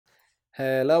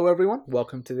Hello, everyone.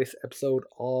 Welcome to this episode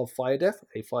of FireDEV,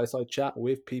 a fireside chat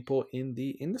with people in the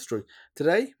industry.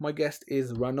 Today, my guest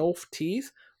is Ranulph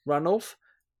Tees. Ranulph,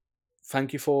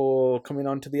 thank you for coming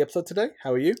on to the episode today.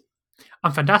 How are you?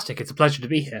 I'm fantastic. It's a pleasure to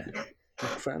be here.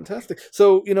 Fantastic.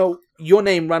 So, your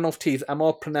name, Ranulph Tees, am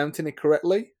I pronouncing it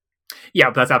correctly?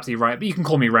 Yeah, that's absolutely right. But you can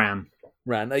call me Ran.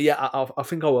 Ran. Yeah, I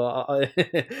think I will.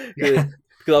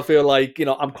 Because I feel like,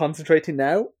 I'm concentrating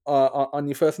now on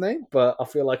your first name, but I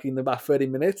feel like in about 30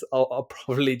 minutes, I'll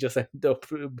probably just end up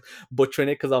butchering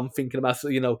it because I'm thinking about,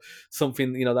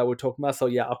 something, that we're talking about. So,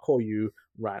 yeah, I'll call you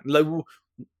Ran. Like,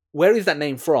 where is that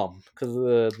name from? Because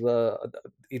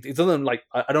it doesn't, like,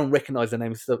 I don't recognize the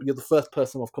name. So you're the first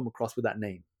person I've come across with that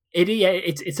name.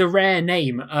 It's a rare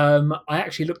name. I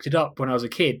actually looked it up when I was a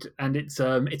kid, and it's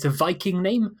a Viking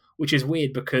name, which is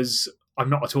weird because I'm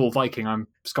not at all Viking. I'm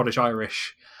Scottish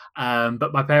Irish.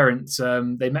 But my parents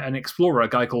they met an explorer, a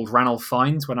guy called Ranulph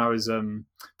Tees, when I was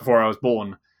before I was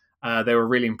born. They were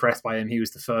really impressed by him. He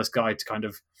was the first guy to kind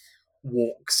of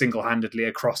walk single-handedly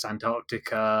across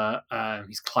Antarctica.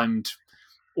 He's climbed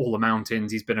all the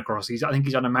mountains. He's been across. I think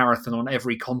he's done a marathon on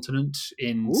every continent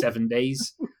in Ooh. 7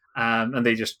 days. And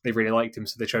they really liked him,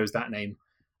 so they chose that name.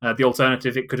 The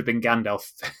alternative, it could have been Gandalf.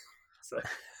 So,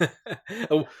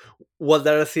 Oh, was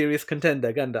there a serious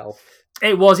contender, Gandalf?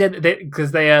 it was, yeah,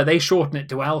 because they shorten it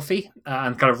to Alfie,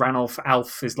 and kind of Ranulph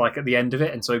Alf is like at the end of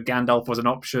it, and so Gandalf was an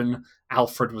option,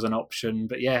 Alfred was an option,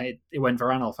 but yeah, it went for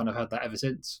Ranulph, and I've had that ever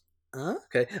since.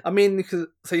 Okay. I mean, so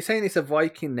you're saying it's a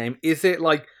Viking name. Is it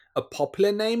like a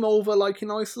popular name over like in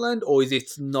Iceland, or is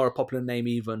it not a popular name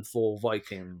even for Oh,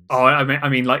 Vikings? I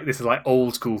mean, like this is like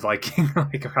old school Viking,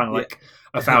 like kind of Yeah. like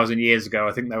 1,000 years ago.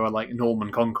 I think there were like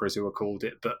Norman conquerors who were called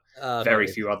it, but very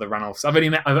Okay. few other Ranulphs.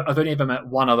 I've only ever met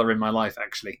one other in my life,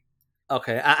 actually.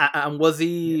 Okay. And was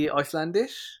he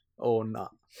Icelandish or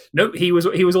not? No, he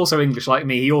was also English like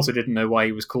me. He also didn't know why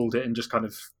he was called it, and just kind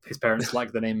of his parents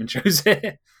liked the name and chose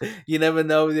it. You never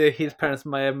know. His parents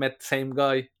might have met the same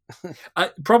guy.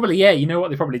 Probably, yeah. You know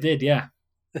what? They probably did, yeah.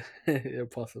 Yeah,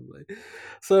 possibly.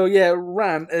 So yeah,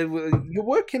 Ran, you're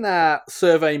working at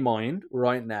SurveyMind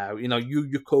right now.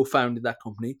 You co-founded that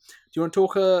company. Do you want to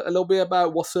talk a little bit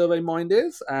about what SurveyMind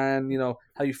is and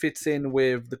how you fits in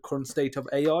with the current state of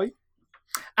AI?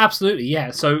 Absolutely,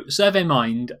 yeah. So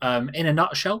SurveyMind, in a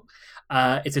nutshell,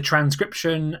 it's a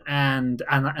transcription and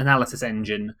an analysis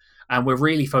engine, and we're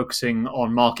really focusing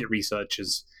on market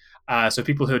researchers. So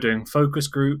people who are doing focus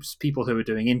groups, people who are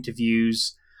doing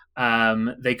interviews.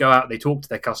 They go out, they talk to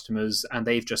their customers, and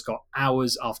they've just got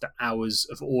hours after hours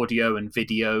of audio and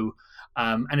video,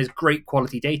 and it's great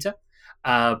quality data.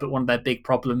 But one of their big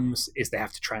problems is they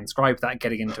have to transcribe that,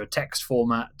 getting into a text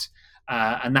format,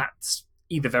 and that's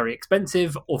either very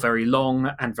expensive or very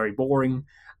long and very boring.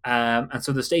 And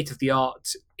so the state of the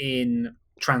art in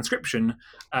transcription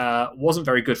wasn't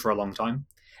very good for a long time.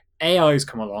 AI's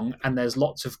come along, and there's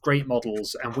lots of great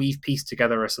models, and we've pieced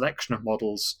together a selection of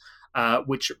models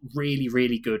which are really,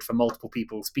 really good for multiple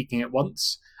people speaking at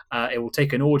once. It will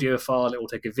take an audio file, it will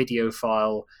take a video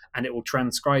file, and it will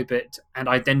transcribe it and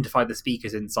identify the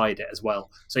speakers inside it as well.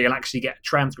 So you'll actually get a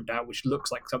transcript out which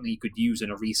looks like something you could use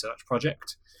in a research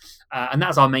project. And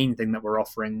that's our main thing that we're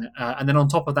offering. And then on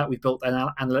top of that, we've built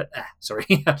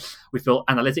we've built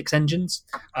analytics engines.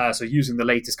 So using the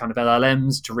latest kind of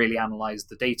LLMs to really analyze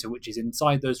the data which is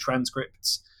inside those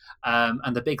transcripts.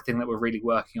 And the big thing that we're really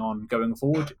working on going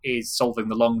forward is solving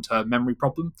the long-term memory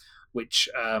problem, which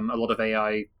a lot of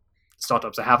AI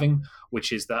startups are having,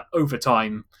 which is that over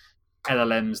time,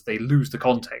 LLMs, they lose the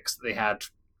context that they had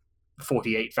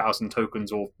 48,000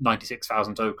 tokens or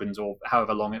 96,000 tokens or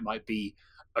however long it might be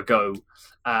ago.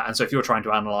 And so if you're trying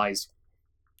to analyze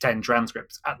 10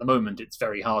 transcripts at the moment, it's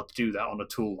very hard to do that on a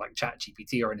tool like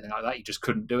ChatGPT or anything like that. You just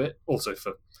couldn't do it. Also,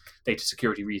 for data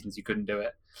security reasons, you couldn't do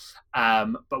it.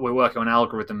 But we're working on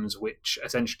algorithms which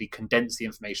essentially condense the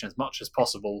information as much as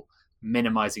possible,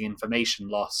 minimizing information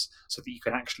loss so that you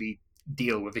can actually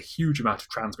deal with a huge amount of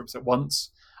transcripts at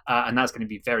once. And that's going to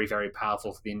be very, very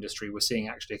powerful for the industry. We're seeing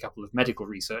actually a couple of medical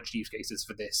research use cases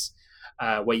for this,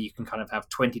 where you can kind of have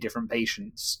 20 different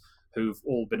patients who've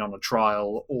all been on a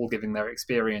trial, all giving their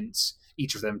experience,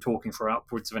 each of them talking for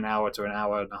upwards of an hour to an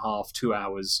hour and a half, 2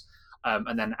 hours,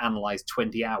 and then analyze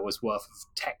 20 hours worth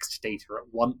of text data at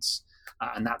once.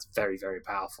 And that's very, very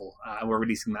powerful. And we're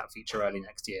releasing that feature early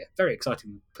next year. Very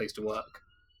exciting place to work.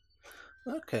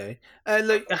 Okay.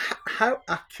 Like, how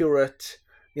accurate,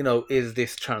 is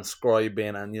this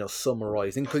transcribing and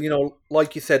summarizing? Because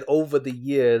like you said, over the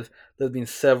years, there's been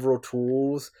several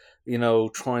tools,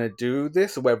 trying to do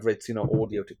this, whether it's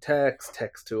audio to text,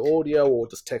 text to audio, or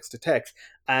just text to text.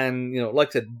 And like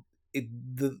I said,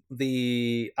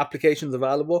 the applications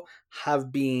available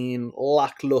have been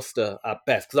lackluster at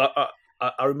best. Because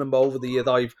I remember over the years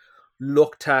I've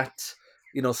looked at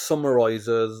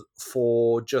summarizers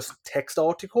for just text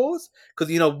articles,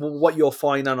 because what you'll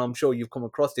find, and I'm sure you've come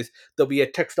across this, there'll be a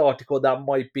text article that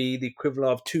might be the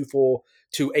equivalent of two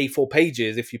A4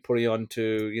 pages if you put it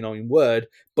onto in Word,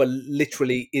 but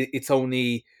literally it's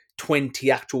only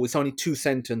 20 actual, it's only 2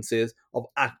 sentences of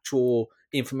actual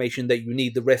information that you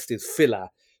need. The rest is filler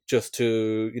just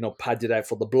to pad it out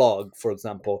for the blog, for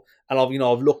example. And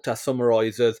I've looked at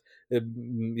summarizers,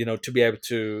 to be able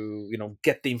to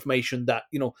get the information that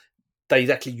that is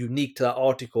actually unique to that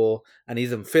article and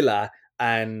isn't filler.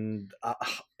 And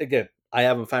again, I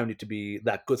haven't found it to be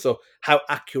that good. So how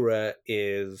accurate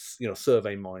is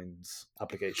SurveyMind's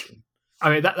application? I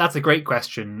mean, that's a great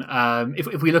question.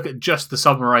 If we look at just the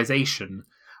summarization,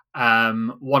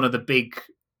 one of the big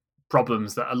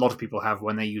problems that a lot of people have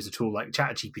when they use a tool like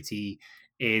ChatGPT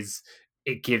is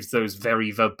it gives those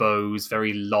very verbose,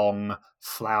 very long,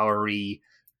 flowery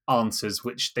answers,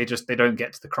 which they don't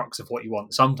get to the crux of what you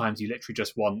want. Sometimes you literally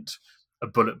just want a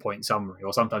bullet point summary,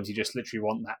 or sometimes you just literally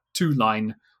want that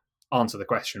 2-line answer the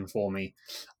question for me.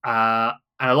 And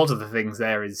a lot of the things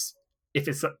there is, if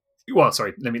it's well,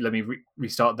 sorry, let me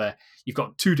restart there. You've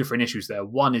got two different issues there.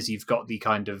 One is you've got the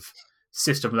kind of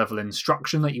system level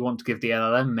instruction that you want to give the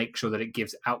LLM, make sure that it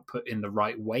gives output in the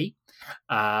right way,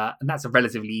 and that's a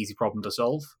relatively easy problem to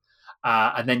solve.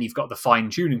 And then you've got the fine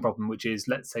tuning problem, which is,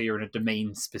 let's say you're in a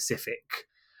domain specific,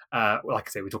 like I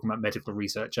say, we were talking about medical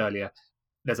research earlier.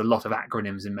 There's a lot of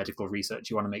acronyms in medical research.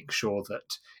 You want to make sure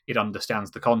that it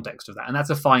understands the context of that, and that's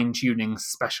a fine tuning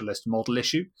specialist model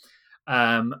issue.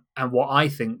 And what I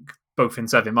think, both in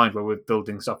SurveyMind, where we're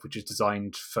building stuff which is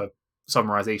designed for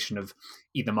summarization of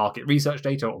either market research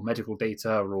data or medical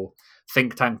data or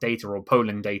think tank data or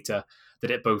polling data,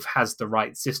 that it both has the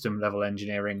right system level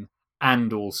engineering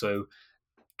and also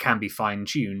can be fine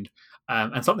tuned.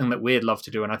 And something that we'd love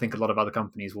to do, and I think a lot of other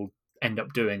companies will end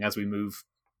up doing as we move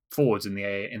forwards in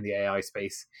the AI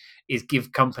space, is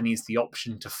give companies the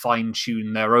option to fine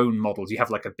tune their own models. You have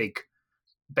like a big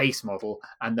base model,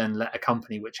 and then let a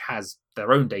company which has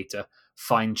their own data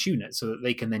fine tune it so that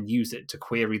they can then use it to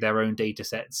query their own data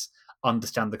sets,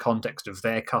 understand the context of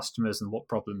their customers and what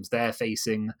problems they're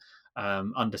facing,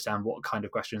 understand what kind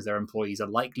of questions their employees are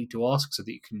likely to ask so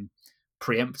that you can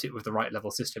preempt it with the right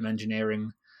level system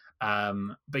engineering.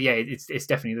 But yeah, it's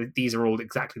definitely, these are all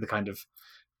exactly the kind of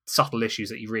subtle issues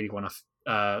that you really want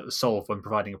to solve when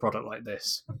providing a product like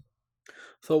this.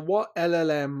 So what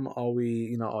LLM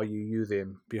are you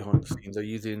using behind the scenes? Are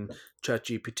you using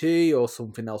ChatGPT or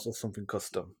something else, or something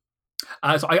custom?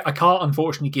 So I can't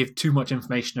unfortunately give too much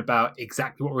information about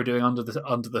exactly what we're doing under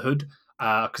the hood,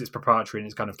 because it's proprietary and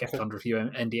it's kind of kept Okay. under a few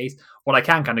NDAs. What I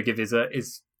can kind of give is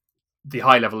the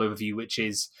high level overview, which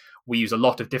is we use a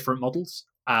lot of different models,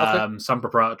 Okay. some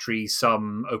proprietary,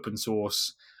 some open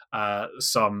source,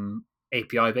 some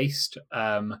API based.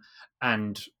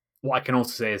 And what I can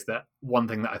also say is that one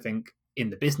thing that I think in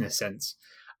the business sense,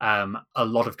 a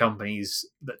lot of companies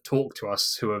that talk to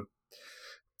us who are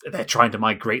they're trying to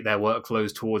migrate their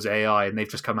workflows towards AI, and they've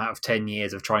just come out of 10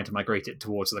 years of trying to migrate it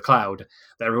towards the cloud.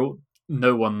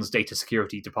 No one's data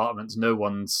security departments, no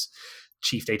one's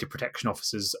chief data protection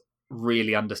officers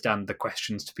really understand the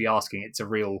questions to be asking.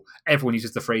 Everyone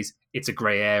uses the phrase, it's a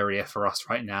grey area for us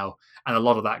right now. And a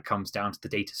lot of that comes down to the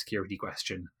data security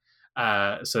question.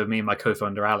 So me and my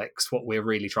co-founder, Alex, what we're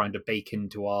really trying to bake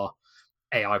into our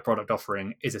AI product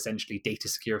offering is essentially data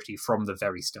security from the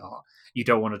very start. You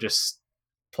don't want to just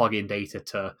plug in data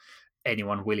to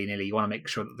anyone willy-nilly. You want to make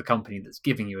sure that the company that's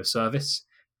giving you a service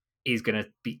is going to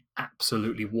be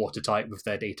absolutely watertight with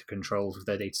their data controls, with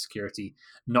their data security,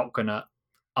 not going to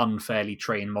unfairly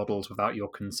train models without your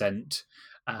consent,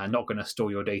 not going to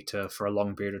store your data for a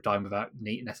long period of time without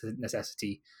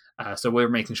necessity. So we're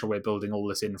making sure we're building all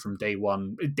this in from day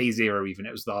one, day zero even.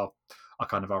 It was our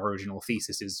kind of our original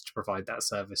thesis is to provide that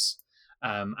service.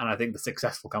 And I think the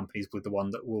successful companies will be the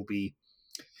one that will be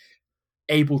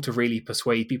able to really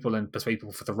persuade people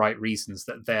for the right reasons,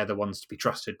 that they're the ones to be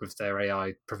trusted with their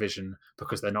AI provision,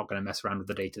 because they're not going to mess around with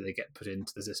the data they get put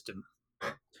into the system.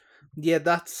 Yeah,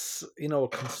 that's a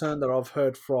concern that I've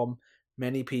heard from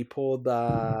many people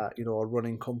that are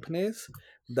running companies,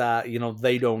 that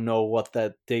they don't know what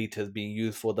that data is being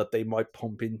used for, that they might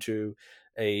pump into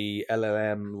a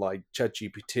LLM like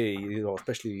ChatGPT,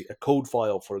 especially a code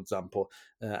file, for example,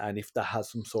 and if that has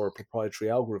some sort of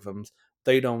proprietary algorithms,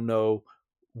 they don't know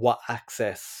what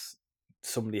access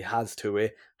somebody has to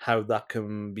it, how that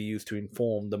can be used to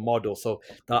inform the model. So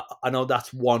that, I know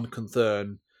that's one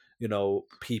concern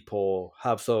people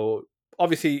have. So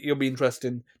obviously it'll be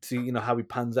interesting to see how it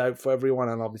pans out for everyone,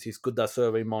 and obviously it's good that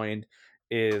SurveyMind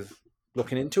is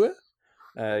looking into it.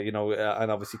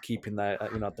 And obviously keeping that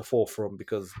at the forefront,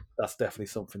 because that's definitely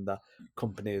something that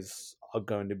companies are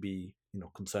going to be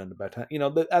concerned about.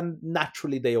 And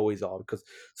naturally they always are, because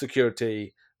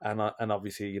security and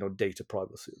obviously data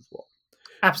privacy as well.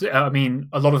 Absolutely. I mean,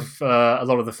 a lot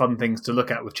of the fun things to look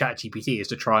at with ChatGPT is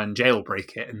to try and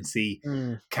jailbreak it and see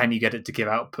Mm. can you get it to give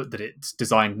output that it's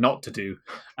designed not to do.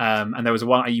 And there was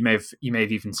one you may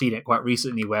have even seen it quite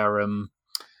recently where a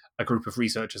group of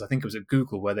researchers, I think it was at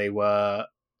Google, where they were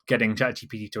getting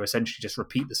ChatGPT to essentially just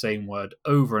repeat the same word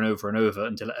over and over and over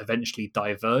until it eventually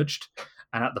diverged.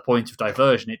 And at the point of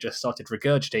diversion, it just started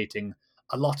regurgitating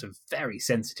a lot of very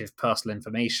sensitive personal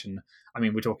information. I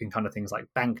mean, we're talking kind of things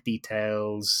like bank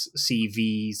details,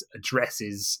 CVs,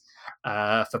 addresses,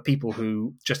 for people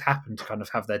who just happen to kind of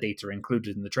have their data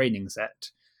included in the training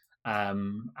set.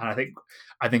 And I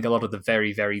think a lot of the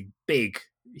very, very big,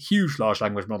 huge large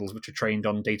language models, which are trained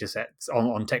on data sets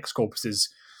on text corpuses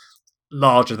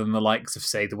larger than the likes of,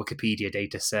 say, the Wikipedia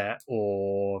data set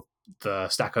or the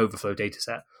Stack Overflow data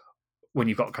set, when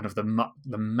you've got kind of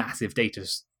the massive data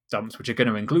dumps, which are going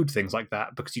to include things like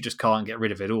that, because you just can't get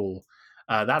rid of it all.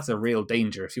 That's a real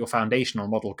danger. If your foundational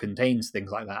model contains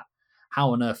things like that,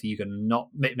 how on earth are you going to not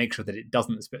make sure that it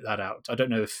doesn't spit that out? I don't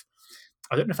know if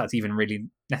that's even really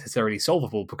necessarily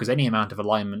solvable, because any amount of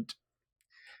alignment,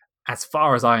 as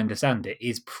far as I understand it,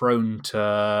 is prone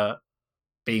to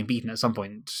being beaten at some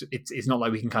point. It's not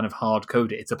like we can kind of hard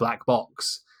code it. It's a black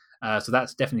box. So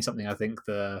that's definitely something I think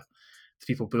the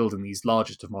people building these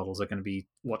largest of models are going to be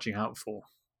watching out for.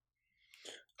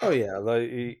 Oh yeah,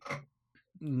 like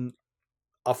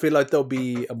I feel like there'll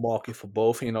be a market for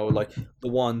both. Like the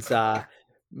ones that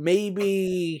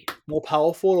maybe more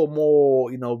powerful or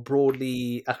more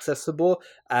broadly accessible,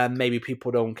 and maybe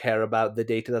people don't care about the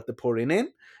data that they're putting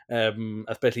in,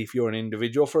 especially if you're an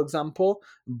individual, for example.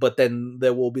 But then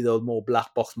there will be those more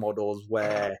black box models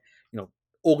where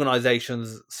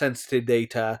organizations sensitive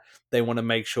data, they want to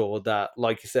make sure that,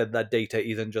 like you said, that data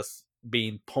isn't just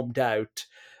being pumped out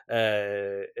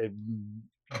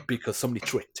because somebody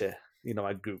tricked it,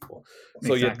 at Google.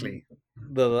 So yeah, Exactly.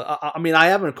 I mean, I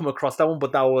haven't come across that one,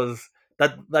 but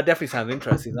that definitely sounds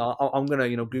interesting. I'm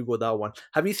gonna Google that one.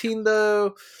 Have you seen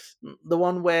the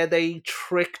one where they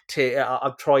tricked it?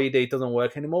 I've tried it; it doesn't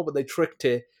work anymore. But they tricked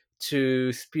it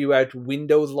to spew out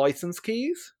Windows license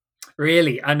keys.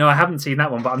 Really, I know I haven't seen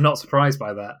that one, but I'm not surprised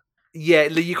by that. Yeah,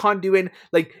 you can't do any,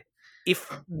 like, if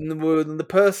the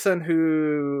person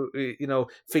who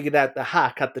figured out the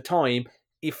hack at the time,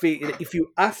 if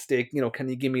you asked it, can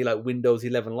you give me like Windows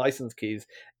 11 license keys,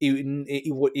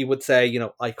 it would say,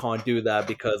 I can't do that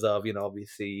because of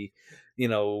obviously you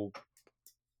know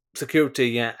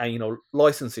security and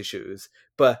license issues.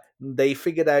 But they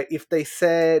figured out, if they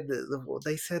said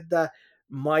that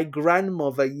my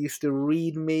grandmother used to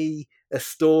read me a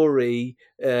story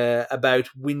about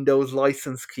Windows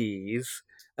license keys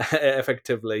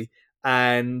effectively,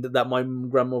 and that my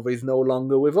grandmother is no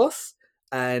longer with us,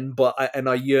 and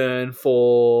I yearn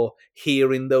for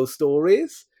hearing those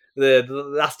stories.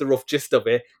 That's the rough gist of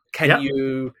it. Can Yep.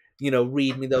 you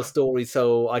read me those stories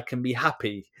so I can be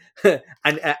happy?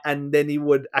 And then he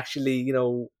would actually,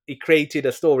 he created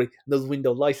a story, those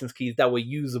Windows license keys that were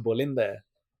usable in there.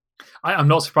 I'm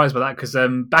not surprised by that, because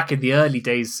back in the early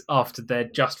days after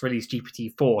they'd just released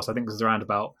GPT-4, so I think it was around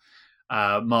about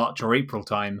March or April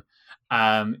time,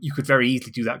 you could very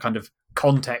easily do that kind of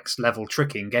context level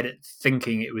tricking, get it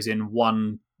thinking it was in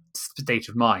one state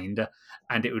of mind,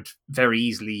 and it would very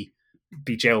easily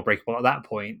be jailbreakable at that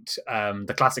point.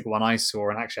 The classic one I saw,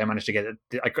 and actually I managed to get it,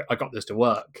 I got this to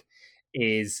work,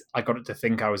 is I got it to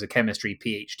think I was a chemistry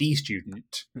PhD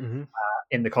student Mm-hmm.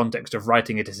 in the context of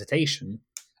writing a dissertation.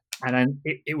 And then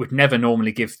it would never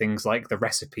normally give things like the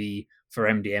recipe for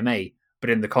MDMA, but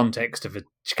in the context of a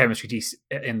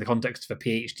in the context of a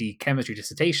PhD chemistry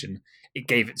dissertation, it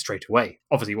gave it straight away.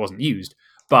 Obviously, it wasn't used,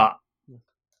 but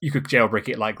you could jailbreak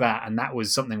it like that, and that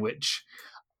was something which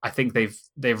I think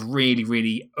they've really,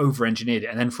 really over engineered it.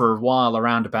 And then for a while,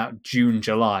 around about June,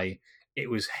 July,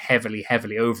 it was heavily,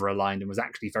 heavily over aligned and was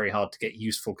actually very hard to get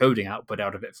useful coding output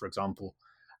out of it, for example,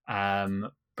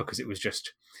 because it was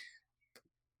just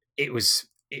it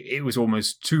was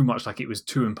almost too much, like it was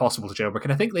too impossible to jailbreak.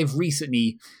 And I think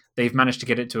they've managed to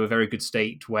get it to a very good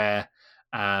state where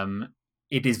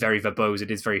it is very verbose,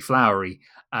 it is very flowery,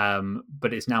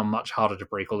 but it's now much harder to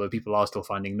break, although people are still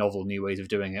finding novel new ways of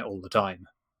doing it all the time.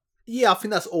 Yeah, I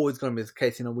think that's always going to be the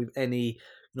case. With any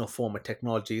form of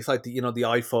technology, it's like the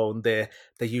iPhone. They're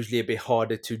usually a bit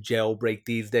harder to jailbreak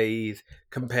these days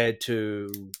compared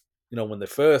to when the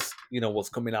first was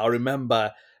coming out. I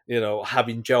remember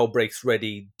having jailbreaks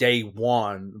ready day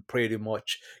one, pretty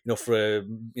much, for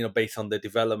based on the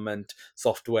development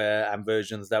software and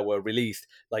versions that were released.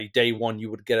 Like day one,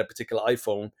 you would get a particular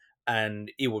iPhone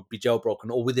and it would be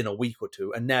jailbroken, or within a week or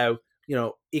two. And now,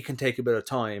 it can take a bit of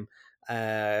time.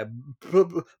 Uh,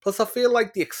 Plus, I feel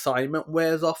like the excitement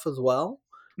wears off as well.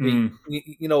 Mm.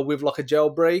 With like a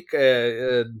jailbreak,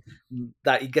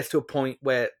 that it gets to a point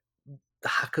where the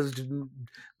hackers,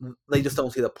 they just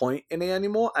don't see the point in it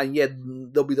anymore, and yet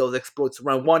there'll be those exploits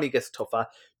around. One, it gets tougher.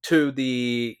 Two,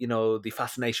 the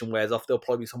fascination wears off. There'll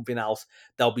probably be something else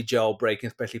that'll be jailbreaking,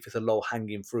 especially if it's a low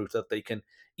hanging fruit that they can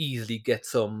easily get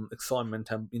some excitement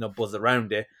and buzz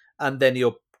around it, and then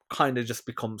you'll kind of just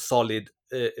become a solid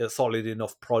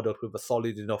enough product with a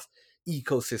solid enough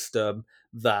ecosystem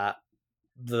that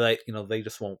they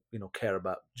just won't care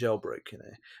about jailbreaking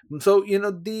it. And so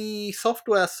the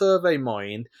software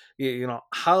SurveyMind,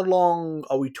 how long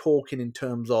are we talking in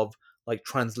terms of like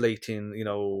translating,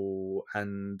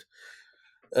 and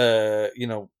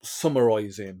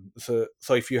summarizing? So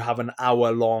if you have an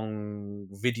hour long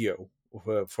video,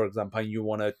 for example, and you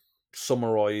want to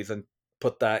summarize and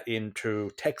put that into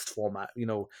text format,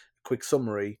 quick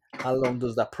summary, how long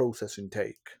does that processing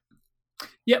take?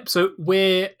 Yep. So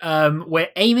we're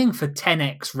aiming for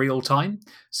 10x real time.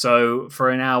 So for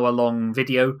an hour long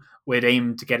video, we'd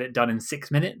aim to get it done in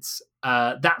 6 minutes.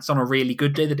 That's on a really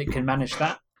good day that it can manage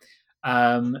that.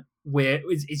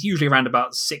 It's usually around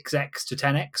about 6x to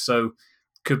 10x. So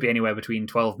could be anywhere between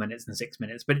 12 minutes and 6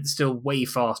 minutes, but it's still way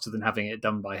faster than having it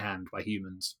done by hand by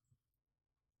humans.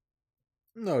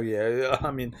 No, yeah,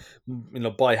 I mean,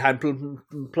 by hand.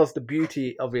 Plus, the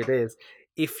beauty of it is,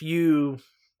 if you,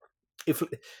 if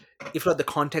like the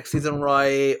context isn't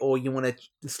right, or you want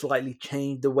to slightly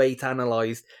change the way it's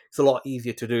analyzed, it's a lot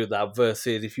easier to do that.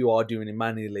 Versus if you are doing it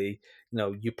manually,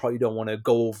 you probably don't want to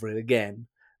go over it again.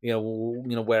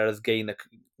 Whereas getting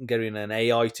an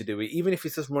AI to do it, even if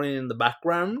it's just running in the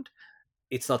background,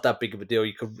 it's not that big of a deal.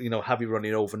 You could, have it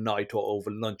running overnight or over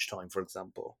lunchtime, for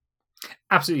example.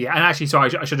 Absolutely, and actually, sorry,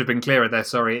 I should have been clearer there.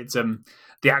 Sorry, it's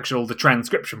the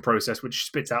transcription process which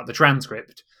spits out the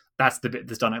transcript. That's the bit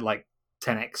that's done at like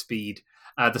 10x speed.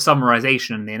 The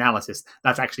summarization and the analysis,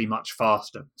 that's actually much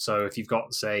faster. So if you've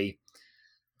got, say,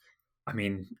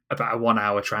 about a 1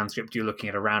 hour transcript, you're looking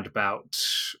at around about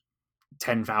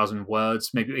 10,000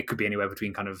 words. Maybe it could be anywhere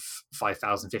between kind of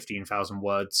 5,000, 15,000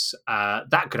 words.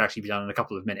 That could actually be done in a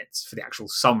couple of minutes for the actual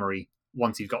summary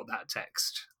once you've got that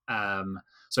text.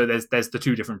 So there's the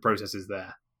two different processes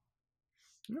there.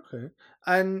 Okay.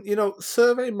 And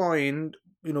SurveyMind,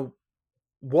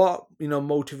 what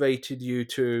motivated you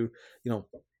to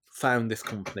found this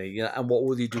company, and what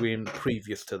was you doing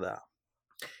previous to that?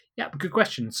 Yeah, good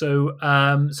question. So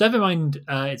SurveyMind,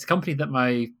 it's a company that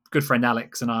my good friend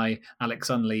Alex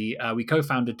Sunley, we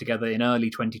co-founded together in early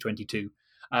 2022.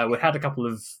 We had a couple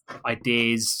of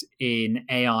ideas in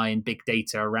AI and big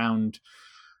data around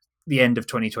the end of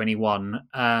 2021.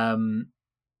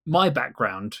 My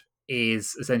background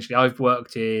is essentially I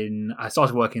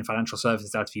started working in financial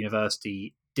services out of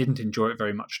university, didn't enjoy it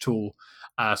very much at all.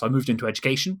 So I moved into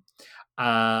education.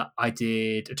 I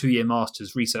did a 2-year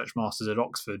research master's at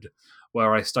Oxford,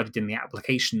 where I studied in the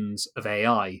applications of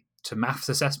AI to maths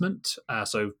assessment.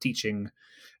 So teaching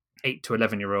 8 to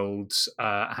 11-year-olds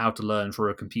how to learn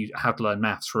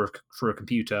maths for a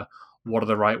computer. What are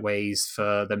the right ways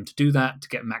for them to do that to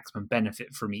get maximum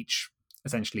benefit from each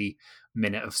essentially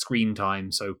minute of screen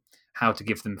time? So how to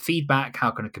give them feedback,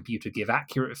 how can a computer give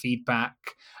accurate feedback,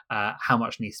 how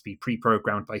much needs to be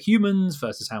pre-programmed by humans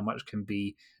versus how much can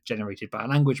be generated by a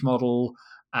language model,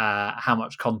 how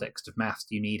much context of maths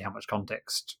do you need, how much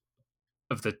context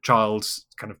of the child's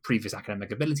kind of previous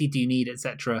academic ability do you need,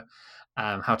 etc.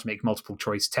 How to make multiple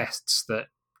choice tests that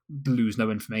lose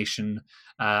no information.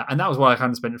 And that was what I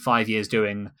kind of spent 5 years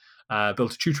doing.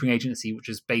 Built a tutoring agency which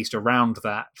is based around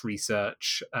that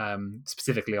research,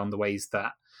 specifically on the ways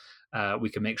that we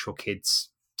can make sure kids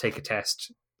take a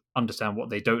test, understand what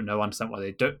they don't know, understand what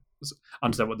they do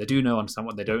know, understand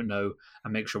what they don't know,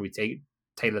 and make sure we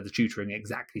tailor the tutoring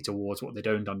exactly towards what they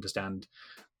don't understand.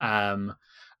 And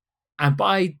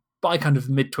by kind of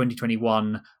mid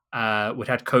 2021, we'd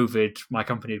had COVID. My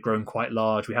company had grown quite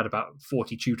large. We had about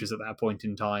 40 tutors at that point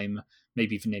in time,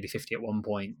 maybe even nearly 50 at one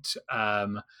point.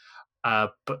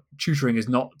 But tutoring is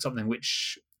not something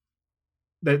which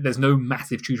there's no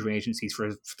massive tutoring agencies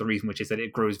for the reason which is that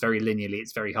it grows very linearly.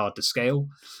 It's very hard to scale.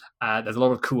 There's a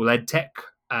lot of cool ed tech,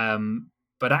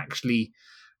 but actually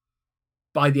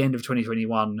by the end of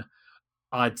 2021,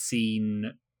 I'd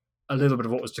seen a little bit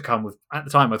of what was to come with, at the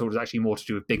time I thought it was actually more to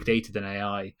do with big data than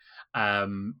AI.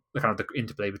 the kind of the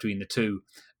interplay between the two.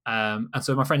 And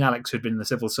so my friend Alex, who'd been in the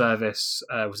civil service,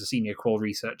 was a senior qual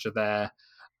researcher there,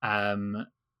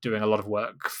 doing a lot of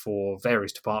work for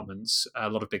various departments, a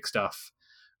lot of big stuff.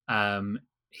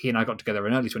 He and I got together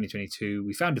in early 2022.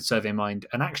 We founded SurveyMind,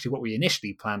 and actually what we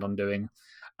initially planned on doing,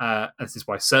 and this is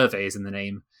why survey is in the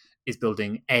name, is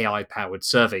building AI-powered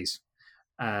surveys.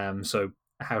 So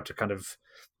how to kind of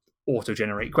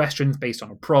auto-generate questions based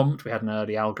on a prompt. We had an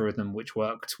early algorithm which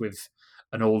worked with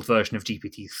an old version of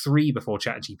GPT-3 before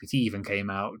ChatGPT even came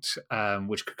out,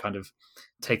 which could kind of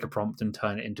take a prompt and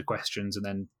turn it into questions and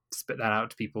then spit that out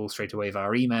to people straight away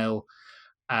via email.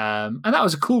 And that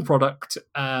was a cool product,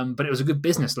 but it was a good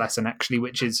business lesson, actually,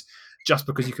 which is just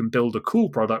because you can build a cool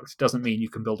product doesn't mean you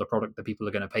can build a product that people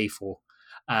are going to pay for.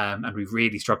 And we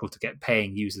really struggled to get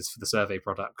paying users for the survey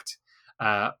product.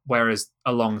 Whereas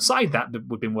alongside that,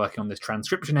 we've been working on this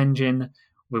transcription engine,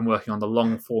 we've been working on the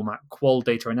long format qual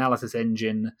data analysis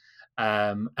engine,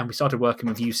 and we started working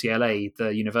with UCLA,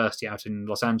 the university out in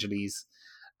Los Angeles,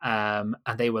 and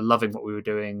they were loving what we were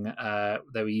doing.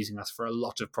 They were using us for a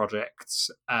lot of projects.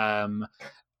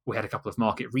 We had a couple of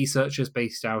market researchers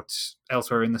based out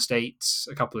elsewhere in the States,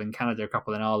 a couple in Canada, a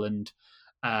couple in Ireland,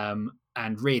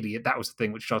 and really that was the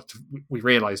thing which we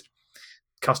realized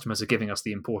customers are giving us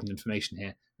the important information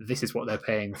here. This is what they're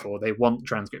paying for. They want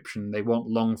transcription. They want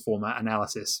long format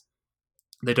analysis.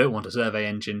 They don't want a survey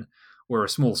engine. We're a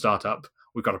small startup.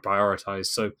 We've got to prioritize.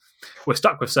 So we're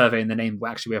stuck with survey in the name, but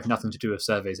actually we have nothing to do with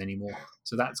surveys anymore.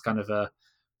 So that's kind of the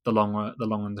long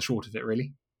and the short of it,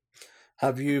 really.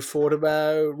 Have you thought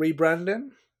about rebranding?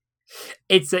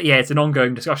 It's an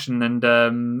ongoing discussion, and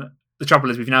the trouble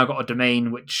is we've now got a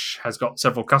domain which has got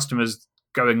several customers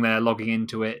going there, logging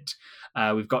into it.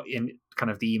 We've got in kind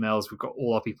of the emails. We've got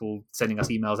all our people sending us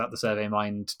emails at the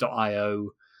SurveyMind.io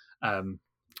kind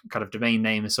of domain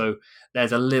name. So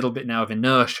there's a little bit now of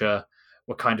inertia.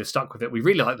 We're kind of stuck with it. We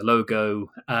really like the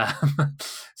logo,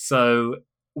 so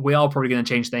we are probably going to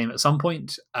change the name at some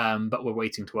point. But we're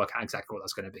waiting to work out exactly what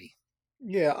that's going to be.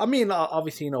 Yeah, I mean,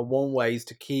 obviously, one way is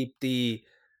to keep the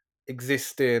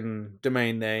existing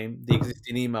domain name, the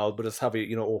existing email, but just have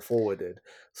it, all forwarded.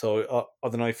 So I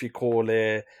don't know if you call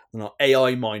it,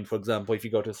 AI Mind, for example. If you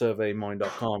go to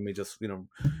surveymind.com, it just,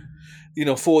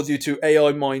 forwards you to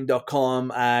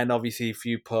AImind.com. And obviously, if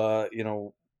you put,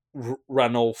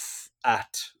 Ranulph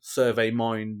at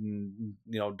surveymind,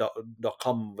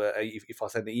 .com, if I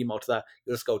send the email to that,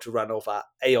 you just go to Ranulph at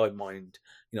AImind,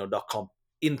 .com.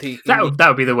 That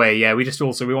would be the way. Yeah, we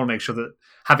want to make sure that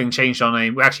having changed our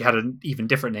name, we actually had an even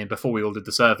different name before we all did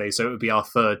the survey, so it would be our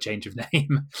third change of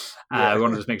name. Yeah. We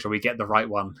want to just make sure we get the right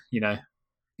one.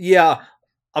 Yeah,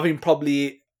 I mean,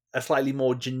 probably a slightly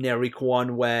more generic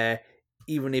one where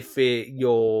even if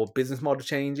your business model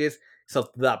changes, it's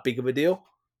not that big of a deal.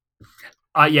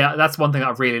 Yeah, that's one thing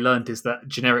I've really learned is that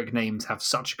generic names have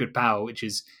such good power, which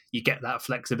is you get that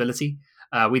flexibility.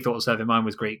 We thought SurveyMind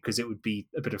was great because it would be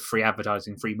a bit of free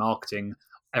advertising, free marketing.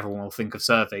 Everyone will think of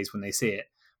surveys when they see it.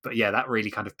 But yeah, that really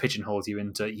kind of pigeonholes you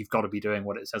into you've got to be doing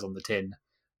what it says on the tin.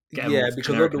 Yeah,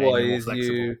 because otherwise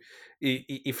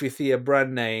if you see a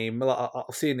brand name,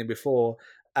 I've seen it before,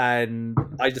 and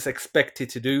I just expect it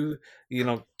to do,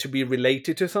 to be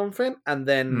related to something, and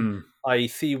then I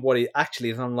see what it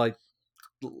actually is, and I'm like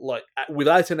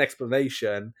without an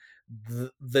explanation,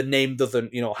 the name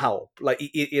doesn't help. Like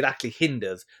it actually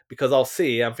hinders, because I'll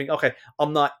see and think, okay,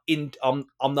 I'm not in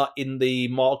the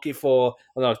market for,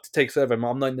 to take survey,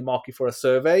 I'm not in the market for a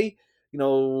survey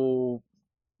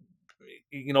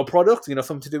products,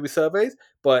 something to do with surveys,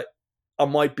 but I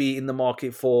might be in the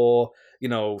market for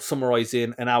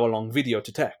summarizing an hour-long video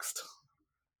to text.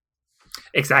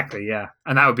 Exactly, yeah.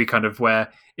 And that would be kind of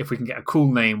where, if we can get a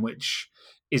cool name which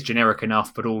is generic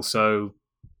enough but also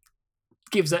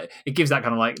gives that kind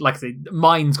of like I say,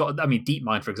 Mind's got, I mean,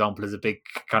 DeepMind, for example, is a big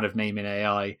kind of name in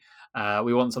AI.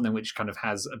 We want something which kind of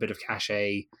has a bit of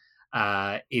cachet,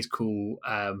 is cool,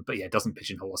 but yeah, doesn't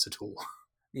pigeonhole us at all.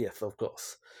 Yes, of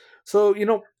course. So,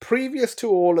 previous to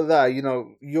all of that,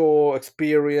 your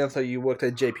experience, you worked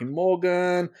at JP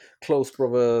Morgan, Close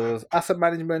Brothers Asset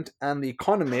Management, and The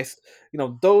Economist,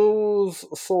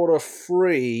 those sort of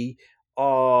three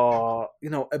are,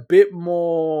 a bit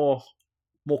more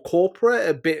corporate,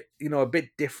 a bit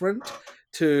different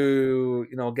to,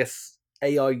 I guess,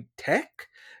 AI tech,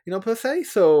 per se.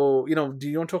 So, do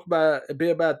you want to talk about a bit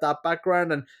about that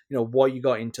background and, why you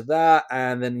got into that,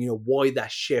 and then, why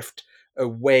that shift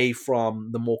away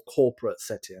from the more corporate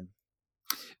setting?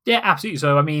 Yeah, absolutely.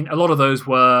 So, I mean, a lot of those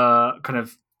were kind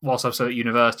of whilst I was at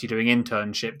university doing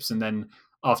internships, and then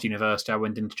after university, I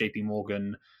went into JP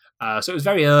Morgan. So it was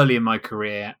very early in my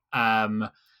career.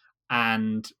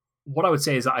 And what I would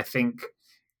say is that I think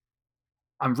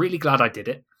I'm really glad I did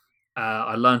it.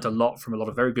 I learned a lot from a lot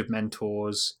of very good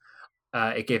mentors.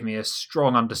 It gave me a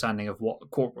strong understanding of what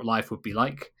corporate life would be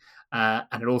like.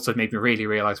 And it also made me really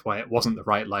realize why it wasn't the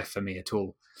right life for me at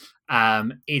all.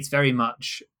 It's very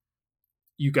much,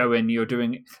 you go in, you're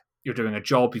doing a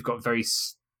job, you've got very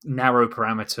narrow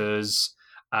parameters.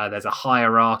 There's a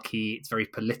hierarchy. It's very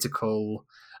political.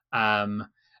 Um,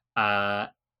 uh,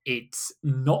 it's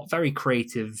not very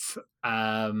creative.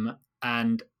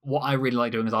 And what I really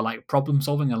like doing is I like problem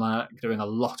solving. I like doing a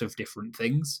lot of different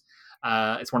things.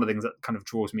 It's one of the things that kind of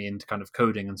draws me into kind of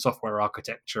coding and software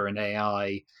architecture and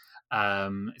AI.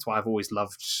 It's why I've always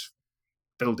loved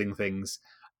building things.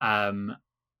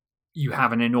 You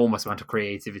have an enormous amount of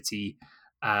creativity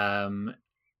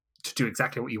to do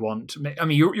exactly what you want. I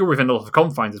mean, you're within a lot of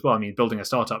confines as well. I mean, building a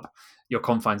startup, your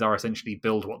confines are essentially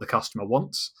build what the customer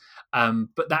wants.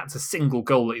 But that's a single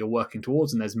goal that you're working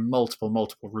towards, and there's multiple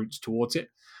routes towards it.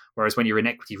 Whereas when you're in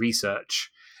equity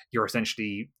research,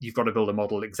 you've got to build a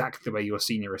model exactly the way your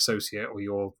senior associate or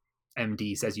your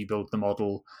MD says you build the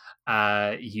model.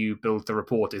 You build the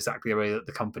report exactly the way that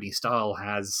the company style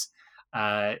has.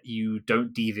 You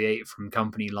don't deviate from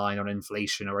company line on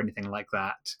inflation or anything like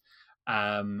that.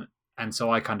 And so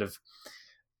I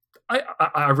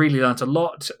really learned a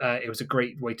lot. It was a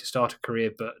great way to start a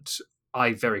career, but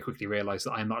I very quickly realized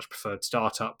that I much preferred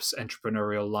startups,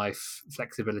 entrepreneurial life,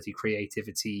 flexibility,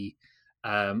 creativity,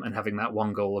 and having that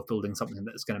one goal of building something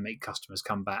that's going to make customers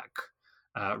come back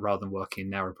rather than working in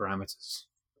narrow parameters.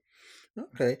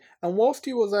 Okay. And whilst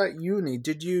you was at uni,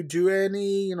 did you do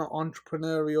any,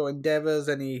 entrepreneurial endeavors,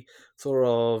 any sort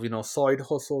of, side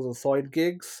hustles or side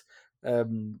gigs,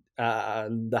 and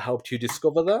that helped you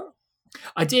discover that?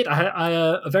 I did.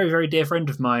 A very very dear friend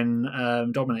of mine,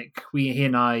 Dominic. He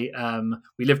and I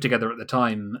we lived together at the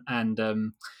time, and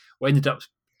we ended up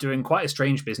doing quite a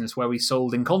strange business where we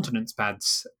sold incontinence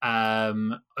pads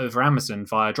over Amazon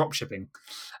via dropshipping.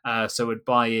 So we'd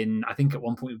buy in. I think at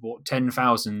one point we bought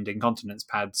 10,000 incontinence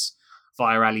pads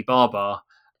via Alibaba.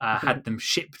 Had them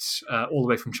shipped all the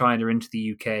way from China into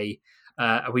the UK.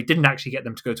 We didn't actually get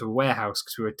them to go to a warehouse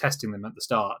because we were testing them at the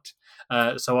start.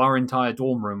 So our entire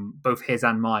dorm room, both his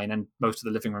and mine, and most of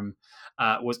the living room,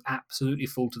 was absolutely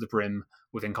full to the brim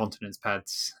with incontinence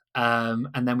pads.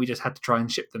 And then we just had to try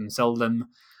and ship them, sell them.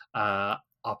 Our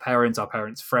parents'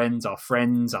 friends, our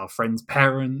friends'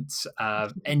 parents,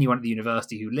 anyone at the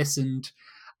university who listened.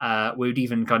 We would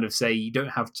even kind of say, you don't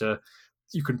have to.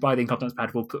 You can buy the incontinence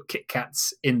pad. We'll put Kit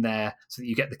Kats in there so that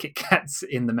you get the Kit Kats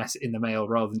in the mail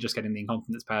rather than just getting the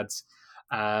incontinence pads.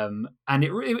 And I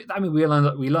mean, we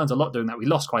learned a lot doing that. We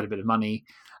lost quite a bit of money.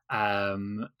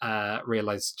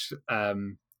 Realized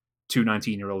 2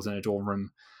 19-year-olds in a dorm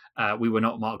room. We were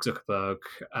not Mark Zuckerberg.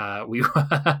 We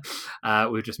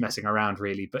were just messing around,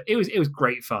 really. But it was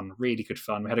great fun, really good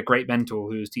fun. We had a great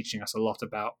mentor who was teaching us a lot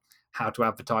about how to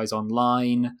advertise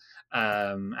online,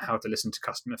 how to listen to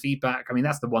customer feedback. I mean,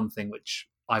 that's the one thing which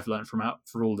I've learned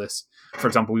for all this. For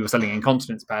example, we were selling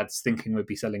incontinence pads, thinking we'd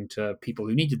be selling to people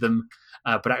who needed them,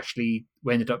 but actually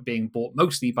we ended up being bought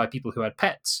mostly by people who had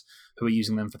pets who were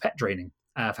using them for pet training,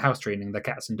 for house training, their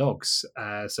cats and dogs.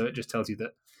 So it just tells you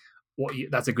that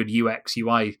that's a good UX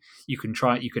UI. You can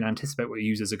anticipate what your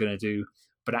users are going to do,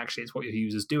 but actually it's what your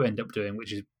users do end up doing,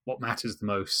 which is what matters the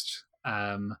most.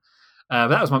 But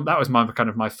that was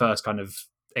my first kind of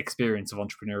experience of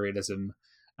entrepreneurialism,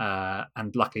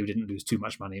 and luckily we didn't lose too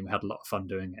much money and we had a lot of fun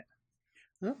doing it.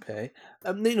 Okay.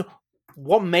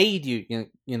 What made you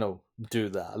do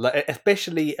that? Like,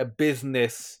 especially a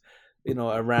business,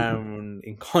 around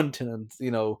incontinence,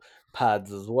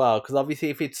 pads as well. Because obviously,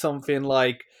 if it's something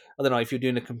like, I don't know, if you're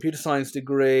doing a computer science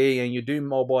degree and you're doing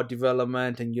mobile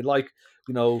development and you like,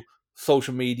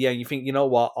 social media and you think,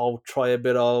 what, I'll try a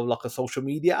bit of like a social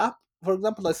media app, for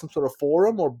example, like some sort of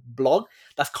forum or blog,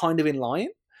 that's kind of in line.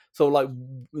 So like,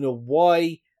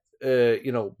 why,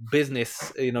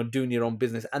 business, doing your own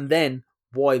business, and then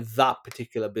why that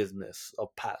particular business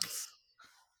of pads?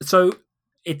 So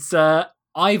it's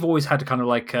I've always had kind of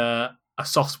like a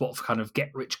soft spot for kind of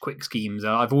get rich quick schemes.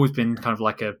 I've always been kind of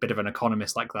like a bit of an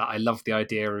economist like that. I love the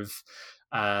idea of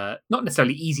not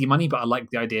necessarily easy money, but I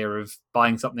like the idea of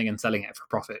buying something and selling it for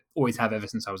profit. Always have ever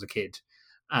since I was a kid.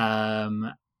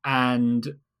 And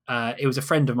it was a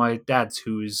friend of my dad's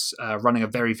who was running a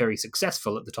very, very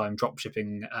successful at the time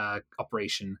dropshipping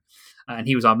operation. And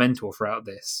he was our mentor throughout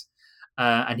this.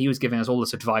 And he was giving us all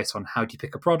this advice on how do you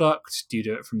pick a product? Do you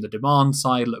do it from the demand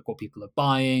side? Look what people are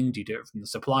buying. Do you do it from the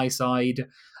supply side?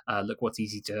 Look what's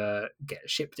easy to get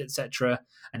shipped, etc.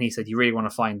 And he said you really want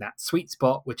to find that sweet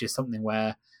spot, which is something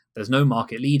where there's no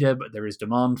market leader, but there is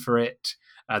demand for it,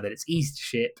 that it's easy to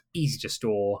ship, easy to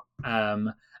store.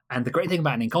 And the great thing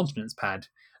about an incontinence pad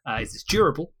is it's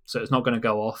durable, so it's not going to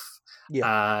go off.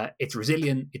 Yeah. It's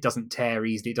resilient, it doesn't tear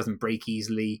easily, it doesn't break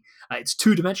easily. It's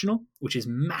two-dimensional, which is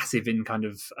massive in kind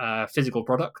of physical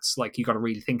products. Like, you got to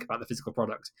really think about the physical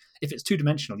product. If it's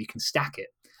two-dimensional, you can stack it.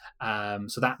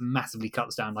 So that massively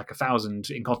cuts down, like 1,000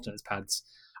 incontinence pads.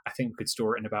 I think we could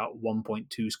store it in about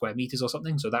 1.2 square meters or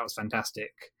something. So that was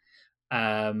fantastic.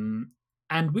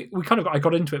 And we kind of I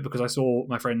got into it because I saw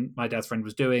my dad's friend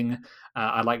was doing.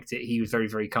 I liked it. He was very,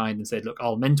 very kind and said, "Look,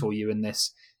 I'll mentor you in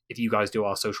this if you guys do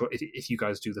if you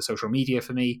guys do the social media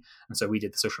for me." And so we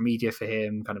did the social media for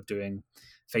him, kind of doing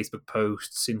Facebook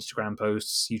posts, Instagram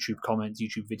posts, YouTube comments,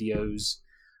 YouTube videos,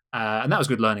 and that was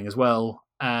good learning as well,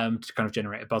 to kind of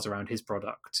generate a buzz around his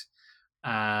product.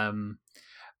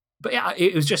 But yeah,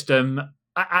 it was just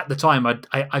at the time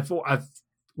I thought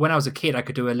when I was a kid, I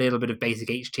could do a little bit of basic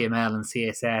HTML and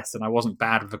CSS, and I wasn't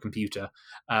bad with a computer.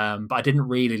 But I didn't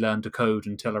really learn to code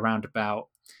until around about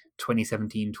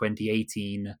 2017,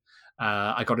 2018.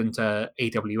 I got into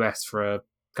AWS for a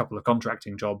couple of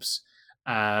contracting jobs,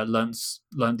 learned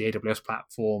the AWS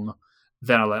platform.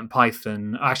 Then I learned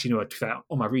Python. Actually, no,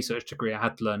 on my research degree, I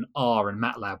had to learn R and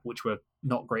MATLAB, which were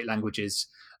not great languages.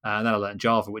 And then I learned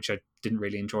Java, which I didn't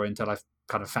really enjoy until I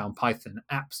kind of found Python.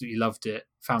 Absolutely loved it.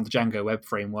 Found the Django web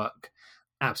framework.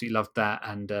 Absolutely loved that.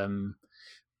 And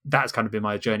that's kind of been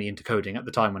my journey into coding. At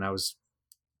the time when I was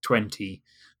 20,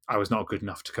 I was not good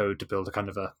enough to code to build a kind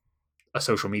of a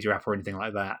social media app or anything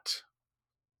like that.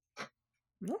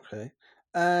 Okay.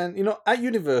 And at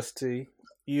university,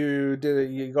 you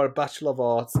got a Bachelor of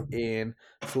Arts in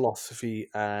philosophy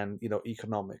and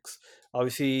economics.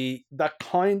 Obviously, that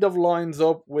kind of lines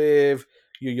up with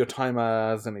your time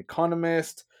as an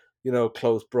economist.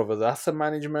 Close Brothers Asset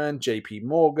Management, J.P.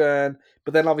 Morgan.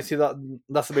 But then obviously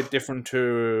that's a bit different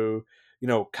to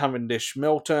Cavendish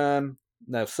Milton,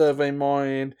 now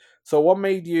SurveyMind. So what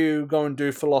made you go and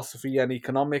do philosophy and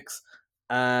economics?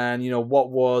 And what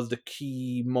was the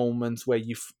key moments where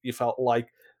you felt like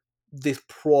this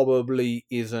probably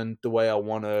isn't the way I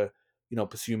want to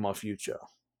pursue my future?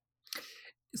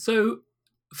 So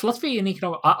philosophy and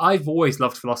economics, I've always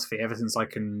loved philosophy ever since I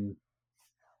can.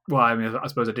 Well, I mean, I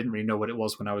suppose I didn't really know what it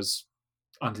was when I was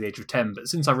under the age of 10, but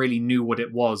since I really knew what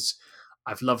it was,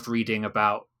 I've loved reading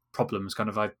about problems. Kind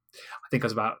of, I think I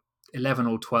was about 11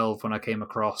 or 12 when I came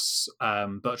across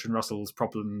Bertrand Russell's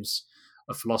Problems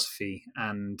of Philosophy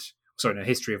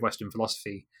History of Western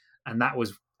Philosophy, and that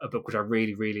was a book which I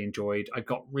really, really enjoyed. I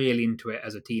got really into it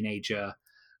as a teenager.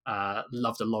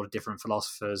 Loved a lot of different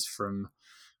philosophers, from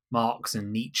Marx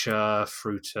and Nietzsche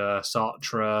through to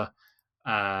Sartre.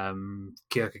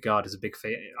 Kierkegaard is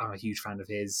I'm a huge fan of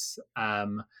his.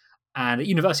 And at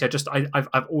university,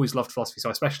 I've always loved philosophy, so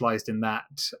I specialised in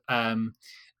that.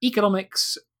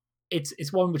 Economics,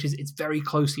 it's one which it's very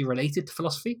closely related to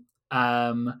philosophy,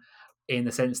 in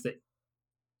the sense that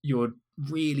you're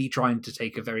really trying to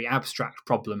take a very abstract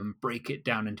problem and break it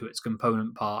down into its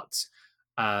component parts.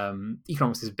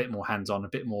 Economics is a bit more hands-on, a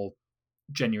bit more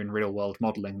genuine real-world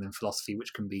modelling than philosophy,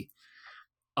 which can be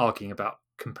arguing about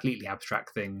completely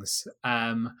abstract things.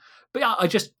 But yeah,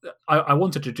 I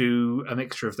wanted to do a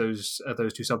mixture of those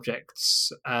two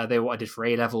subjects. They were what I did for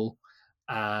A-level.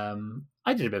 I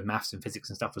did a bit of maths and physics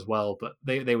and stuff as well, but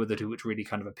they were the two which really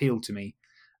kind of appealed to me.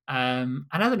 And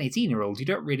as an 18-year-old, you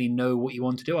don't really know what you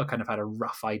want to do. I kind of had a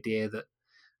rough idea that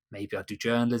maybe I'd do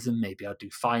journalism, maybe I'd do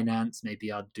finance,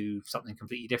 maybe I'd do something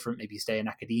completely different, maybe stay in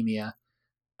academia.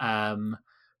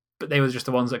 But they were just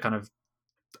the ones that kind of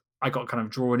I got kind of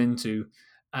drawn into.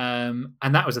 And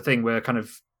that was the thing where kind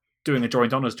of doing a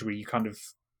joint honours degree,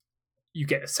 you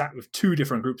get sat with two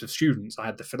different groups of students. I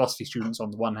had the philosophy students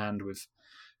on the one hand with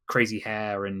crazy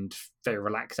hair and very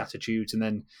relaxed attitudes, and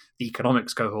then the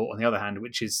economics cohort on the other hand,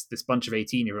 which is this bunch of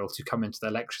 18-year-olds who come into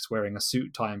their lectures wearing a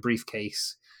suit, tie and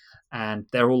briefcase, and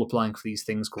they're all applying for these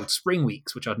things called spring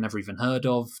weeks, which I'd never even heard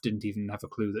of, didn't even have a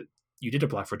clue that you did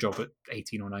apply for a job at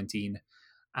 18 or 19.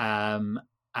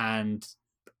 And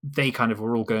they kind of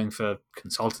were all going for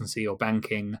consultancy or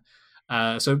banking.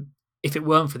 So if it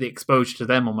weren't for the exposure to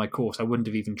them on my course, I wouldn't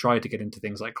have even tried to get into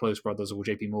things like Close Brothers or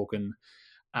JP Morgan.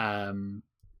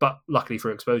 But luckily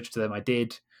for exposure to them, I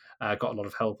did. Got a lot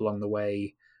of help along the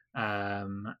way.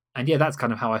 And yeah, that's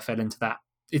kind of how I fell into that.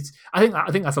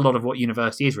 I think that's a lot of what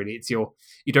university is really.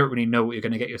 You don't really know what you're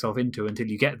going to get yourself into until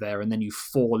you get there, and then you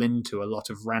fall into a lot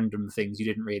of random things you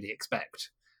didn't really expect.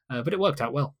 But it worked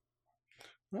out well.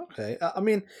 Okay. I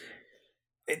mean,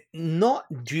 Not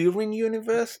during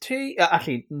university.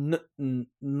 Actually,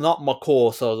 not my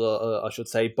course, I should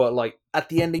say, but like at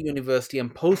the end of university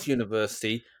and post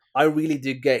university, I really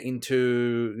did get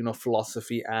into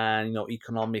philosophy and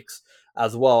economics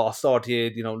as well. I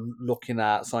started looking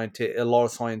at a lot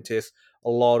of scientists, a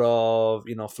lot of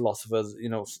philosophers,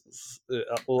 a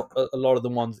lot of the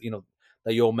ones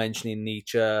that you're mentioning,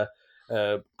 Nietzsche,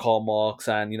 Karl Marx,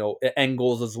 and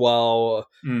Engels as well.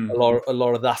 Mm. A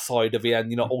lot of that side of it,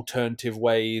 and alternative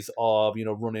ways of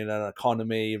running an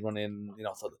economy, running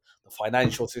sort of the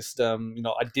financial system.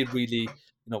 I did really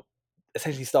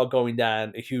essentially start going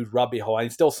down a huge rabbit hole, and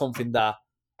it's still something that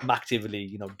I'm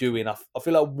actively doing. I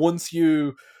feel like once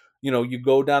you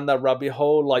go down that rabbit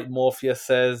hole, like Morpheus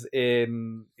says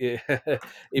in in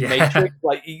Yeah. Matrix,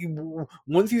 like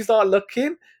once you start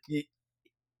looking, you,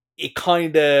 it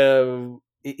kind of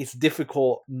it's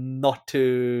difficult not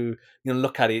to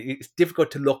look at it. It's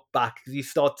difficult to look back because you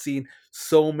start seeing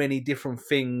so many different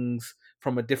things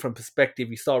from a different perspective.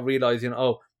 You start realizing,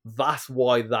 oh, that's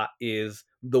why that is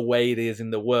the way it is in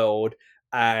the world,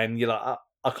 and you're like,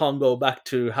 I can't go back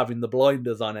to having the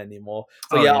blinders on anymore.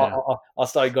 So Oh yeah, yeah. I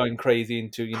started going crazy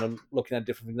into looking at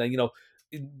different things.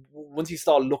 And, once you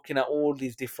start looking at all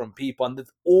these different people, and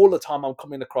all the time I'm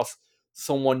coming across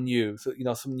someone new, so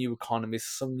some new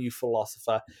economist, some new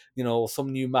philosopher,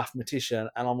 some new mathematician,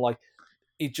 and I'm like,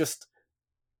 it just,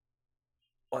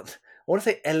 what I want to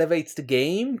say, elevates the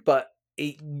game, but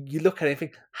you look at it and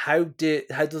think, how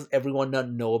does everyone not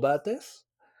know about this?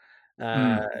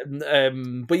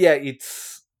 Mm. But yeah,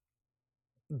 it's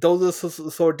those are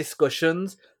sort of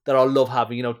discussions that I love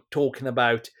having. Talking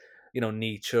about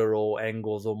Nietzsche or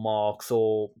Engels or Marx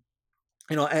or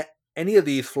any of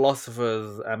these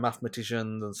philosophers and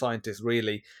mathematicians and scientists,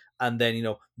 really, and then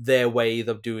their ways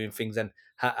of doing things, and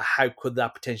how could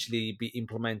that potentially be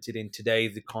implemented in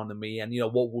today's economy, and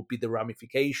what would be the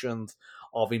ramifications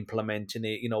of implementing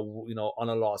it on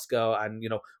a large scale, and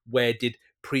where did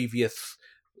previous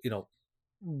you know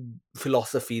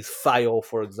philosophies fail,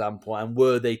 for example, and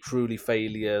were they truly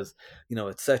failures,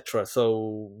 etc.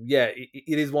 So yeah,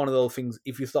 it is one of those things.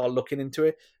 If you start looking into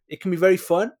it, it can be very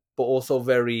fun, but also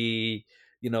very,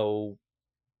 you know,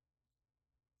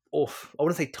 oh, I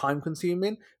want to say time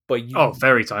consuming, but Oh,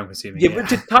 very time consuming. yeah, but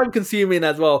Yeah. just time consuming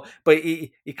as well. But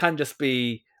it can just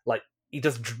be like it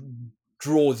just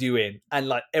draws you in, and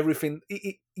like everything,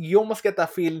 you almost get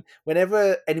that feeling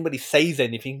whenever anybody says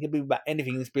anything. It can be about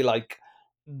anything. It's be like,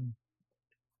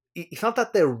 it's not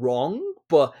that they're wrong,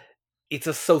 but it's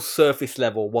just so surface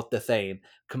level what they're saying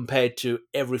compared to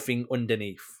everything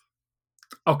underneath.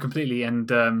 Oh, completely.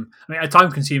 And I mean,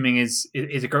 time consuming is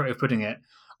a great way of putting it.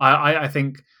 I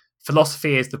think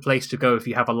philosophy is the place to go if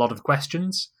you have a lot of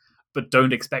questions, but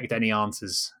don't expect any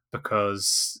answers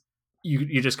because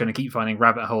you're just going to keep finding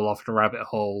rabbit hole after rabbit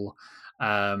hole.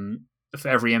 For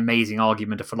every amazing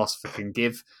argument a philosopher can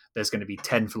give, there's going to be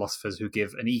 10 philosophers who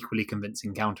give an equally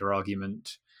convincing counter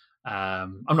argument.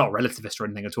 I'm not relativist or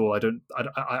anything at all.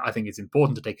 I think it's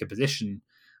important to take a position,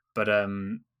 but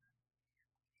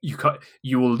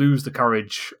you will lose the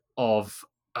courage of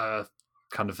a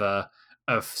kind of a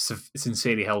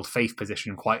sincerely held faith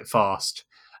position quite fast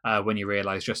when you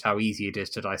realize just how easy it is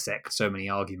to dissect so many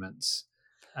arguments.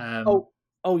 Um, Oh,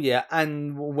 oh yeah,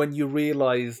 and when you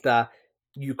realize that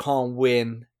you can't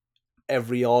win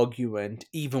every argument,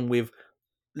 even with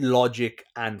logic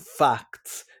and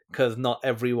facts, because not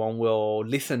everyone will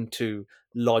listen to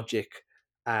logic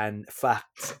and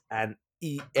facts and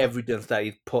evidence that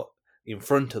is put in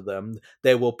front of them.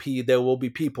 There will be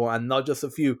people, and not just a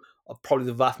few, probably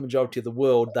the vast majority of the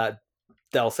world, that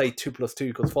they'll say 2 +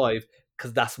 2 = 5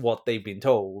 because that's what they've been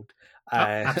told. oh,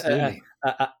 Uh, absolutely.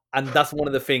 and that's one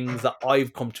of the things that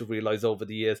I've come to realize over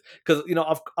the years, because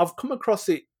I've come across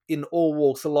it in all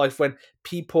walks of life when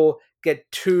people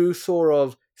get too sort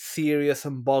of serious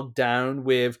and bogged down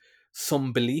with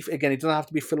some belief. Again, it doesn't have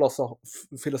to be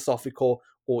philosophical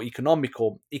or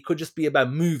economical. It could just be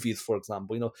about movies, for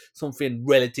example. Something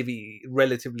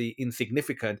relatively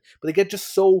insignificant, but they get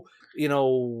just so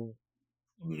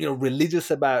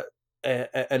religious about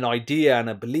an idea and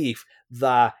a belief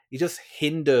that it just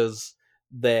hinders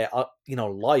their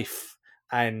life.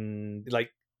 And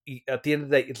like, at the end of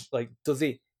the day, it's like, does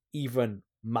it even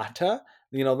matter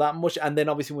that much? And then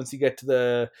obviously once you get to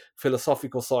the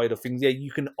philosophical side of things, yeah,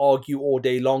 you can argue all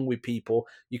day long with people,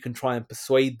 you can try and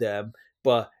persuade them,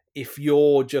 but if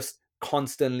you're just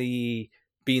constantly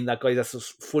being that guy that's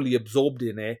just fully absorbed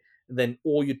in it, then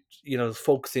all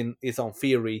focusing is on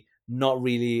theory, not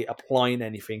really applying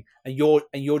anything, and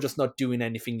you're just not doing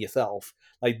anything yourself.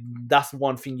 Like, that's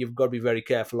one thing you've got to be very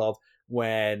careful of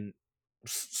when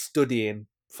studying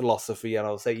philosophy and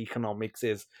I'll say economics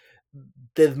is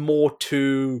there's more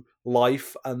to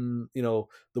life and the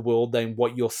world than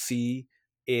what you'll see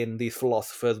in these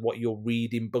philosophers, what you'll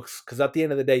read in books. Because at the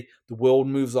end of the day, the world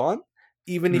moves on.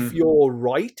 Even if Mm. you're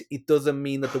right, it doesn't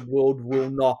mean that the world will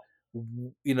not,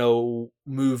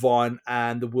 move on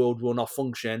and the world will not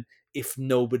function if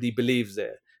nobody believes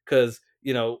it. Because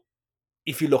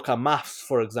if you look at maths,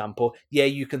 for example, yeah,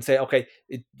 you can say, okay,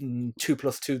 2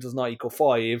 + 2 does not equal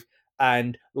 5.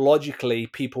 And logically,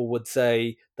 people would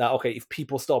say that, okay, if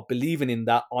people start believing in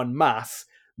that on maths,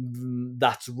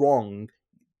 that's wrong.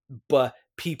 But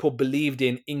people believed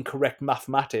in incorrect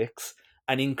mathematics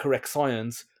and incorrect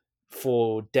science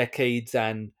for decades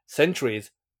and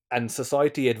centuries, and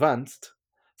society advanced.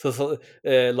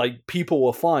 Like, people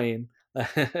were fine.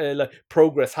 Like,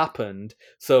 progress happened.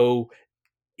 So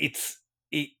it's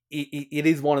it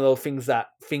is one of those things that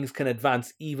things can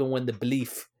advance even when the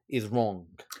belief is wrong.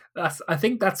 I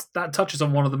think that touches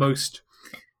on one of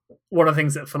the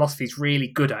things that philosophy is really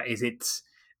good at is it's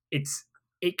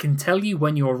it can tell you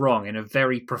when you're wrong in a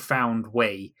very profound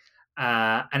way,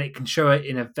 and it can show it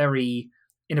in a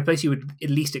place you would at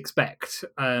least expect.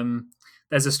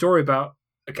 There's a story about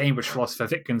a Cambridge philosopher,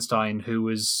 Wittgenstein, who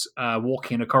was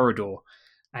walking in a corridor,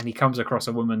 and he comes across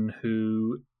a woman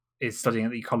who is studying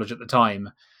at the college at the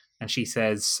time, and she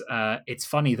says, "It's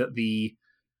funny that the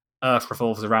Earth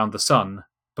revolves around the sun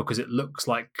because it looks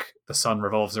like the sun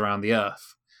revolves around the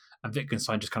Earth." And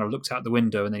Wittgenstein just kind of looks out the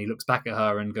window and then he looks back at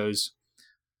her and goes,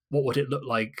 "What would it look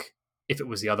like if it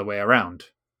was the other way around?"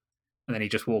 And then he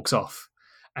just walks off.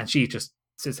 And she just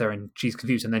sits there and she's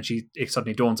confused. And then it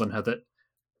suddenly dawns on her that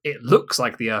it looks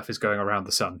like the Earth is going around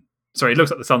the sun. Sorry, it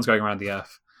looks like the sun's going around the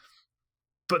Earth,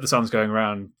 but the Earth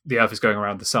is going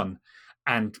around the sun.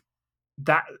 And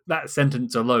that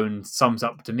sentence alone sums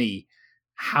up to me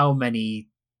how many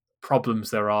problems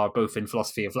there are both in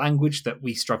philosophy of language, that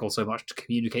we struggle so much to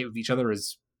communicate with each other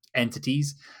as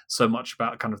entities, so much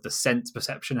about kind of the sense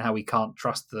perception, how we can't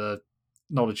trust the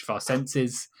knowledge of our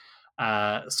senses,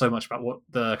 so much about what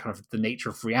the kind of the nature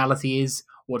of reality is.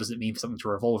 What does it mean for something to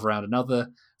revolve around another?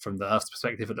 From the Earth's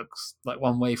perspective, it looks like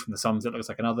one way. From the sun's, it looks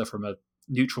like another. From a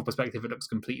neutral perspective, it looks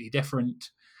completely different.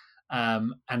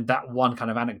 And that one kind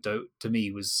of anecdote to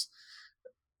me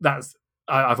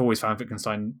I've always found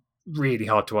Wittgenstein really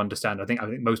hard to understand. I think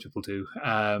most people do,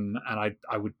 and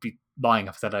I would be lying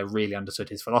if I said I really understood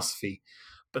his philosophy.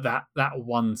 But that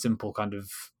one simple kind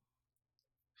of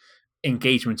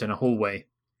engagement in a hallway,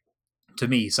 to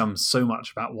me, sums so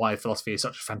much about why philosophy is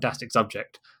such a fantastic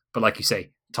subject. But like you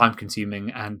say, time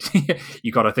consuming, and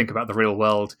you got to think about the real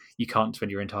world. You can't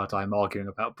spend your entire time arguing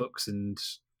about books and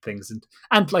things.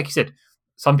 And like you said,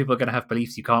 some people are going to have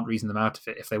beliefs, you can't reason them out of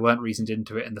it. If they weren't reasoned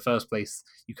into it in the first place,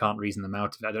 you can't reason them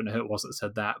out of it. I don't know who it was that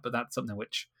said that, but that's something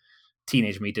which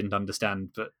teenage me didn't understand,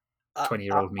 but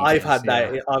 20-year-old me I've does. had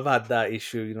Yeah. that. I've had that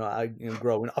issue.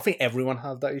 Growing. I think everyone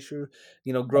has that issue.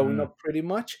 Growing Mm. up, pretty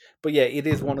much. But yeah, it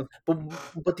is one of.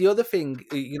 But the other thing,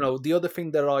 the other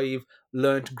thing that I've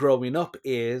learned growing up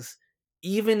is,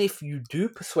 even if you do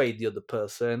persuade the other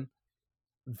person,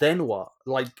 then what?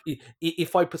 Like,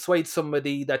 if I persuade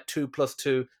somebody that 2 +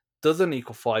 2 doesn't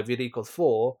equal 5, it equals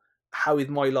 4, how is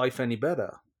my life any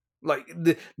better? Like,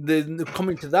 the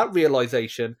coming to that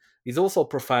realization is also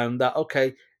profound, that,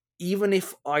 okay, even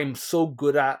if I'm so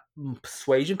good at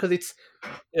persuasion, because it's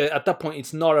at that point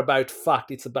it's not about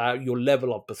fact, it's about your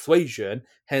level of persuasion.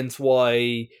 Hence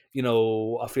why,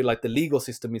 I feel like the legal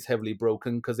system is heavily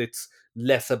broken, because it's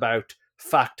less about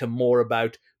fact and more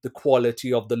about the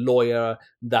quality of the lawyer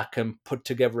that can put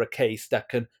together a case that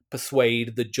can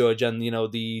persuade the judge and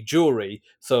the jury.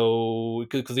 So,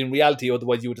 because in reality,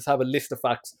 otherwise you would just have a list of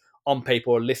facts on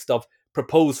paper, or a list of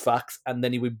proposed facts, and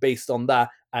then it would be based on that,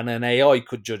 and an AI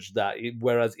could judge that.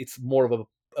 Whereas it's more of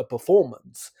a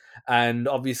performance, and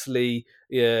obviously,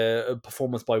 a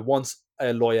performance by one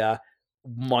lawyer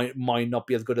might not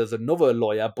be as good as another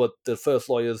lawyer, but the first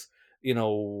lawyer's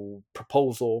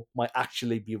proposal might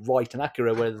actually be right and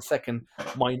accurate, whereas the second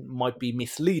might be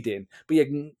misleading. But yeah,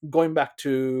 going back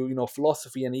to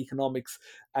philosophy and economics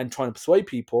and trying to persuade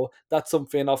people, that's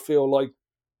something I feel like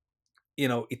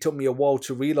it took me a while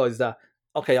to realize that,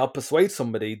 okay, I'll persuade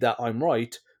somebody that I'm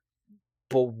right,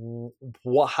 but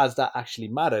what has that actually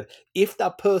mattered? If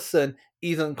that person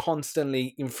isn't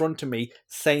constantly in front of me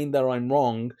saying that I'm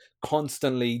wrong,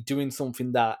 constantly doing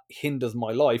something that hinders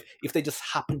my life, if they just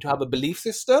happen to have a belief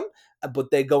system, but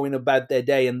they're going about their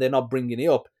day and they're not bringing it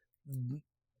up,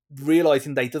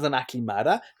 realizing that it doesn't actually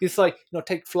matter. It's like,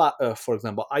 take flat Earth, for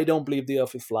example. I don't believe the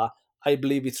Earth is flat. I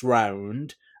believe it's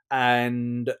round.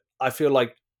 And I feel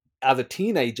like, as a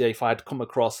teenager, if I had come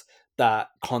across that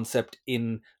concept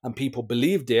in and people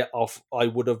believed it, I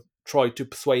would have tried to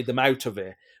persuade them out of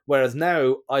it. Whereas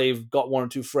now I've got one or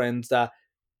two friends that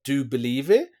do believe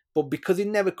it, but because it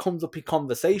never comes up in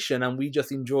conversation and we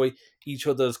just enjoy each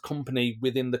other's company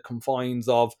within the confines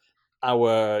of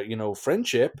our,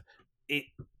 friendship, it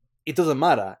it doesn't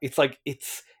matter. It's like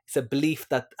it's a belief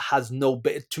that has no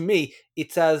bit to me.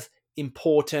 It's as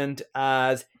important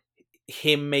as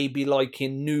him maybe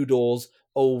liking noodles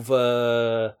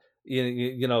over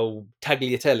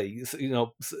tagliatelle,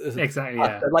 Exactly. Yeah.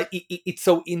 pasta. Like it's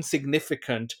so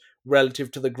insignificant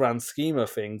relative to the grand scheme of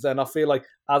things. And I feel like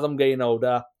as I'm getting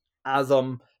older, as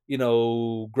I'm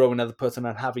growing as a person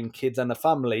and having kids and a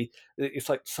family, it's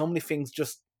like so many things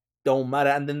just don't matter.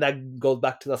 And then that goes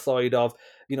back to the side of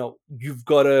you've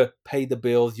got to pay the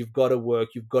bills, you've got to work,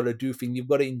 you've got to do things, you've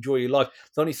got to enjoy your life.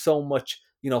 There's only so much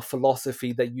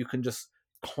philosophy that you can just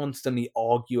constantly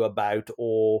argue about.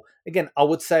 Or again, I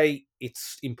would say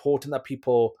it's important that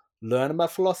people learn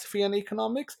about philosophy and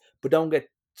economics, but don't get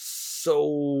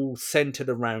so centered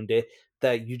around it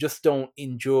that you just don't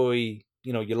enjoy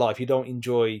your life. You don't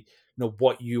enjoy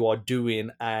what you are doing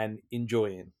and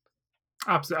enjoying.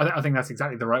 Absolutely. I think that's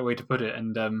exactly the right way to put it.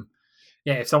 And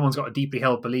yeah, if someone's got a deeply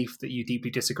held belief that you deeply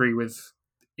disagree with,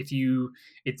 if you,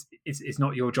 it's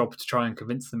not your job to try and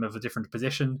convince them of a different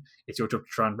position. It's your job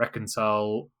to try and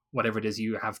reconcile whatever it is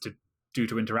you have to do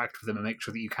to interact with them and make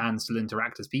sure that you can still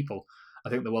interact as people. I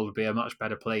think the world would be a much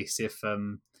better place if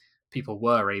people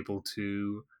were able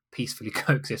to peacefully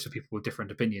coexist with people with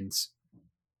different opinions.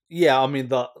 Yeah, I mean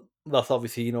that's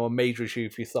obviously a major issue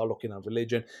if you start looking at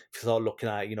religion, if you start looking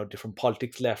at different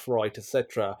politics, left, right,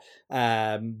 etc.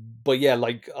 But yeah,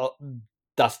 like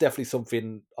that's definitely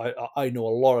something I know a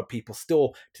lot of people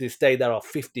still to this day that are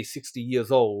 50, 60 years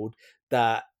old,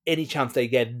 that any chance they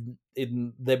get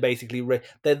they're basically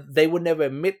they would never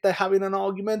admit they're having an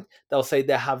argument. They'll say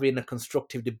they're having a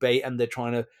constructive debate and they're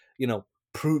trying to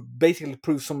prove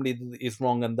somebody is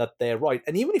wrong and that they're right.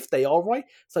 And even if they are right,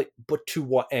 it's like, but to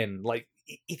what end? Like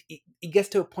it gets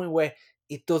to a point where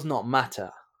it does not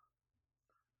matter.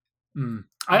 Mm.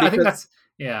 I think Because that's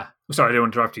yeah. Sorry, I don't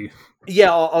want to interrupt you.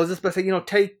 yeah, I was just about to say,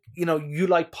 take, you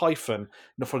like Python,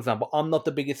 for example. I'm not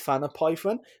the biggest fan of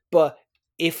Python, but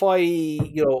if I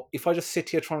just sit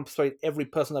here trying to persuade every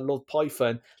person that loves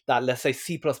Python that, let's say,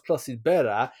 C++ is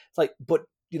better, it's like, but,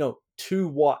 to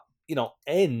what,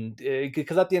 end?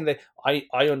 Because at the end of the day,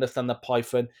 I understand that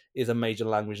Python is a major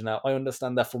language now. I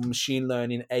understand that for machine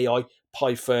learning, AI,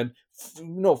 Python,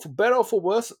 for better or for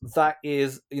worse, that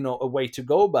is, a way to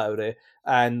go about it,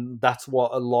 and that's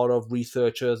what a lot of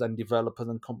researchers and developers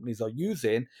and companies are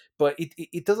using. But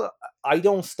it doesn't. I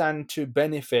don't stand to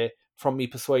benefit from me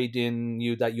persuading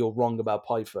you that you're wrong about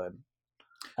Python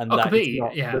and Oh, that it's completely.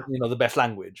 not Yeah. the best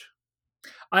language.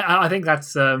 I think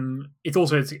that's it's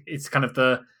also it's kind of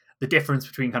the difference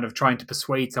between kind of trying to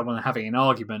persuade someone and having an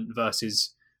argument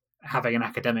versus having an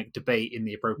academic debate in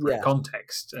the appropriate Yeah,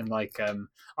 context. And like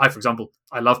I, for example,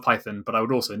 I love Python, but I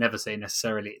would also never say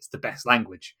necessarily it's the best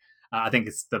language. I think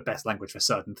it's the best language for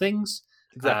certain things.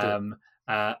 exactly. And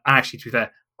actually, to be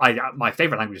fair, my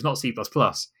favorite language is not C++.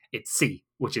 It's C,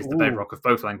 which is the Ooh, bedrock of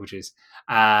both languages.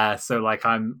 So like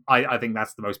I think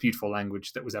that's the most beautiful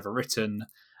language that was ever written.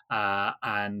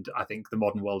 And I think the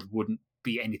modern world wouldn't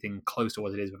be anything close to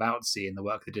what it is without C and the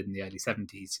work they did in the early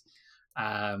 70s.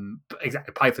 But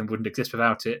exactly, Python wouldn't exist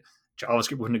without it.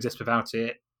 JavaScript wouldn't exist without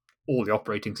it. All the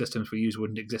operating systems we use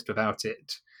wouldn't exist without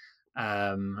it.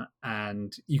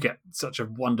 And you get such a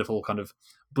wonderful kind of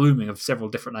blooming of several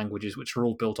different languages which are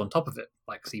all built on top of it,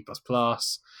 like C++,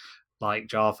 like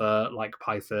Java, like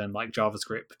Python, like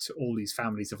JavaScript, all these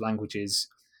families of languages.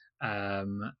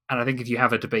 And I think if you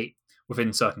have a debate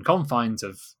within certain confines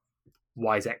of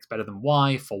why is X better than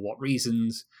Y, for what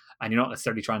reasons, and you're not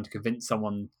necessarily trying to convince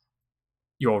someone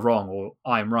you're wrong or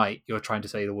I'm right, you're trying to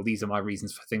say, well, these are my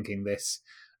reasons for thinking this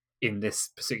in this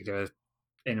particular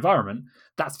environment,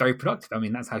 that's very productive. I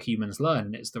mean, that's how humans learn,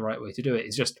 and it's the right way to do it.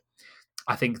 It's just,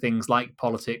 I think things like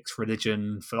politics,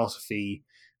 religion, philosophy,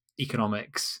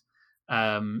 economics,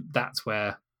 that's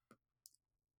where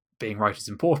being right is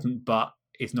important, but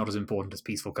it's not as important as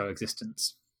peaceful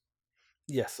coexistence.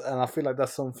 yes, and I feel like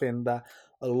that's something that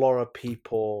a lot of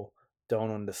people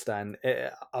don't understand.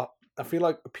 I feel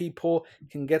like people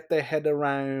can get their head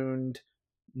around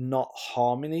not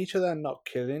harming each other and not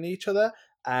killing each other,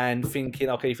 and thinking,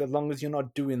 okay, if as long as you're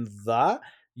not doing that,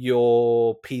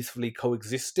 you're peacefully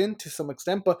coexisting to some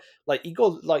extent. But like it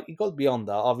goes beyond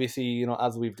that. Obviously,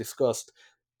 as we've discussed,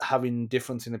 having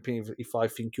difference in opinion if I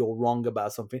think you're wrong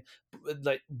about something.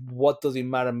 Like, what does it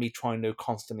matter me trying to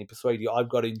constantly persuade you? I've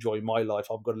got to enjoy my life.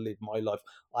 I've got to live my life.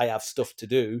 I have stuff to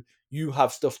do. You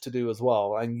have stuff to do as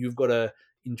well, and you've got to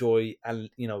enjoy and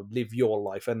live your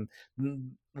life. And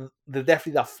there's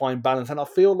definitely that fine balance. And I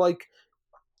feel like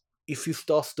if you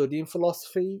start studying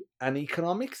philosophy and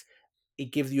economics,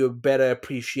 it gives you a better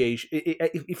appreciation.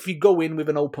 If you go in with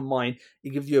an open mind, it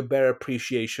gives you a better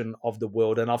appreciation of the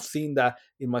world. And I've seen that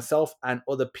in myself and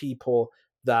other people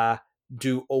that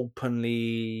do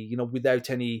openly, without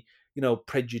any,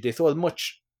 prejudice or as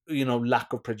much,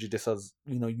 lack of prejudice as,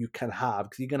 you can have,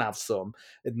 because you're going to have some.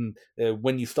 And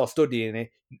when you start studying it,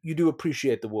 you do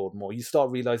appreciate the world more. You start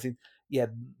realizing, yeah,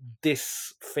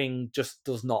 this thing just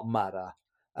does not matter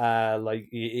like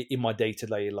in my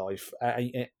day-to-day life,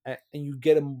 and you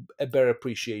get a better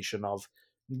appreciation of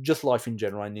just life in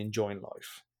general and enjoying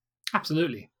life.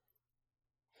 Absolutely.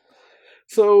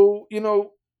 So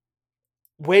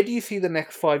where do you see the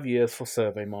next 5 years for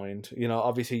SurveyMind?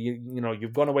 Obviously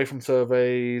you've gone away from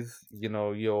surveys.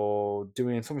 You're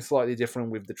doing something slightly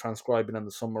different with the transcribing and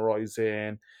the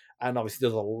summarizing. And obviously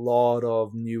there's a lot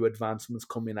of new advancements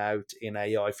coming out in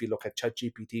AI. If you look at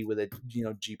ChatGPT with it,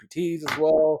 GPTs as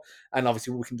well. And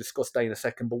obviously we can discuss that in a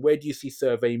second. But where do you see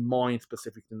SurveyMind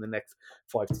specifically in the next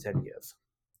 5 to 10 years?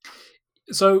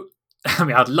 So, I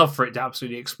mean, I'd love for it to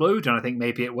absolutely explode, and I think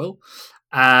maybe it will.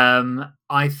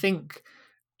 I think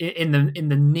in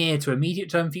the near to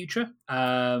immediate term future,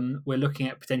 we're looking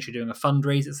at potentially doing a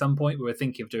fundraise at some point. We were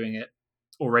thinking of doing it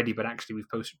already, but actually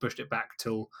we've pushed it back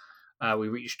till we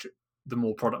reached the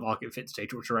more product market fit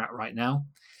stage, which we're at right now.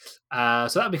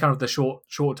 So that'd be kind of the short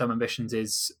term ambitions: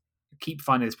 is keep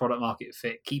finding this product market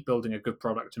fit, keep building a good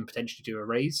product, and potentially do a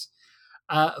raise.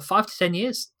 5 to 10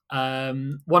 years.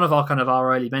 One of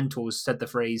our early mentors said the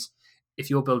phrase, "If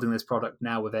you're building this product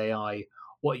now with AI,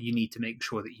 what you need to make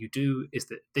sure that you do is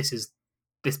that this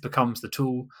becomes the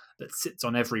tool that sits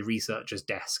on every researcher's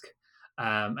desk.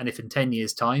 And if in 10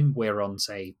 years' time we're on,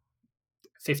 say,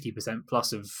 50%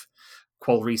 plus of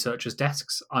qual researchers'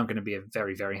 desks, I'm going to be a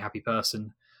very, very happy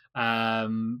person."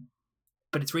 But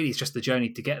it's just the journey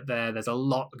to get there. There's a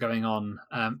lot going on.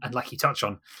 And like you touch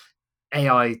on,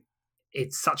 AI,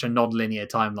 it's such a non-linear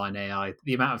timeline, AI.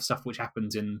 The amount of stuff which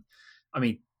happens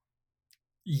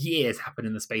years happen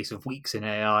in the space of weeks in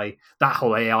AI. That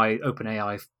whole open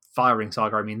AI firing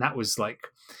saga, that was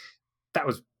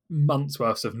months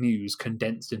worth of news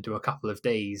condensed into a couple of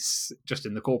days just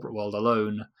in the corporate world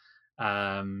alone.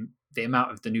 The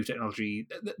amount of the new technology,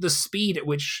 the speed at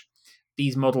which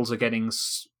these models are getting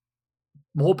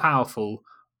more powerful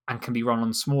and can be run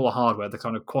on smaller hardware, the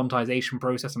kind of quantization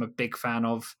process I'm a big fan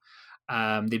of.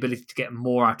 The ability to get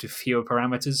more out of fewer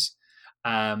parameters,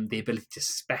 the ability to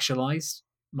specialize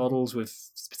models with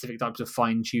specific types of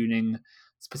fine-tuning,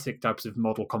 specific types of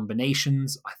model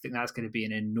combinations. I think that's going to be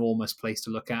an enormous place to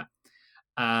look at.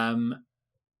 As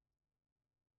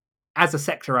a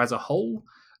sector as a whole,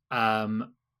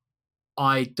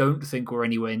 I don't think we're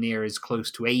anywhere near as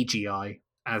close to AGI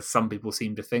as some people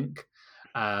seem to think.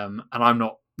 And I'm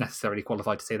not necessarily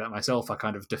qualified to say that myself. I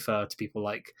kind of defer to people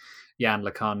like Jan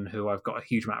LeCun, who I've got a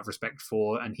huge amount of respect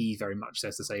for, and he very much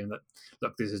says the same, that,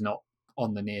 look, this is not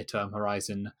on the near-term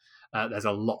horizon. There's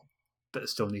a lot that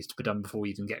still needs to be done before we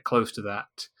even get close to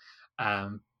that.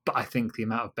 But I think the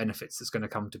amount of benefits that's going to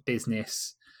come to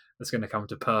business, that's going to come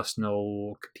to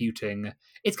personal computing,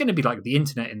 it's going to be like the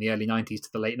internet in the early 90s to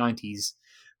the late 90s,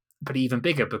 but even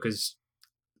bigger, because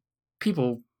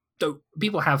people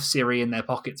have Siri in their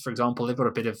pockets, for example. They've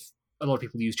got a lot of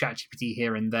people use ChatGPT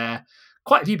here and there.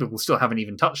 Quite a few people still haven't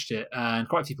even touched it, and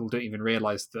quite a few people don't even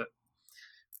realize that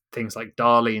things like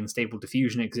DALL-E and Stable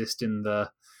Diffusion exist in the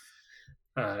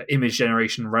image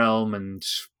generation realm, and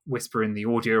Whisper in the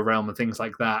audio realm, and things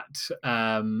like that.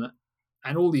 And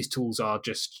all these tools are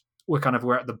just, we're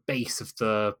at the base of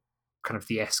the kind of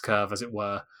the S curve, as it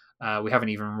were. We haven't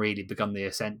even really begun the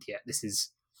ascent yet. This is,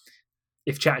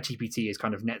 if ChatGPT is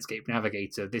kind of Netscape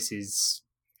Navigator, this is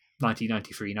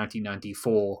 1993,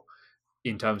 1994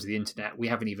 in terms of the internet. We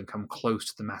haven't even come close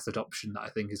to the mass adoption that I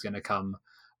think is going to come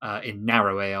in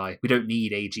narrow AI. We don't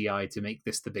need AGI to make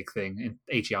this the big thing. And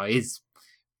AGI is,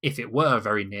 if it were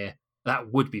very near,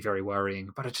 that would be very worrying.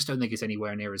 But I just don't think it's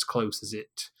anywhere near as close as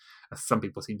some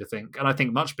people seem to think. And I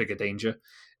think much bigger danger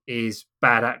is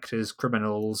bad actors,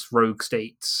 criminals, rogue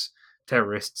states,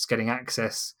 terrorists getting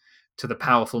access to the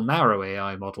powerful narrow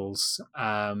AI models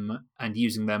and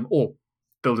using them, or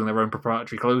building their own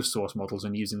proprietary closed source models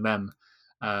and using them.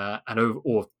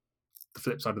 Or the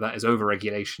flip side of that is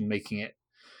over-regulation, making it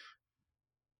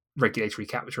regulatory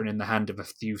capture and in the hand of a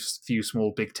few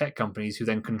small big tech companies who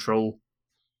then control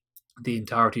the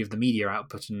entirety of the media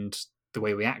output and the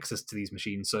way we access to these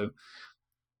machines. So,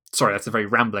 sorry, that's a very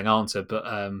rambling answer, but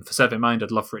for SurveyMind,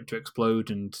 I'd love for it to explode,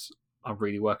 and I'm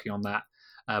really working on that.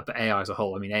 But AI as a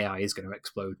whole, I mean, AI is going to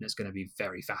explode, and it's going to be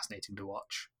very fascinating to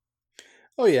watch.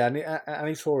 Oh yeah, and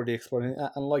it's already exploding.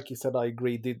 And like you said, I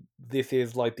agree. This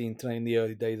is like the internet in the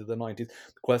early days of the 90s.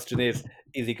 The question is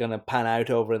it going to pan out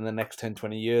over in the next 10,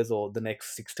 20 years or the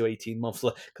next 6 to 18 months?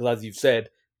 Because as you've said,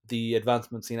 the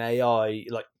advancements in AI,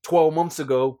 like 12 months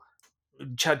ago,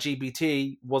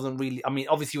 ChatGPT wasn't really. I mean,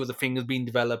 obviously, it was a thing that's been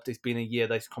developed. It's been a year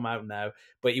that's come out now,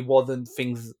 but it wasn't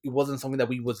things. It wasn't something that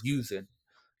we was using,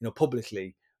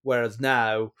 publicly. Whereas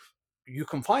now, you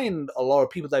can find a lot of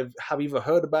people that have either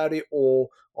heard about it or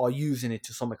are using it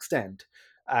to some extent.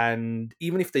 And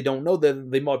even if they don't know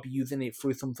that, they might be using it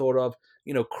through some sort of,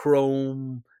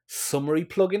 Chrome summary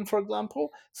plugin, for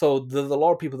example. So there's a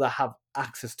lot of people that have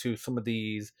access to some of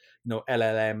these,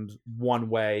 LLMs one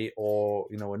way or,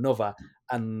 another.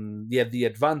 And yeah, the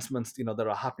advancements, that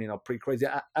are happening are pretty crazy.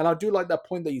 And I do like that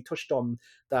point that you touched on,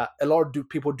 that a lot of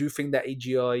people do think that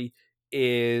AGI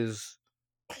is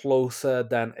closer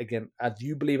than, again, as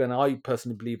you believe and I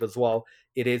personally believe as well,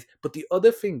 it is. But the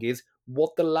other thing is,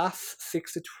 what the last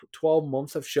 6 to 12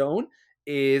 months have shown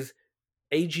is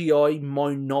AGI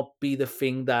might not be the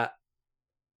thing that,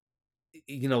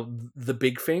 the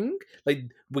big thing. Like,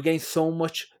 we're getting so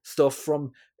much stuff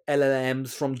from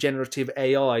LLMs, from generative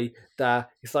AI, that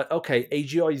it's like, okay,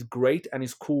 AGI is great and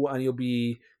it's cool and it'll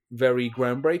be very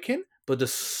groundbreaking, but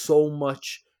there's so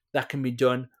much that can be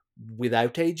done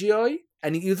without AGI.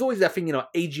 And it's always that thing,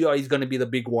 AGI is going to be the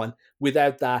big one.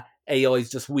 Without that, AI is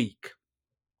just weak.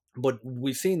 But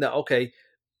we've seen that, okay,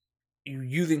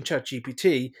 using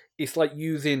ChatGPT, it's like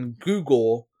using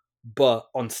Google but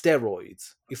on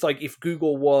steroids. It's like if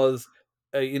Google was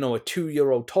a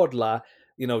 2-year-old toddler,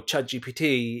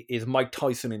 ChatGPT is Mike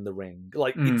Tyson in the ring.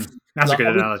 Like, it's That's a like,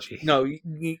 good analogy.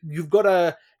 you've got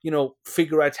to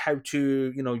figure out how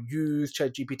to use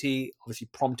ChatGPT. Obviously,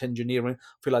 prompt engineering,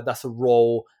 I feel like that's a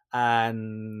role,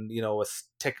 and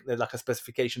like a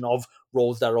specification of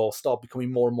roles that all start becoming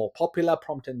more and more popular.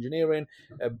 Prompt engineering,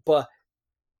 but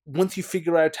once you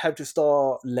figure out how to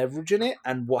start leveraging it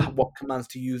and what commands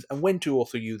to use and when to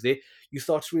also use it, you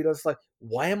start to realize, like,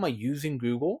 why am I using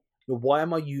Google? Why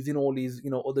am I using all these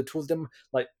other tools? Them,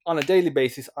 like, on a daily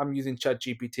basis, I'm using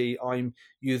ChatGPT. I'm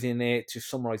using it to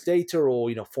summarize data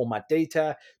or format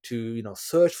data, to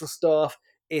search for stuff.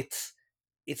 It's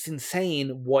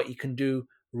insane what you can do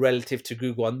relative to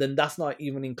Google, and then that's not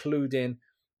even including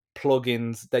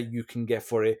plugins that you can get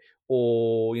for it,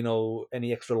 or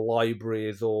any extra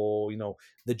libraries, or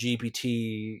the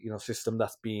GPT system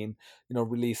that's been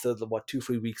released what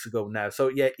 2-3 weeks ago now. So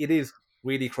yeah, it is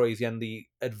really crazy, and the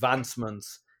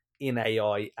advancements in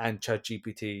AI and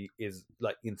ChatGPT is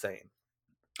like insane.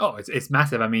 Oh, it's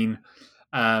massive. I mean,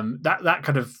 that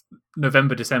kind of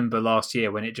November, December last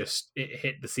year when it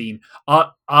hit the scene.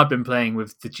 I'd been playing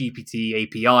with the GPT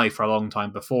API for a long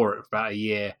time before it, for about a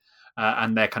year,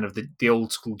 and they're kind of the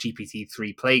old school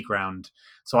GPT-3 playground.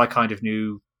 So I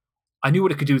knew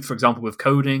what it could do. For example, with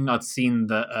coding, I'd seen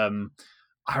that.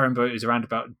 I remember it was around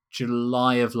about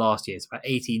July of last year. It's about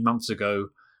 18 months ago.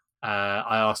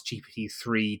 I asked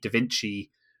GPT-3 DaVinci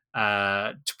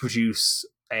to produce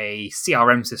a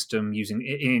CRM system using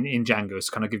in Django.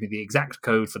 So kind of give me the exact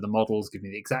code for the models, give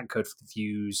me the exact code for the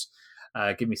views,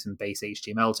 give me some base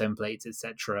HTML templates,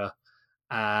 etc.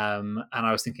 And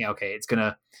I was thinking, okay, it's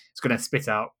gonna spit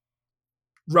out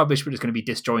rubbish, but it's going to be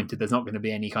disjointed. There's not going to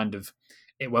be any kind of,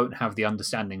 it won't have the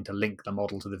understanding to link the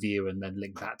model to the view and then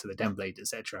link that to the template,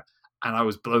 etc. And I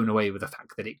was blown away with the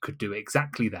fact that it could do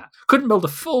exactly that. Couldn't build a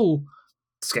full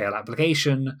scale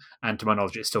application, and to my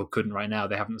knowledge, it still couldn't right now.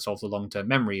 They haven't solved the long term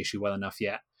memory issue well enough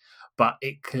yet, but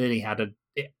it clearly had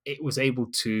it was able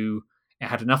to, it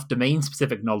had enough domain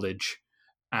specific knowledge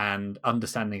and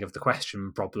understanding of the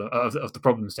question problem of the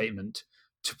problem statement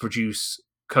to produce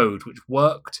code which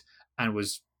worked and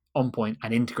was on point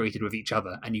and integrated with each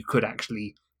other. And you could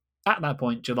actually, at that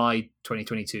point, July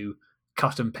 2022,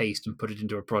 cut and paste and put it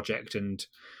into a project, and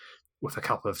with a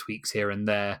couple of tweaks here and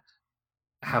there,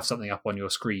 have something up on your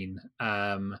screen.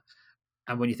 And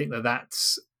when you think that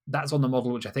that's on the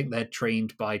model, which I think they're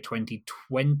trained by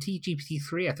 2020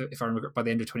 GPT-3. If I remember, by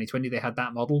the end of 2020, they had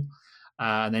that model.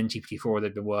 And then GPT-4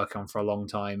 they've been working on for a long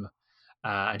time.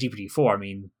 And GPT-4, I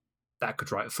mean, that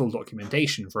could write full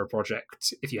documentation for a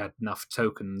project if you had enough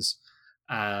tokens.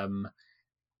 I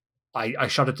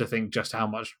shudder to think just how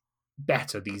much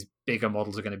better these bigger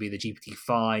models are going to be. The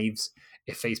GPT-5s,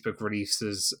 if Facebook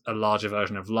releases a larger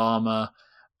version of Llama,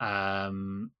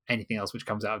 anything else which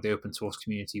comes out of the open source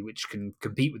community which can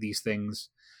compete with these things.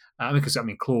 Because I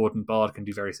mean, Claude and Bard can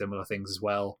do very similar things as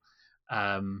well.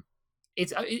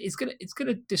 It's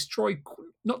gonna destroy,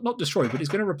 not destroy, but it's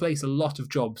going to replace a lot of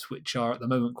jobs which are at the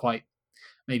moment quite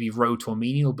maybe rote or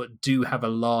menial, but do have a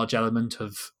large element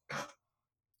of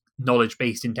knowledge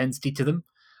based intensity to them.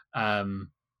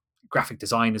 Graphic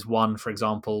design is one, for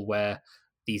example, where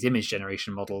these image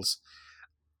generation models,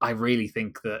 I really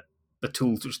think that the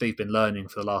tools which they've been learning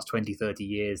for the last 20, 30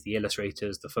 years, the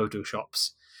illustrators, the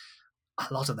Photoshops,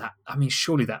 a lot of that, I mean,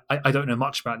 surely that, I don't know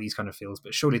much about these kind of fields,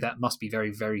 but surely that must be very,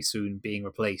 very soon being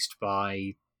replaced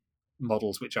by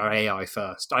models which are AI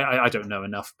first. I don't know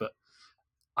enough, but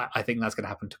I think that's going to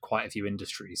happen to quite a few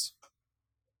industries.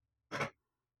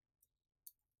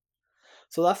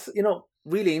 So that's,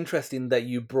 really interesting that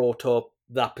you brought up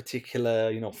that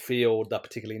particular, field, that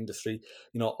particular industry,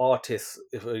 artists,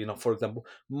 if, for example.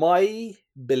 My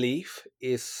belief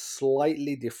is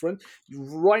slightly different.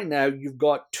 Right now, you've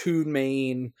got two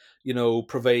main,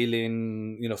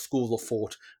 prevailing, schools of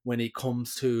thought when it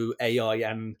comes to AI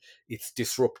and its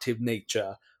disruptive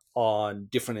nature on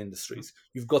different industries.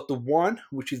 You've got the one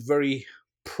which is very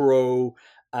pro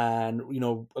and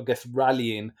I guess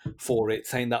rallying for it,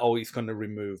 saying that it's going to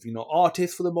remove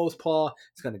artists for the most part.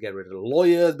 It's going to get rid of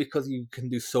lawyers because you can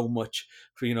do so much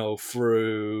for,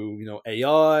 through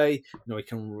AI. It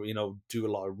can do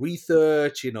a lot of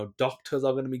research. Doctors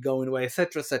are going to be going away,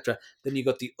 etc., etc. Then you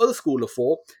got the other school of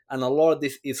thought, and a lot of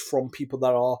this is from people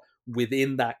that are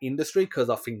within that industry, because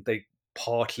I think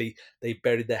partly they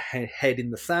buried their head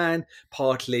in the sand,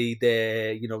 partly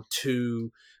they're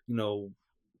too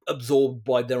absorbed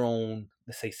by their own,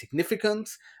 let's say,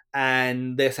 significance,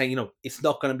 and they're saying, it's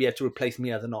not going to be able to replace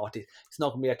me as an artist. It's not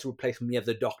going to be able to replace me as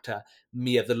a doctor,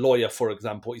 me as a lawyer, for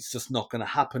example. It's just not going to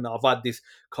happen. I've had this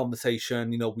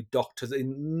conversation, with doctors,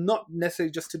 not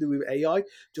necessarily just to do with AI,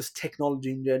 just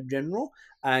technology in general,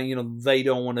 and they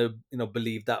don't want to,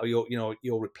 believe that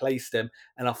you'll replace them.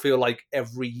 And I feel like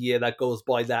every year that goes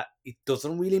by that it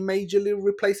doesn't really majorly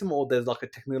replace them, or there's like a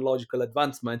technological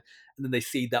advancement, and then they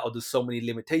see that, there's so many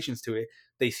limitations to it.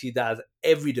 They see that as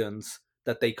evidence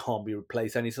that they can't be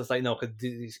replaced, and it's just like, no, because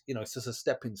it's just a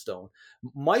stepping stone.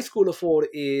 My school of thought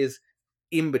is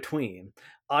in between.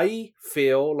 I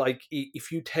feel like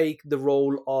if you take the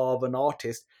role of an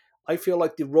artist, I feel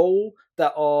like the role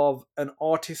that of an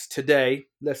artist today,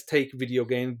 let's take video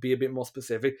game, be a bit more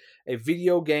specific, a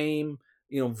video game,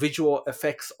 visual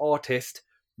effects artist,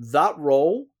 that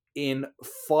role in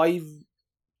 5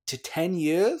 to 10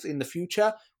 years in the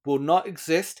future will not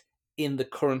exist in the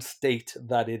current state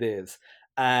that it is.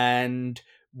 And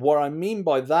what I mean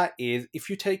by that is, if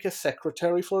you take a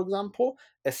secretary, for example,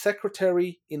 a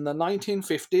secretary in the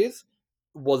 1950s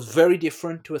was very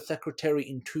different to a secretary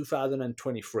in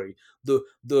 2023.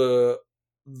 The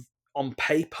on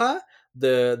paper,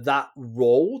 that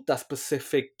role, that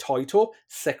specific title,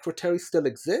 secretary, still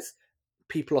exists.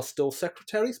 People are still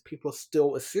secretaries, people are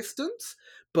still assistants,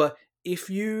 but if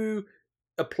you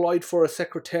applied for a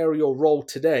secretarial role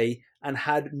today and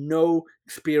had no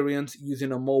experience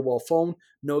using a mobile phone,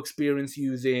 no experience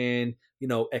using,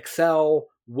 Excel,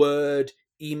 Word,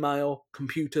 email,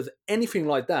 computers, anything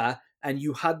like that, and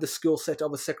you had the skill set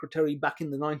of a secretary back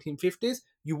in the 1950s,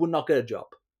 you would not get a job.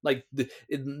 Like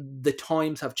the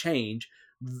times have changed.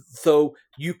 So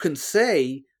you can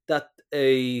say that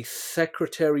a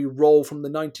secretary role from the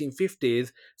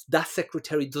 1950s, that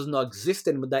secretary does not exist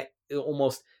anymore. That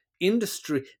almost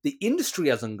the industry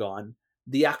hasn't gone.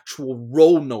 The actual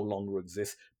role no longer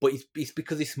exists, but it's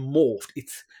because it's morphed.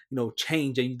 It's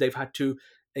changed, and they've had to,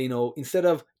 instead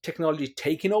of technology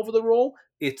taking over the role,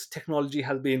 its technology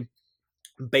has been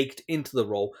baked into the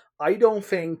role. I don't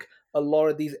think a lot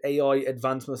of these AI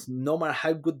advancements, no matter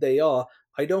how good they are,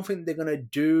 I don't think they're going to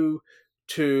do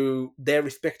to their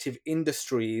respective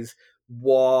industries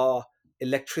what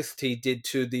electricity did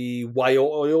to the wire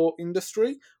oil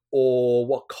industry, or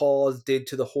what cars did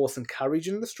to the horse and carriage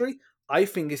industry. I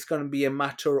think it's going to be a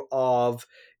matter of,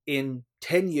 in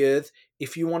 10 years,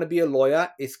 if you want to be a lawyer,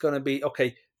 it's going to be,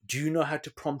 okay, do you know how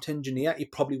to prompt engineer?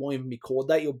 It probably won't even be called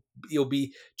that. You'll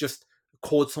be just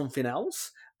called something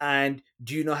else. And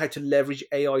do you know how to leverage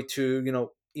AI to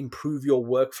improve your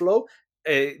workflow?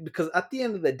 Because at the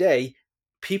end of the day,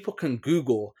 people can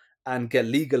Google and get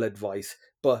legal advice,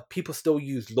 but people still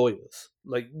use lawyers.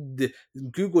 Like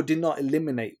Google did not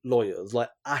eliminate lawyers, like,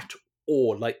 at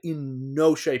all, like in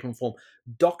no shape and form.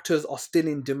 Doctors are still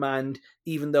in demand,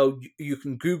 even though you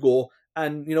can Google,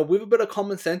 and with a bit of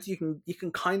common sense, you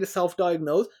can kind of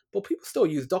self-diagnose, but people still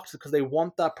use doctors because they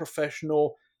want that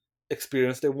professional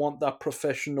experience. They want that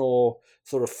professional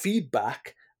sort of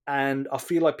feedback. And I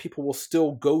feel like people will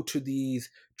still go to these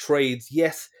trades.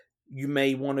 Yes, you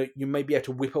may be able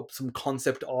to whip up some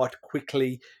concept art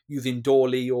quickly using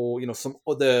Dolly or some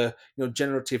other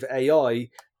generative AI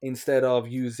instead of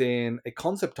using a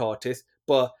concept artist.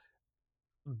 But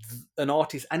an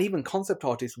artist and even concept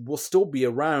artists will still be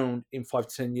around in 5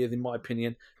 to 10 years, in my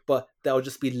opinion, but they'll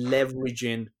just be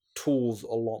leveraging tools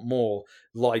a lot more,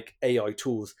 like AI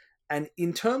tools. And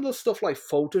in terms of stuff like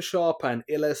Photoshop and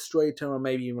Illustrator, or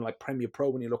maybe even like Premiere Pro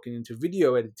when you're looking into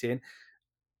video editing,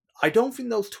 I don't think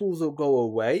those tools will go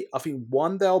away. I think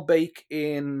one, they'll bake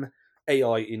in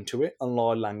AI into it and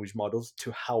large language models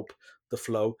to help the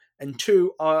flow. And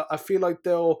two, I feel like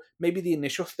they'll maybe the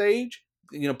initial stage,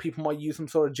 people might use some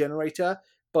sort of generator,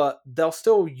 but they'll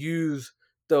still use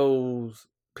those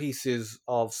pieces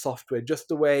of software just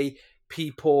the way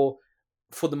people,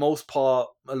 for the most part,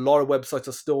 a lot of websites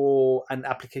are still and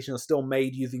applications are still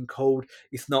made using code.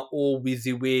 It's not all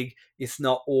WYSIWYG, it's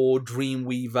not all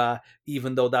Dreamweaver,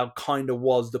 even though that kind of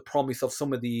was the promise of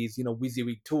some of these,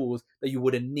 WYSIWYG tools that you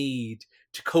wouldn't need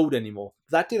to code anymore.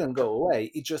 That didn't go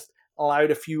away. It just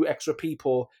allowed a few extra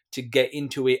people to get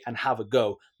into it and have a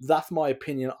go. That's my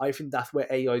opinion. I think that's where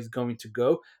AI is going to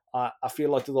go. I feel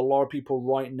like there's a lot of people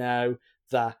right now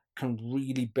that can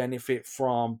really benefit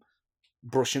from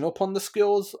brushing up on the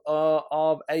skills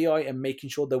of AI and making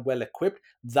sure they're well equipped.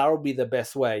 That'll be the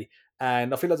best way.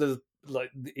 And I feel like there's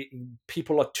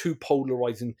people are too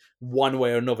polarizing one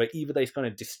way or another. Either they're going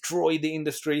to destroy the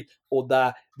industry, or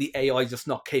that the AI is just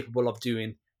not capable of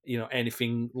doing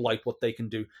anything like what they can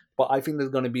do. But I think it's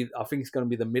going to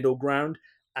be the middle ground.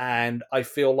 And I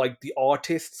feel like the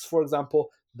artists, for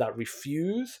example, that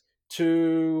refuse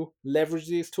to leverage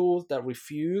these tools, that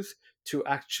refuse to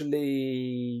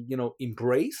actually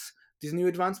embrace these new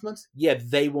advancements, yeah,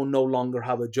 they will no longer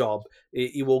have a job.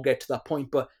 It will get to that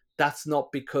point, but that's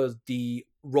not because the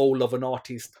role of an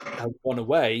artist has gone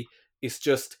away. It's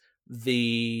just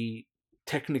the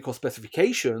technical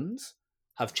specifications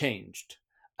have changed,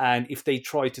 and if they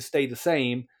try to stay the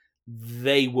same,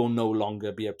 they will no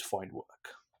longer be able to find work.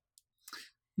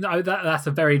 No, that's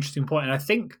a very interesting point,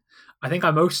 and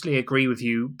I mostly agree with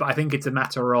you, but I think it's a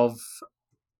matter of.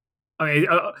 I mean,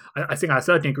 I think I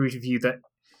certainly agree with you that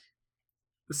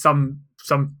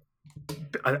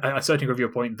I certainly agree with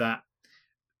your point that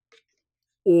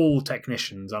all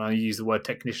technicians, and I use the word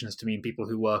technicians to mean people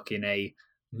who work in a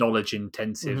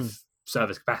knowledge-intensive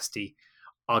service capacity,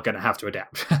 are going to have to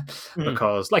adapt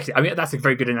because, like I mean, that's a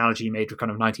very good analogy you made with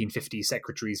kind of 1950s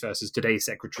secretaries versus today's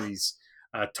secretaries.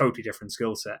 Totally different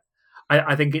skill set.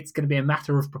 I think it's going to be a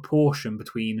matter of proportion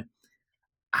between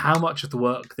how much of the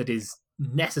work that is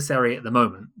necessary at the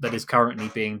moment that is currently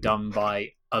being done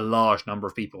by a large number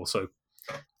of people. So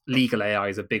legal AI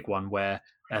is a big one where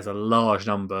there's a large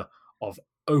number of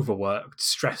overworked,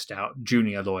 stressed out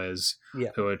junior lawyers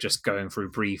who are just going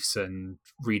through briefs and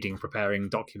preparing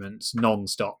documents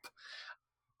non-stop.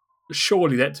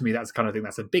 Surely that, to me, that's the kind of thing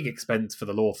that's a big expense for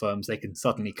the law firms they can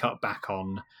suddenly cut back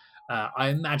on. I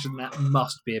imagine that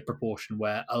must be a proportion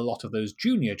where a lot of those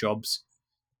junior jobs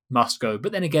must go.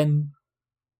 But then again,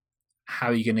 how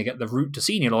are you going to get the route to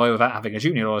senior lawyer without having a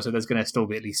junior lawyer? So there's going to still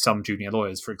be at least some junior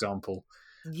lawyers, for example.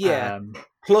 Yeah.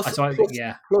 Plus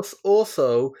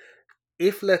also,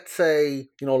 if, let's say,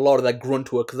 a lot of that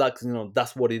grunt work, because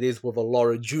that's what it is with a lot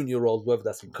of junior roles, whether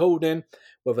that's in coding,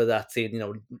 whether that's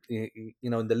in in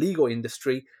the legal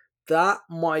industry, that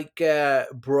might get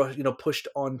pushed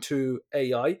onto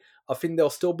AI. I think there'll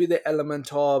still be the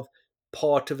element of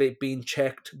part of it being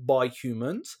checked by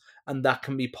humans, and that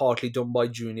can be partly done by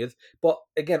juniors. But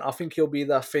again, I think it'll be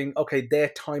that thing. Okay, their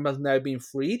time has now been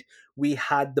freed. We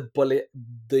had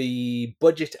the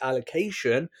budget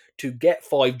allocation to get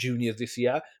 5 juniors this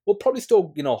year. We'll probably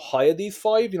still hire these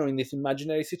 5 in this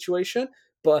imaginary situation,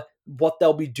 but what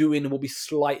they'll be doing will be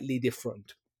slightly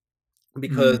different,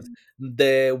 because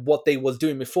what they was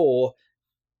doing before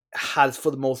has,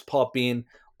 for the most part, been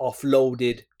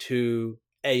offloaded to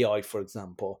AI, for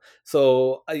example.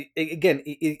 So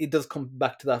it does come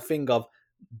back to that thing of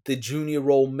the junior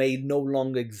role may no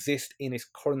longer exist in its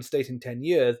current state in 10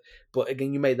 years. But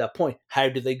again, you made that point. How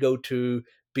do they go to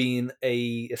being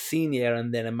a senior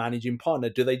and then a managing partner?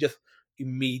 Do they just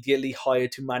immediately hire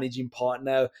to managing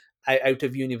partner out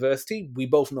of university? We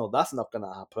both know that's not going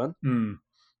to happen.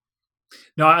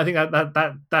 No, I think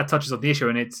that touches on the issue,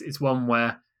 and it's one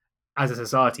where, as a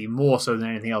society, more so than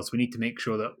anything else, we need to make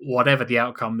sure that whatever the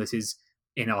outcome this is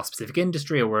in our specific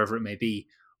industry or wherever it may be,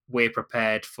 we're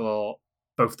prepared for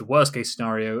both the worst case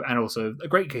scenario and also a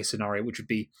great case scenario, which would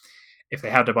be if they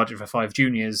had a budget for 5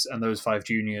 juniors and those 5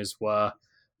 juniors were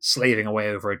slaving away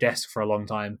over a desk for a long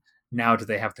time. Now do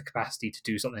they have the capacity to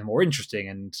do something more interesting?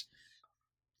 And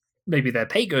maybe their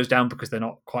pay goes down because they're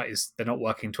not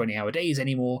working 20-hour days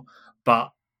anymore,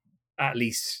 but at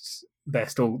least they've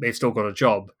still got a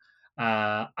job.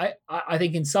 I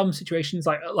think in some situations,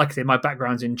 like I say, my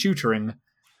background's in tutoring,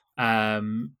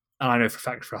 and I know for a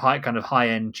fact for high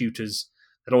end tutors,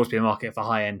 there'll always be a market for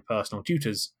high end personal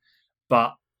tutors.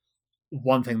 But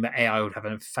one thing that AI would have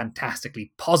a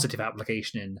fantastically positive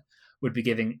application in would be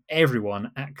giving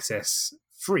everyone access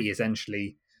free,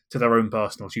 essentially, to their own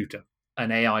personal tutor.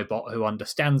 An AI bot who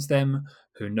understands them,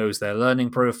 who knows their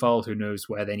learning profile, who knows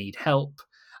where they need help.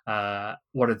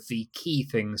 One of the key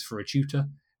things for a tutor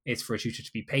is for a tutor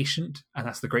to be patient, and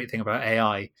that's the great thing about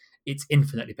AI. It's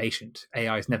infinitely patient.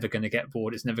 AI is never going to get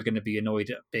bored. It's never going to be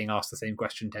annoyed at being asked the same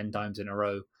question 10 times in a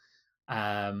row.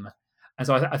 Um, and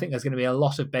so I think there's going to be a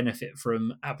lot of benefit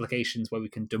from applications where we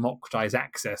can democratize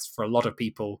access for a lot of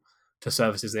people to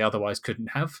services they otherwise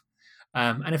couldn't have.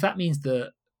 And if that means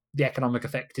that the economic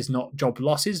effect is not job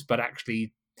losses, but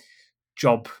actually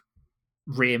job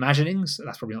reimaginings,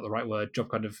 that's probably not the right word, job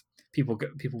kind of people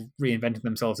reinventing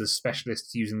themselves as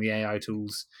specialists using the AI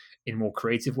tools in more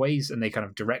creative ways, and they kind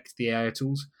of direct the AI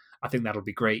tools. I think that'll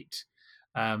be great.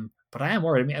 But I am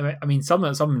worried. I mean, some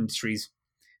industries,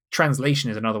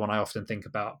 translation is another one I often think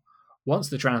about. Once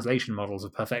the translation models are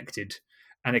perfected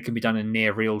and it can be done in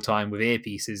near real time with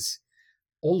earpieces,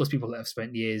 all those people that have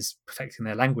spent years perfecting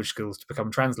their language skills to become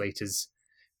translators,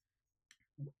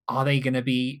 are they going to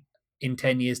be in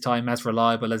 10 years' time as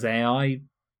reliable as AI?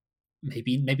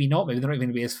 Maybe not. Maybe they're not going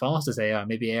to be as fast as AI.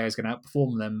 Maybe AI is going to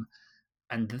outperform them.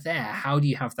 And there, how do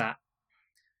you have that?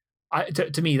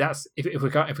 To me, that's if we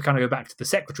kind of go back to the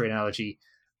secretary analogy,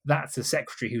 that's a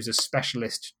secretary who's a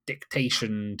specialist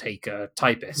dictation taker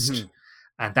typist, Mm-hmm.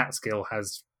 and that skill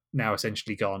has now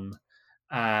essentially gone.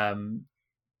 I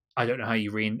don't know how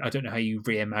you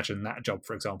reimagine that job,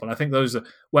 for example. And I think those are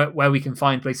where we can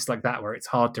find places like that where it's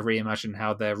hard to reimagine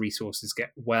how their resources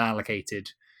get well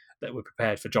allocated, that we're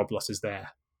prepared for job losses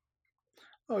there.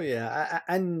 Oh yeah,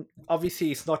 and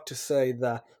obviously it's not to say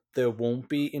that there won't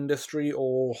be industry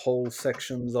or whole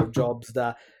sections of jobs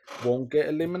that won't get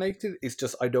eliminated. It's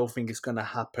just I don't think it's going to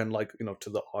happen like to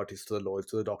the artists, to the lawyers,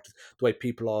 to the doctors, the way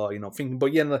people are thinking.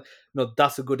 But yeah,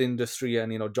 that's a good industry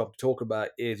and job to talk about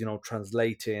is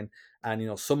translating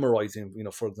and summarizing.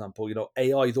 For example,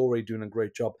 AI is already doing a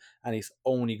great job and it's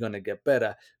only going to get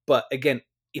better. But again,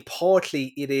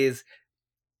 partly it is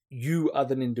you as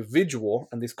an individual,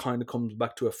 and this kind of comes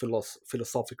back to a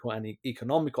philosophical and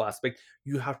economical aspect,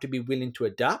 you have to be willing to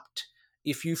adapt.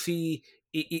 If you see,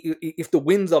 if the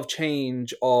winds of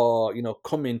change are,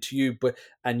 coming to you,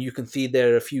 and you can see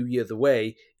they're a few years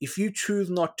away, if you choose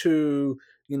not to,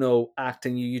 act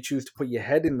and you choose to put your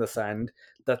head in the sand,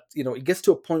 that, it gets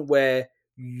to a point where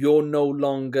you're no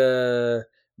longer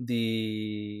what's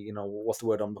the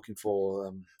word I'm looking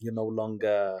for? You're no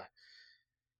longer,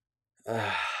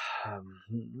 uh,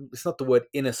 it's not the word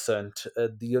innocent.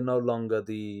 You're no longer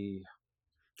the.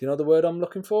 Do you know the word I'm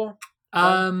looking for?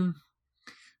 Kind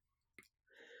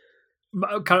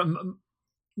of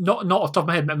not off the top of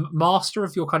my head, master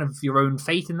of your own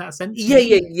fate in that sense, Yeah,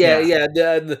 maybe. Yeah,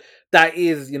 yeah. That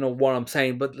is, what I'm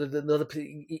saying. But the other,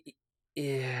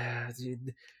 yeah,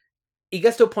 it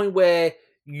gets to a point where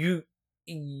you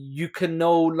can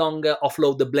no longer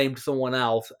offload the blame to someone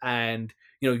else, and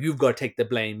you've got to take the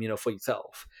blame, for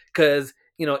yourself. Because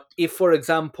if, for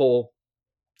example,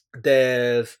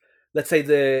 there's, let's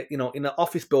say, in an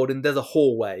office building there's a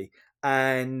hallway,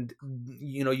 and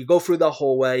you go through the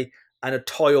hallway and a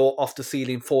tile off the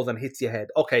ceiling falls and hits your head.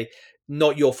 Okay,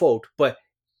 not your fault. But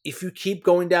if you keep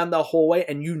going down the hallway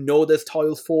and there's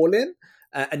tiles falling,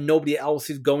 and nobody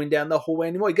else is going down the hallway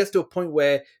anymore, it gets to a point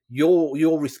where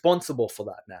you're responsible for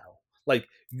that now. Like,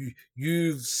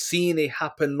 you've seen it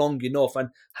happen long enough, and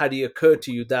had it occurred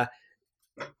to you that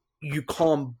you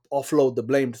can't offload the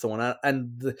blame to someone.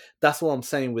 And that's what I'm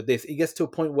saying with this. It gets to a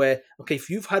point where, okay, if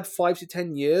you've had 5 to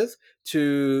 10 years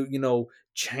to,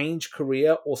 change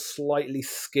career or slightly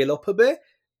skill up a bit,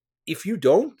 if you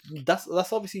don't, that's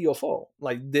obviously your fault.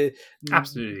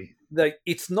 absolutely.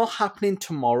 It's not happening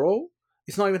tomorrow.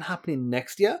 It's not even happening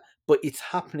next year, but it's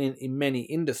happening in many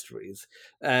industries.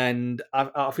 And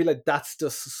I feel like that's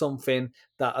just something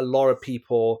that a lot of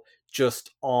people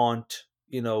just aren't,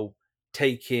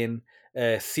 taking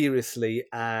seriously,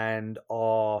 and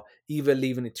are either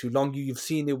leaving it too long. You've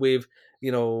seen it with,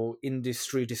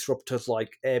 industry disruptors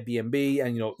like Airbnb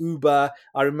and, Uber.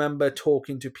 I remember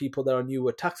talking to people that I knew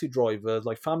were taxi drivers,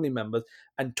 like family members,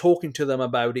 and talking to them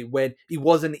about it when it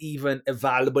wasn't even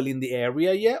available in the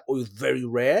area yet, or it was very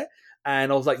rare.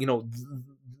 And I was like,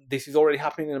 this is already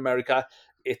happening in America.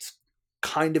 It's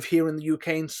kind of here in the UK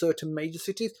in certain major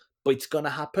cities, but it's going to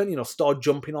happen, start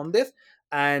jumping on this.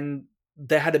 And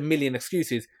they had a million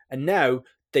excuses. And now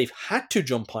they've had to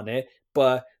jump on it,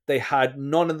 but they had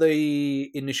none of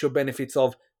the initial benefits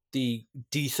of the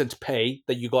decent pay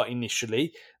that you got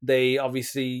initially. They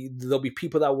obviously, there'll be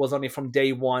people that was on it from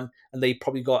day one, and they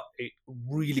probably got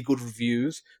really good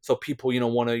reviews. So people,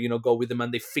 want to, go with them,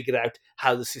 and they figured out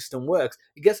how the system works.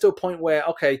 It gets to a point where,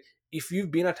 okay, if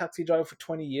you've been a taxi driver for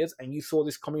 20 years and you saw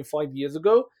this coming 5 years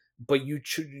ago, but you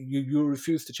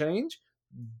refuse to change,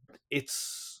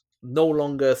 it's no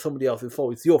longer somebody else's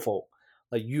fault. It's your fault.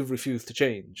 Like, you've refused to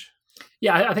change.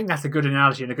 Yeah, I think that's a good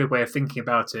analogy and a good way of thinking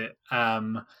about it.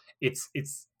 It's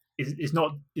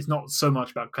not so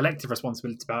much about collective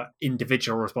responsibility; it's about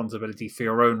individual responsibility for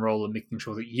your own role and making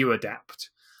sure that you adapt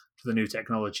to the new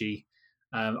technology.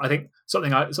 I think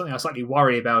something I slightly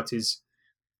worry about is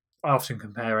I often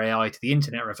compare AI to the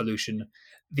internet revolution.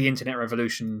 The internet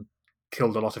revolution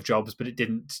killed a lot of jobs, but it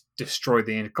didn't destroy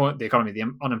the economy.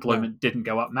 The unemployment didn't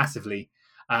go up massively.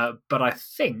 But I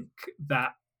think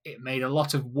that it made a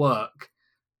lot of work,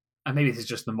 and maybe this is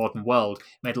just the modern world,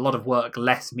 made a lot of work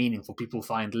less meaningful. People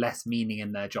find less meaning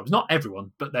in their jobs. Not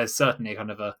everyone, but there's certainly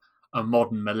kind of a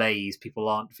modern malaise. People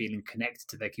aren't feeling connected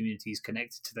to their communities,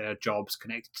 connected to their jobs,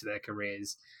 connected to their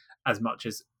careers as much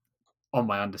as, on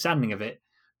my understanding of it,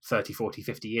 30, 40,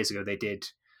 50 years ago they did.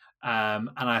 And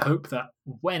I hope that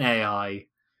when AI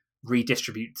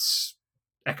redistributes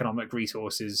economic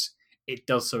resources, it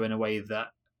does so in a way that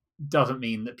doesn't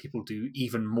mean that people do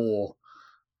even more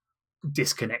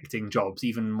disconnecting jobs,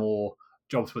 even more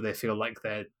jobs where they feel like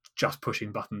they're just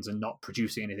pushing buttons and not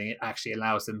producing anything. It actually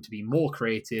allows them to be more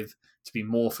creative, to be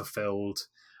more fulfilled.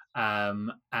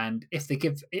 And if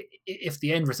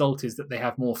the end result is that they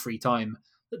have more free time,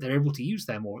 that they're able to use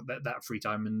that free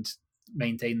time and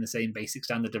maintain the same basic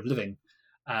standard of living.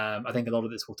 I think a lot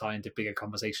of this will tie into bigger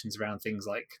conversations around things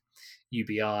like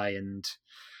UBI and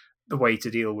the way to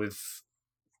deal with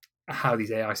how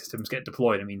these AI systems get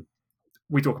deployed. I mean,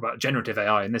 we talk about generative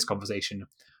AI in this conversation.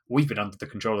 We've been under the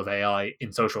control of AI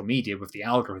in social media with the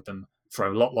algorithm for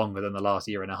a lot longer than the last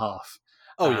year and a half.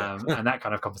 Oh yeah. And that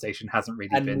kind of conversation hasn't really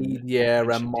And been media and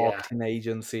mentioned. Yeah, marketing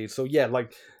agencies. So yeah,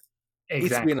 like, it's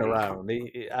been exactly. around,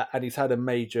 and it's had a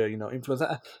major, influence.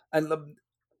 And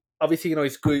obviously,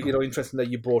 it's good, interesting that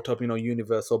you brought up,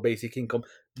 universal basic income.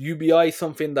 UBI is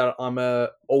something that I'm a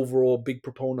overall big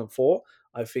proponent for.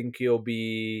 I think it'll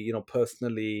be,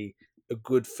 personally a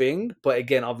good thing. But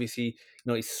again, obviously,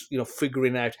 it's,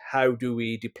 figuring out how do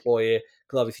we deploy it.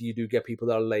 Because obviously you do get people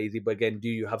that are lazy. But again, do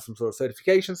you have some sort of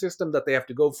certification system that they have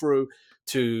to go through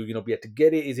to, be able to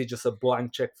get it? Is it just a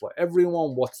blank check for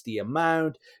everyone? What's the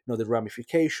amount? The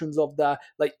ramifications of that.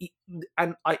 Like,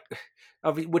 and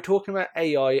we're talking about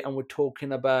AI, and we're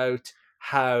talking about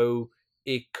how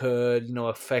it could,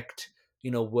 affect,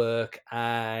 work,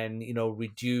 and,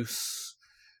 reduce,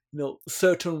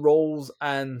 certain roles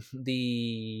and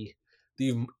the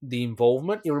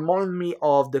involvement. It reminded me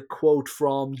of the quote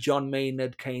from John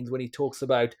Maynard Keynes when he talks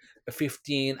about a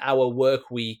 15-hour work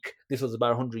week. This was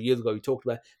about 100 years ago. He talked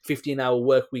about 15-hour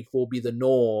work week will be the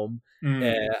norm,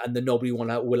 and then nobody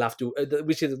will have to,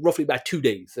 which is roughly about 2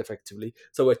 days, effectively.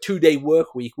 So a 2-day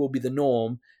work week will be the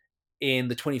norm in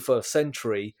the 21st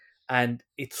century, and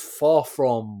it's far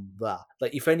from that.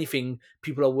 Like, if anything,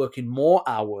 people are working more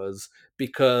hours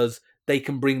because they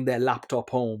can bring their laptop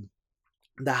home,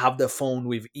 they have their phone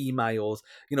with emails.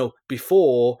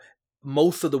 Before,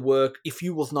 most of the work, if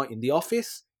you was not in the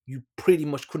office, you pretty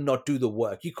much could not do the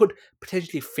work. You could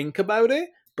potentially think about it,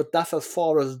 but that's as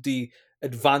far as the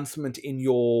advancement in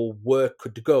your work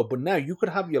could go. But now you could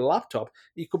have your laptop,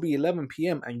 it could be 11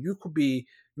 p.m. and you could be,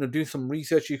 doing some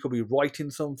research, you could be writing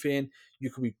something,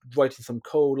 you could be writing some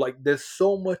code. Like, there's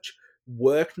so much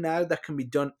work now that can be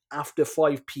done after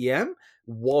 5 p.m.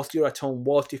 whilst you're at home,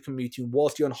 whilst you're commuting,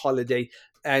 whilst you're on holiday.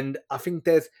 And I think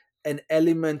there's an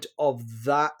element of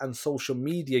that and social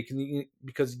media,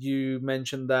 because you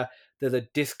mentioned that there's a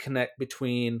disconnect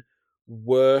between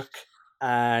work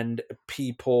and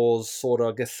people's sort of,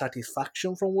 I guess,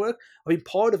 satisfaction from work. I mean,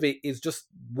 part of it is just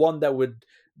one that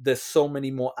there's so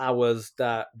many more hours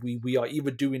that we are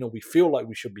either doing or we feel like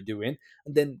we should be doing.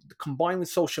 And then combined with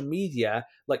social media,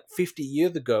 like 50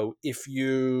 years ago, if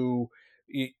you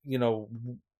know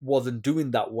wasn't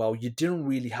doing that well, you didn't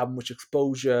really have much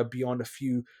exposure beyond a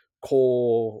few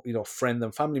core, friends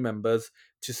and family members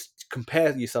to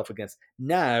compare yourself against.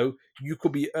 Now you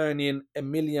could be earning £1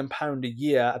 million a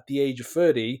year at the age of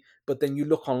 30, but then you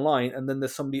look online and then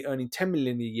there's somebody earning 10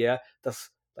 million a year that's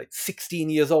like 16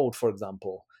 years old, for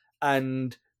example.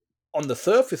 And on the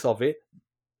surface of it,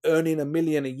 earning £1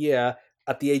 million a year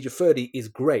at the age of 30 is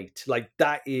great. Like,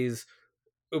 that is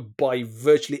by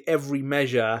virtually every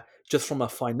measure, just from a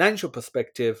financial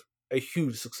perspective, a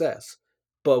huge success.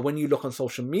 But when you look on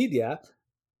social media,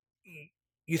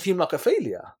 you seem like a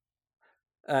failure.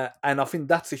 And I think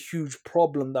that's a huge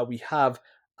problem that we have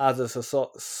as a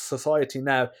society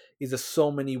now, is there's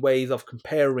so many ways of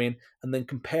comparing, and then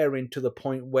comparing to the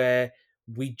point where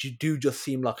we do just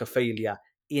seem like a failure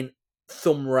in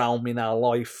some realm in our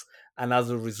life. And as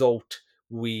a result,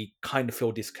 we kind of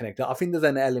feel disconnected. I think there's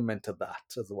an element of that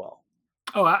as well.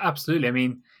 Oh, absolutely. I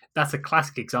mean, that's a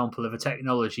classic example of a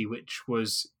technology which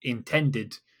was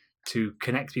intended to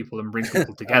connect people and bring people I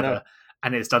know. together,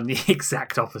 and it's done the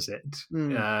exact opposite.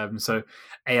 Mm. So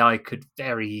AI could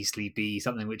very easily be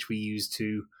something which we use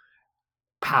to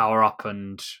power up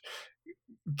and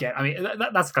get. I mean,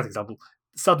 that's a classic example.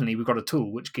 Suddenly, we've got a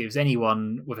tool which gives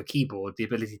anyone with a keyboard the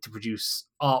ability to produce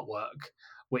artwork,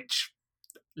 which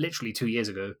literally 2 years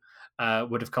ago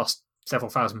would have cost several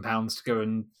 £1,000s to go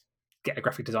and get a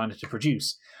graphic designer to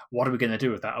produce. What are we going to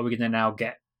do with that? Are we going to now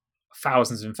get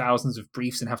thousands and thousands of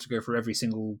briefs and have to go through every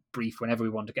single brief whenever we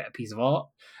want to get a piece of art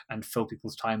and fill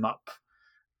people's time up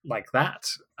like that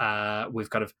with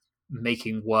kind of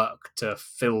making work to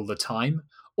fill the time?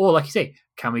 Or, like you say,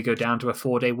 can we go down to a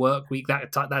 4-day work week?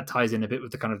 That ties in a bit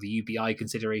with the kind of the UBI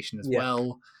consideration as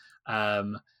well.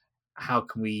 How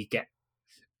can we get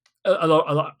a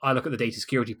lot? I look at the data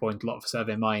security point a lot for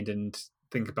SurveyMind and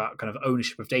think about kind of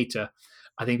ownership of data.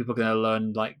 I think people are going to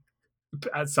learn, like,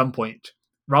 at some point,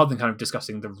 rather than kind of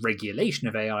discussing the regulation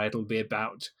of AI, it'll be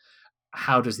about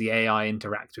how does the AI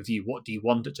interact with you? What do you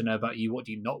want it to know about you? What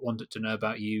do you not want it to know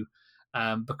about you?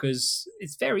 Because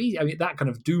it's very easy. I mean, that kind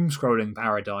of doom scrolling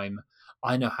paradigm,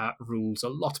 I know how it rules a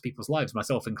lot of people's lives,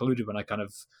 myself included, when I kind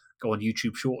of go on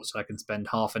YouTube Shorts. I can spend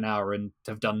half an hour and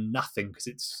have done nothing because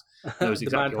it knows The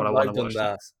exactly amount what I of want to I've done watch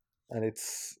that, next. and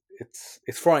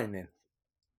it's frightening.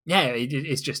 Yeah, it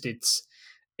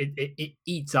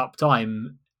eats up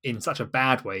time in such a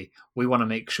bad way. We want to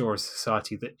make sure as a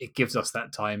society that it gives us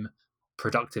that time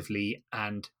productively,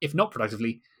 and if not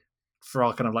productively, for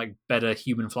our kind of like better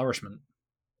human flourishment.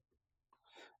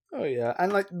 Oh yeah,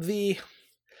 and like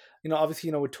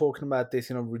obviously, we're talking about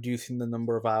this, reducing the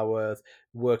number of hours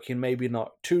working, maybe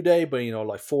not 2 day, but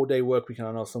like 4 day work week. And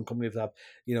I know some companies have,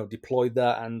 deployed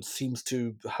that and seems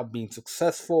to have been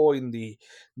successful in the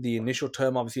initial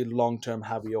term. Obviously, long term,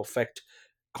 how it affect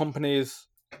companies,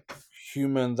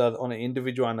 humans on an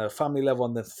individual and a family level,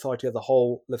 and the society as a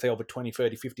whole, let's say over 20,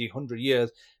 30, 50, 100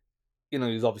 years,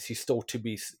 is obviously still to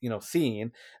be,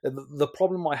 seen. The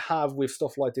problem I have with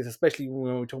stuff like this, especially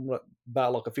when we're talking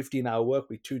about like a 15-hour work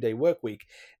week, 2 day work week,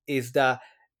 is that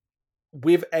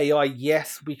with AI,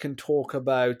 yes, we can talk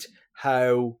about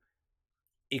how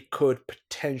it could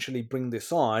potentially bring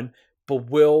this on, but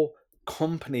will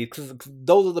companies, because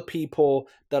those are the people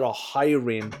that are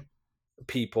hiring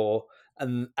people,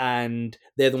 and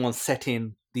they're the ones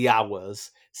setting the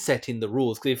hours, setting the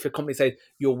rules. Because if a company says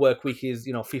your work week is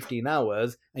 15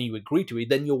 hours and you agree to it,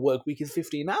 then your work week is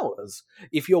 15 hours.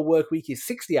 If your work week is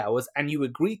 60 hours and you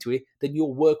agree to it, then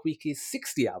your work week is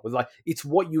 60 hours. Like, it's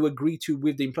what you agree to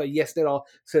with the employee. Yes, there are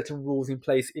certain rules in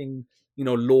place in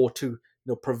law to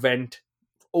prevent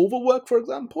overwork, for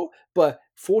example, but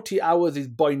 40 hours is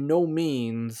by no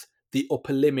means the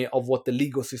upper limit of what the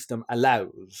legal system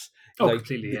allows. Oh, Like,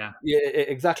 completely, yeah. yeah,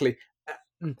 exactly.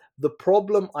 The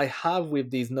problem I have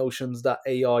with these notions that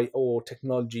AI or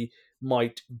technology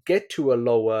might get to a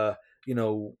lower,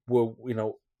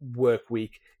 work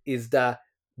week, is that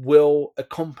will a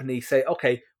company say,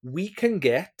 okay, we can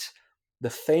get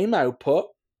the same output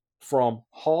from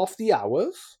half the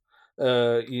hours,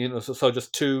 so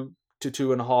just 2 to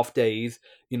 2.5 days,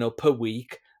 per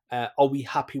week. Are we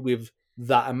happy with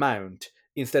that amount?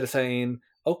 Instead of saying,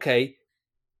 okay,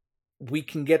 we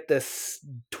can get this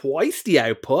twice the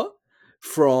output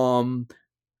from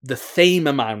the same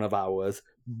amount of hours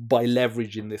by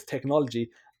leveraging this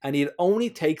technology. And it only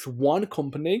takes one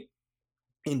company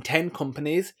in 10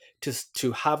 companies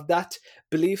to have that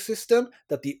belief system,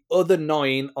 that the other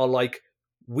 9 are like,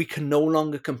 we can no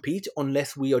longer compete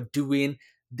unless we are doing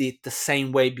the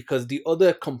same way, because the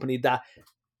other company that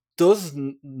does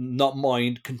not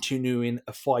mind continuing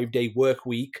a 5 day work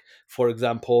week, for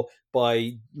example,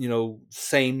 by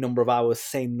same number of hours,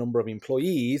 same number of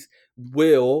employees,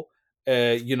 will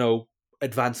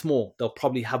advance more. They'll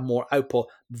probably have more output.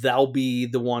 They'll be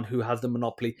the one who has the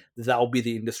monopoly. They'll be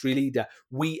the industry leader.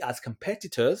 We as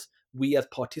competitors, we as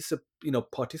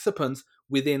participants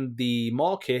within the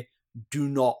market, do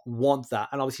not want that.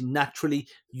 And obviously, naturally,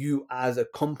 you as a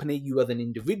company, you as an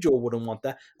individual wouldn't want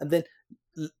that. And then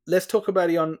let's talk about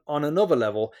it on another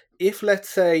level. If, let's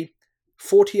say,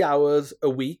 40 hours a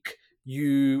week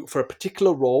you for a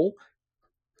particular role,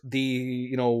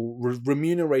 the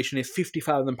remuneration is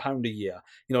 £50,000 a year.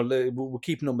 We'll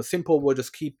keep numbers simple. We'll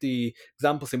just keep the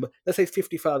example simple. Let's say it's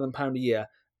 £50,000 a year,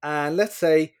 and let's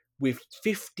say with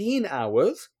 15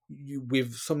 hours,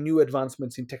 with some new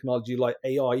advancements in technology like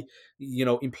AI,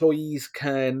 employees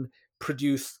can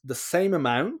produce the same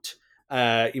amount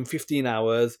in 15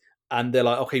 hours, and they're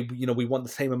like, okay, we want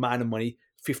the same amount of money,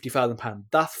 £50,000.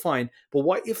 That's fine. But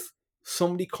what if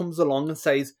somebody comes along and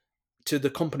says to the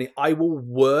company, I will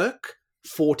work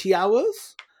 40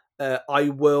 hours. I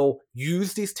will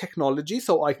use this technology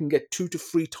so I can get 2 to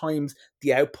 3 times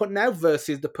the output now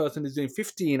versus the person who's doing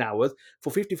 15 hours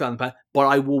for £50,000, but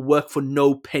I will work for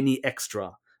no penny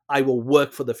extra. I will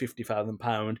work for the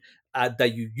 £50,000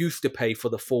 that you used to pay for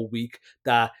the full week,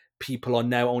 that people are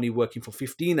now only working for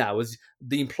 15 hours.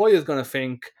 The employer is going to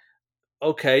think,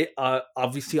 okay,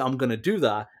 obviously I'm going to do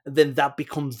that. And then that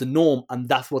becomes the norm. And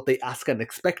that's what they ask and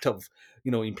expect of,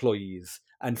 employees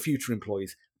and future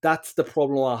employees. That's the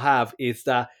problem I have, is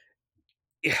that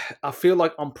I feel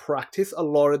like on practice, a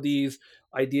lot of these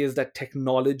ideas that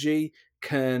technology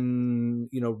can,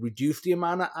 reduce the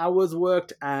amount of hours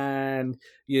worked and,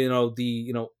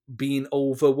 being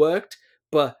overworked.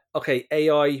 But okay,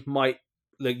 AI might,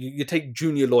 like, you take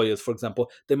junior lawyers, for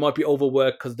example, they might be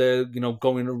overworked because they're,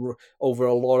 going over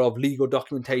a lot of legal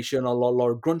documentation, a lot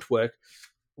of grunt work.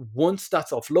 Once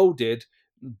that's offloaded,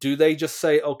 do they just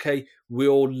say, okay,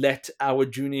 we'll let our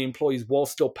junior employees, while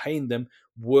still paying them,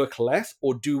 work less?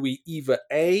 Or do we either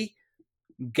A,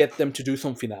 get them to do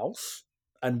something else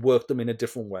and work them in a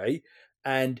different way,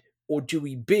 and or do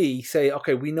we B, say,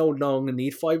 okay, we no longer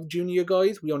need 5 junior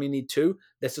guys, we only need 2,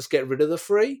 let's just get rid of the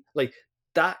 3? Like,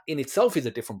 that in itself is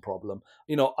a different problem.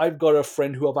 I've got a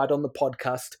friend who I've had on the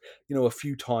podcast, a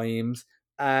few times,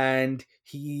 and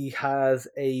he has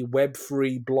a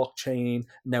Web3 blockchain,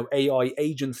 now AI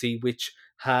agency, which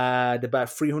had about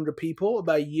 300 people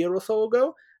about a year or so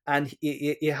ago, and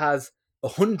it has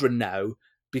 100 now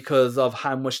because of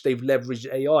how much they've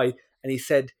leveraged AI. And he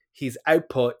said his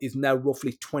output is now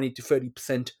roughly 20 to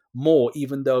 30% more,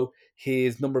 even though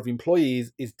his number of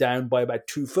employees is down by about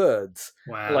 2/3.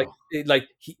 Wow. Like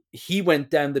he went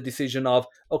down the decision of,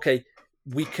 okay,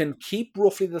 we can keep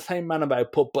roughly the same amount of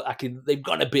output, but actually they've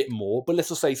got a bit more, but let's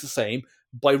just say it's the same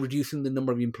by reducing the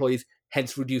number of employees,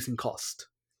 hence reducing cost.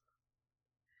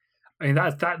 I mean,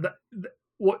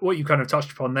 what you kind of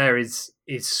touched upon there is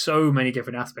so many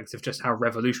different aspects of just how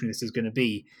revolutionary this is going to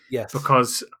be. Yes.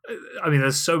 Because I mean,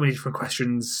 there's so many different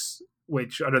questions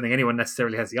which I don't think anyone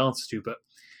necessarily has the answer to. But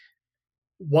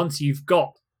once you've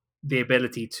got the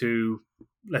ability to,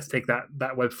 let's take that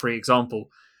Web3 example,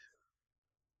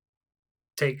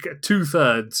 take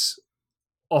 2/3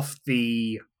 off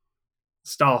the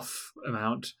staff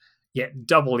amount, yet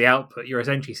double the output, you're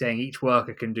essentially saying each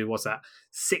worker can do, what's that,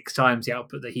 6 times the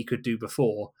output that he could do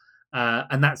before.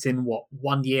 And that's in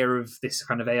 1 year of this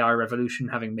kind of AI revolution,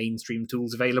 having mainstream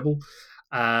tools available.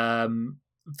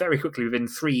 Very quickly, within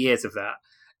 3 years of that,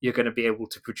 you're going to be able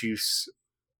to produce,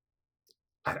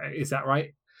 is that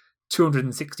right?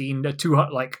 216,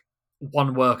 like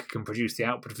one worker can produce the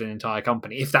output of an entire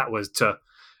company, if that was to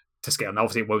scale. And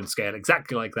obviously it won't scale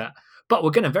exactly like that, but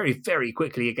we're going to very, very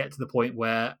quickly get to the point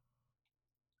where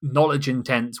knowledge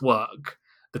intense work,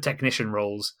 the technician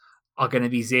roles, are going to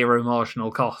be zero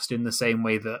marginal cost, in the same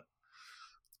way that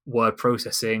word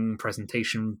processing,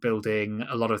 presentation building,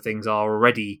 a lot of things are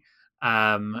already.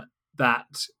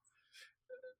 That,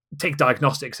 take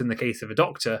diagnostics in the case of a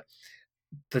doctor,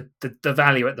 the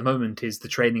value at the moment is the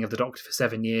training of the doctor for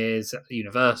 7 years at the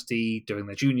university, doing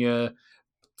the junior,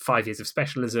 5 years of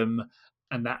specialism,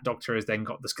 and that doctor has then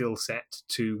got the skill set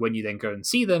to, when you then go and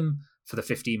see them for the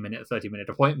 15-minute, 30-minute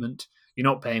appointment, you're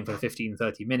not paying for the 15,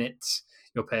 30 minutes,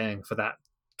 you're paying for that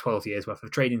 12 years worth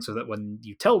of training, so that when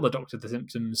you tell the doctor the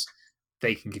symptoms,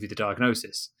 they can give you the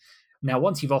diagnosis. Now,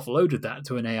 once you've offloaded that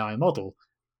to an AI model,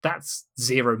 that's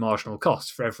zero marginal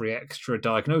cost for every extra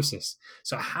diagnosis.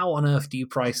 So how on earth do you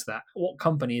price that? What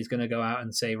company is going to go out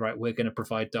and say, right, we're going to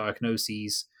provide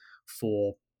diagnoses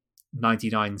for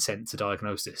 99 cents a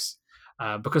diagnosis?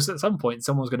 Because at some point,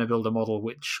 someone's going to build a model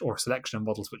or a selection of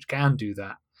models which can do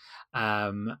that.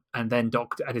 And then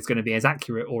and it's going to be as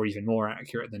accurate or even more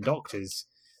accurate than doctors.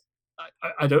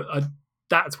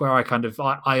 That's where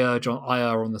I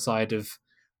err on the side of,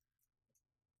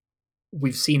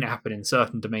 we've seen it happen in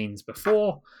certain domains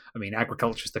before. I mean,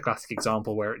 agriculture is the classic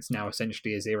example where it's now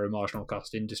essentially a zero marginal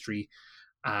cost industry.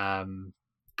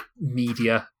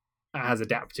 Media has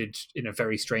adapted in a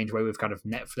very strange way with kind of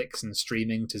Netflix and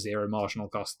streaming to zero marginal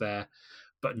cost there.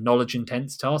 but knowledge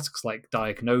intense tasks like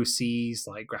diagnoses,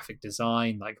 like graphic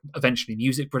design, like eventually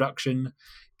music production,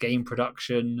 game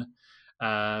production,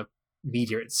 uh,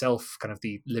 media itself, kind of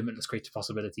the limitless creative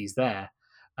possibilities there.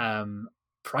 Um,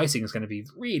 Pricing is going to be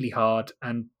really hard,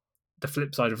 and the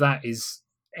flip side of that is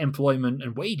employment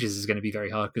and wages is going to be very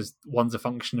hard because one's a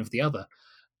function of the other.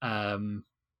 Um,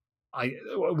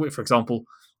 for example,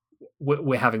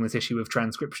 we're having this issue of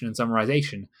transcription and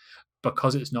summarization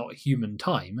because it's not human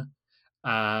time.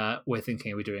 We're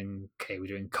thinking, we're doing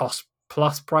cost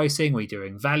plus pricing? Are we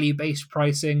doing value based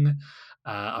pricing?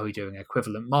 Are we doing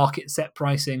equivalent market set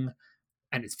pricing?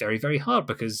 And it's very, very hard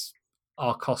because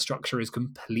our cost structure is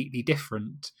completely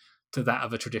different to that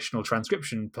of a traditional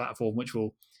transcription platform, which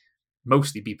will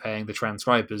mostly be paying the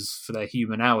transcribers for their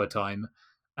human hour time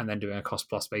and then doing a cost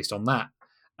plus based on that.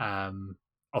 Um,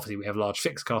 Obviously, we have large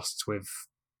fixed costs with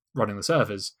running the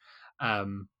servers. I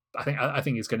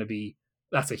think it's going to be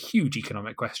that's a huge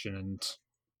economic question, and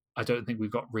I don't think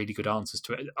we've got really good answers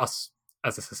to it. Us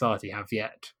as a society have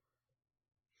yet.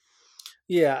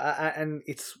 Yeah, and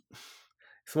it's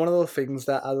one of those things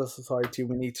that as a society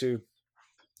we need to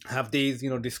have these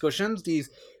discussions, these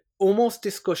almost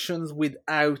discussions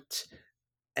without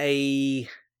a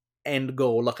end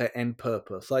goal, like an end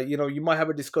purpose. Like you might have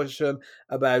a discussion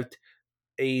about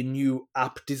a new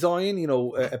app design,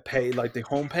 a pay like the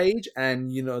homepage,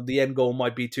 and the end goal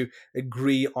might be to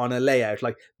agree on a layout.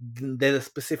 Like there's a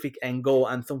specific end goal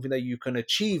and something that you can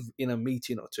achieve in a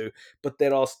meeting or two. But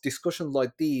there are discussions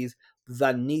like these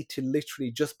that need to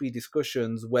literally just be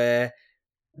discussions where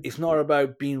it's not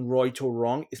about being right or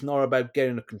wrong. It's not about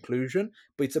getting a conclusion,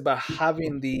 but it's about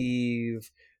having these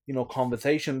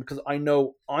conversation, because I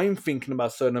know I'm thinking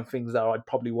about certain things that I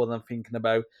probably wasn't thinking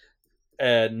about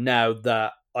now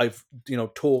that I've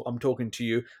I'm talking to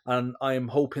you, and I'm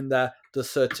hoping that there's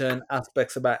certain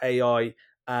aspects about AI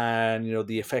and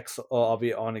the effects of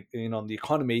it on on the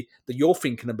economy that you're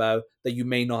thinking about that you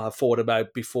may not have thought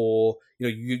about before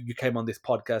you came on this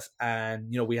podcast and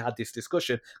we had this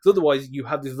discussion, because otherwise you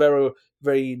have this very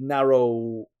very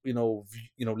narrow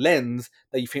lens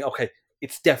that you think, okay,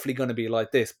 it's definitely going to be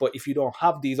like this. But if you don't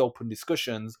have these open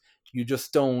discussions, you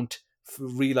just don't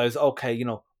realize, okay,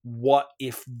 what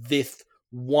if this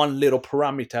one little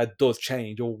parameter does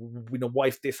change, or what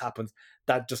if this happens?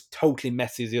 That just totally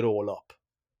messes it all up.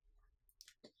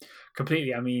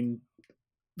 Completely. I mean,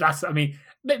 maybe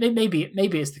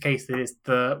it's the case that it's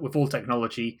with all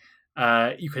technology,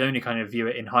 you can only kind of view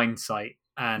it in hindsight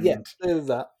Yeah, and there's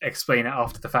that. explain it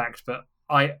after the fact. But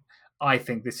I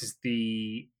think this is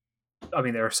the. I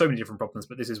mean, there are so many different problems,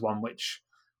 but this is one which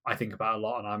I think about a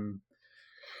lot, and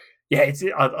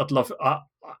I'd love.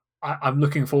 I'm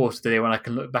looking forward to the day when I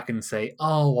can look back and say,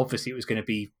 oh, obviously it was going to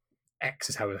be X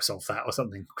is how we solve that or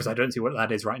something, because I don't see what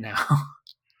that is right now.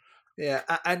 Yeah,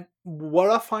 and what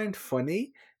I find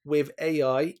funny with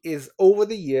AI is over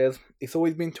the years, it's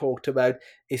always been talked about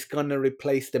it's going to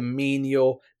replace the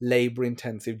menial, labor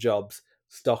intensive jobs,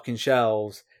 stocking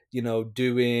shelves,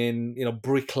 doing,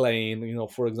 bricklaying,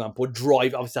 for example,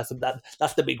 drive. Obviously,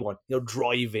 that's the big one,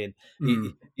 driving,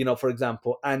 Mm. for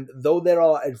example. And though there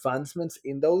are advancements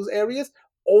in those areas,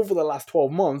 over the last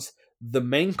 12 months, the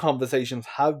main conversations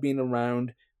have been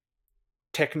around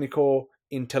technical,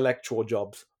 intellectual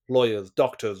jobs, lawyers,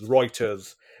 doctors,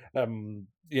 writers,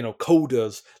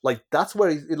 coders. Like that's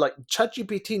where like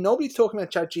ChatGPT. Nobody's talking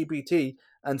about ChatGPT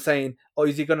and saying, "Oh,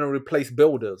 is he going to replace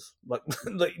builders?" Like,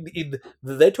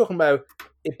 they're talking about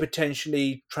it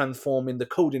potentially transforming the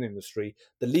coding industry,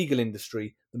 the legal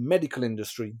industry, the medical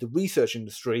industry, the research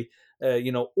industry.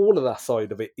 All of that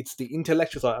side of it. It's the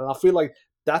intellectual side, and I feel like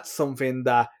that's something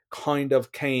that kind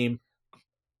of came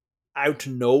out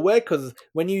of nowhere, because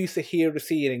when you used to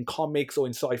see it in comics or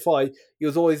in sci-fi, it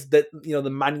was always that the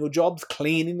manual jobs,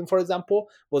 cleaning for example,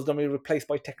 was going to be replaced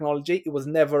by technology. It was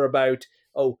never about,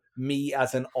 oh, me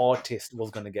as an artist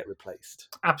was going to get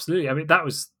replaced. Absolutely. I mean, that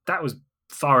was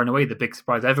far and away the big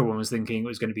surprise. Everyone was thinking it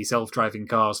was going to be self-driving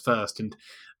cars first, and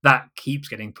that keeps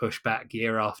getting pushed back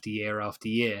year after year after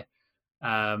year.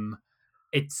 Um,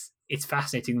 it's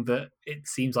fascinating that it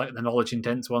seems like the knowledge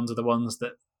intense ones are the ones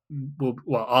that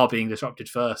are being disrupted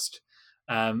first.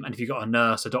 And if you've got a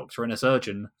nurse, a doctor, and a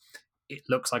surgeon, it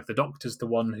looks like the doctor's the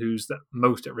one who's the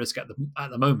most at risk at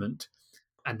the moment,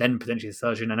 and then potentially the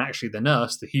surgeon, and actually the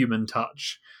nurse, the human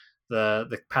touch,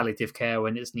 the palliative care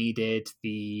when it's needed,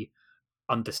 the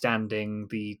understanding,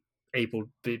 the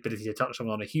ability to touch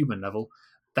someone on a human level,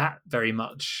 that very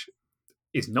much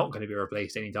is not going to be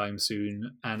replaced anytime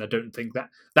soon. And I don't think that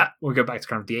we'll go back to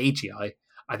kind of the AGI.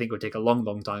 I think it would take a long,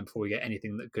 long time before we get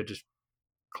anything that could just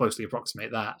closely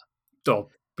approximate that. Or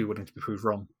be willing to be proved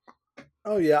wrong.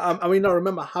 Oh yeah, I mean, I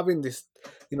remember having this,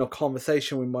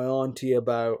 conversation with my auntie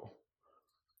about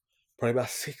probably about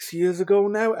 6 years ago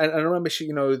now. And I remember she,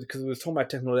 because we were talking about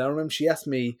technology, I remember she asked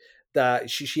me that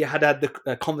she had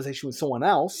the conversation with someone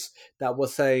else that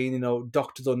was saying,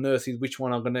 doctors or nurses, which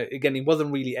one are going to, again, it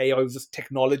wasn't really AI, it was just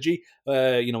technology,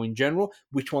 in general,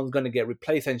 which one's going to get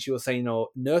replaced. And she was saying,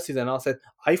 nurses. And I said,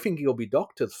 I think it'll be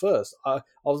doctors first. I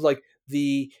was like,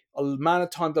 the amount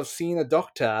of times I've seen a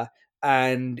doctor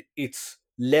and it's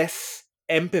less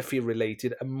empathy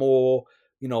related and more,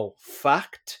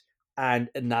 fact and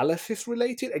analysis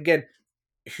related. Again,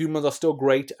 humans are still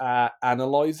great at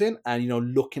analyzing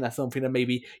and looking at something and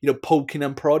maybe poking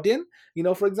and prodding,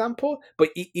 for example. But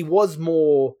it was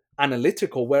more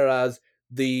analytical, whereas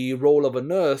the role of a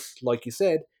nurse, like you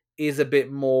said, is a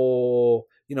bit more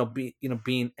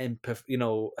being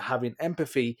empath, having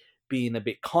empathy, being a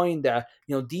bit kinder.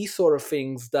 These sort of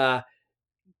things that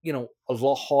a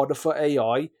lot harder for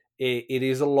AI. It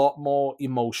is a lot more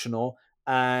emotional,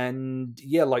 and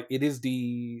yeah, like it is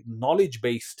the knowledge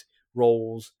based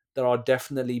roles that are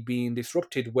definitely being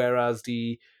disrupted, whereas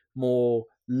the more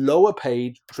lower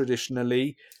paid,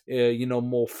 traditionally,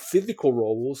 more physical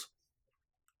roles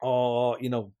are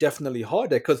definitely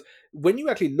harder, because when you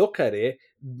actually look at it,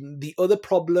 the other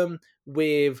problem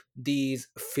with these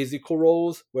physical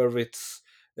roles, whether it's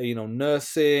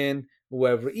nursing,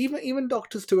 whether even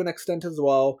doctors to an extent as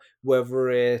well, whether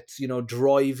it's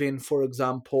driving, for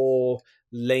example,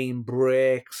 lane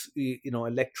breaks,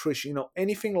 electrician,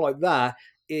 anything like that,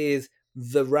 is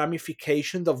the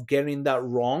ramifications of getting that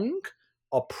wrong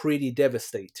are pretty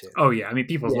devastating. Oh yeah, I mean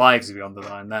people's Yeah, lives would be on the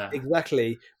line there.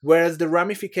 exactly. Whereas the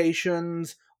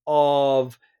ramifications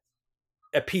of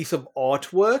a piece of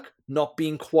artwork not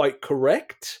being quite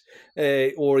correct,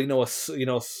 or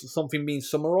something being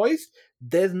summarized,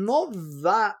 there's not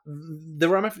that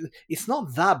it's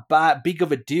not that big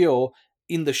of a deal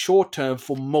in the short term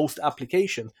for most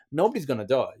applications. Nobody's gonna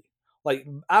die. Like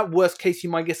at worst case, you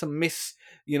might get some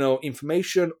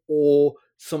information, or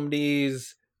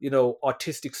somebody's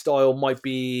artistic style might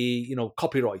be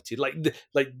copyrighted. Like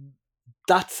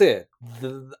that's it.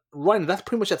 Right, that's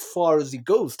pretty much as far as it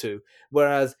goes to.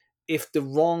 Whereas if the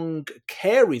wrong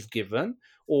care is given,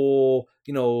 or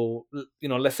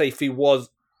let's say if it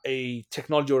was a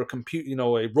technology or a computer,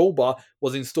 a robot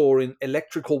was installing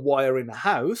electrical wire in a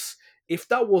house, if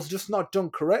that was just not done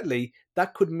correctly,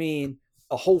 that could mean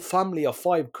a whole family of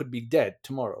five could be dead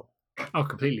tomorrow. Oh,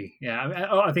 completely. Yeah,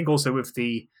 I think also with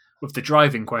the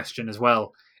driving question as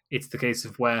well, it's the case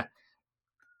of where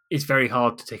it's very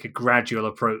hard to take a gradual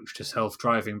approach to self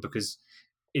driving, because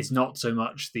it's not so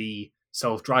much the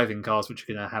self driving cars which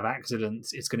are going to have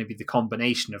accidents. It's going to be the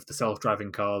combination of the self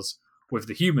driving cars with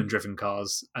the human driven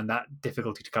cars, and that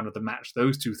difficulty to kind of match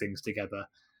those two things together.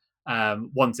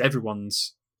 Once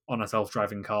everyone's on a self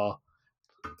driving car,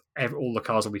 all the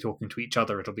cars will be talking to each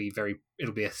other. It'll be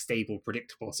a stable,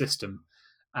 predictable system.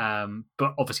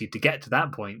 But obviously, to get to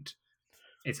that point,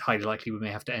 it's highly likely we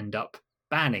may have to end up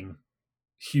banning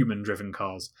human driven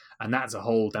cars, and that's a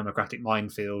whole democratic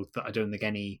minefield that I don't think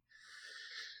any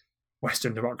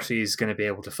Western democracy is going to be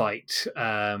able to fight. So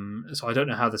I don't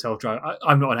know how the self drive.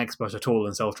 I'm not an expert at all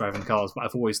in self driving cars, but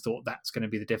I've always thought that's going to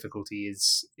be the difficulty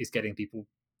is getting people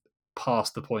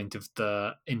past the point of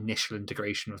the initial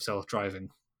integration of self driving.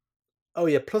 Oh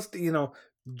yeah, plus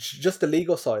just the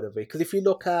legal side of it. Because if you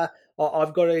look at,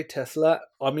 I've got a Tesla.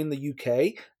 I'm in the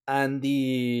UK, and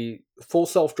the full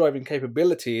self-driving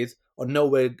capabilities are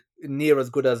nowhere near as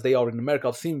good as they are in America.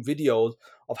 I've seen videos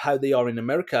of how they are in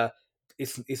America.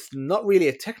 It's not really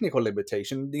a technical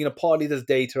limitation. Partly there's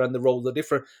data and the roles are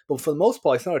different, but for the most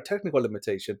part, it's not a technical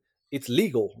limitation. It's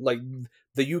legal. Like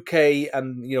the UK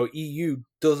and EU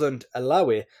doesn't allow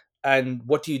it. And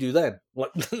what do you do then?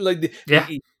 Like Yeah.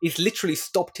 it's literally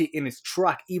stopped it in its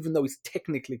track, even though it's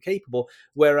technically capable.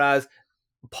 Whereas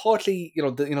partly,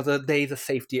 there is a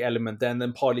safety element.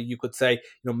 Then partly you could say,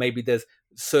 maybe there's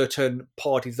certain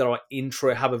parties that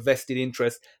have a vested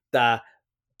interest that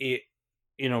it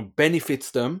benefits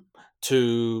them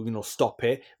to stop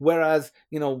it. Whereas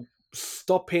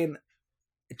stopping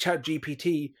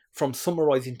ChatGPT from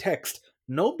summarizing text,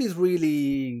 nobody's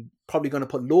really probably going to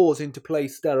put laws into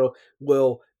place that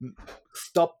will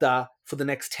stop that for the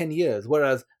next 10 years.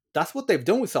 Whereas that's what they've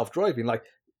done with self driving. Like,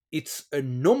 it's a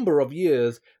number of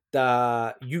years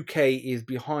that UK is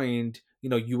behind,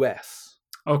 US.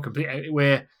 Oh, completely.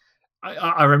 Where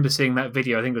I remember seeing that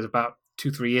video. I think it was about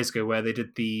 2 3 years ago, where they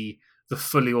did the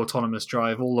fully autonomous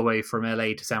drive all the way from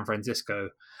LA to San Francisco,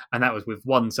 and that was with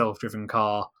one self driven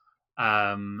car.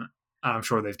 And I'm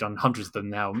sure they've done hundreds of them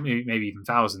now, maybe even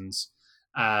thousands.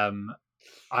 I'm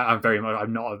very much.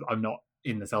 I'm not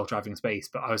in the self-driving space.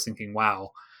 But I was thinking,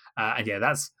 wow, and yeah,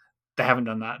 that's they haven't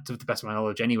done that to the best of my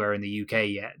knowledge anywhere in the UK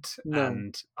yet, No.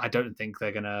 and I don't think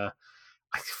they're gonna.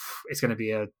 It's going to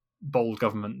be a bold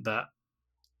government that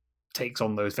takes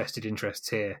on those vested interests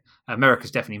here.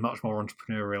 America's definitely much more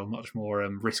entrepreneurial, much more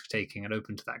risk taking, and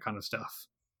open to that kind of stuff.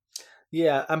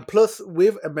 Yeah, and plus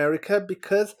with America,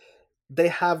 because they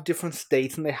have different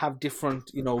states and they have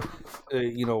different,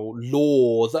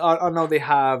 laws. I know they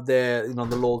have their,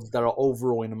 the laws that are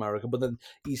overall in America, but then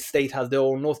each state has their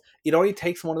own laws. It only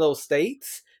takes one of those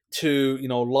states to,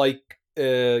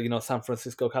 San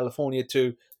Francisco, California,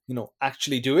 to,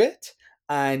 actually do it,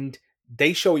 and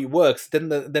they show it works.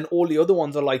 Then all the other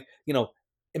ones are like,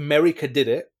 America did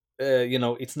it.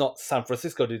 It's not San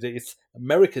Francisco did it, it's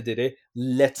America did it.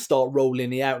 Let's start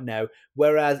rolling it out now.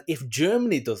 Whereas if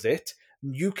Germany does it,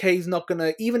 UK is not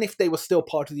gonna, even if they were still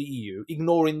part of the EU,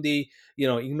 ignoring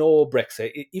ignore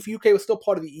Brexit. If UK was still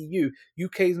part of the EU,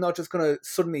 UK is not just gonna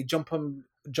suddenly jump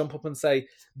up and say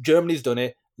Germany's done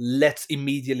it. Let's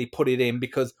immediately put it in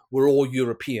because we're all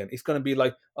European. It's gonna be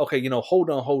like, okay, hold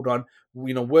on.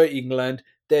 We're England,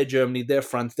 they're Germany, they're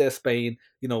France, they're Spain.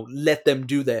 Let them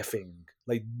do their thing.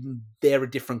 Like, they're a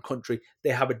different country. They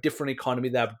have a different economy.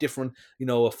 They have a different,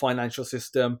 a financial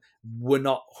system. We're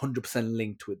not 100%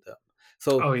 linked with them.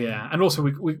 So Oh yeah, and also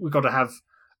we got to have.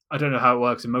 I don't know how it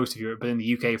works in most of Europe, but in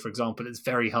the UK, for example, it's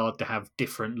very hard to have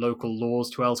different local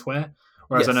laws to elsewhere.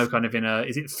 Whereas I know, yes, kind of in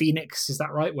is it Phoenix? Is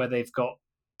that right? Where they've got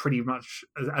pretty much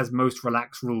as most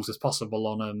relaxed rules as possible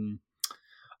on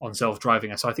self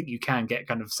driving. So I think you can get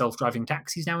kind of self driving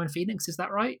taxis now in Phoenix. Is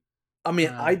that right? I mean,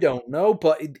 I don't know,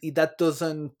 but that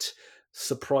doesn't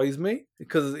surprise me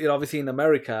because obviously in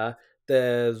America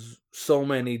there's so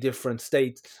many different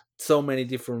states, so many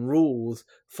different rules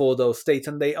for those states,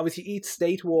 and they obviously each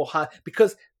state will have,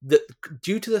 because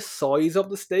due to the size of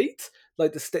the states,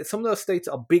 like some of those states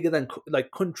are bigger than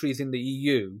like countries in the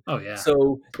EU. Oh yeah.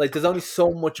 So like there's only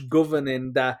so much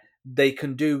governing that they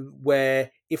can do.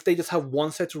 Where if they just have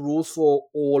one set of rules for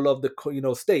all of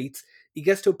the states, it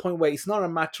gets to a point where it's not a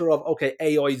matter of, okay,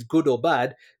 AI is good or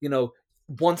bad.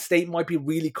 One state might be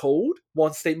really cold,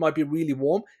 one state might be really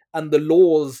warm, and the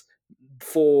laws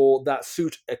for that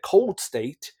suit a cold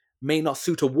state may not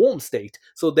suit a warm state.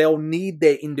 So they'll need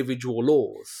their individual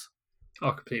laws.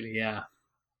 Oh, completely. Yeah.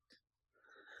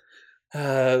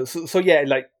 So yeah,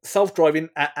 like self-driving,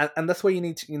 and that's where you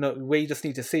need to, where you just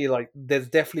need to see, like, there's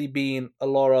definitely been a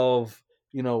lot of,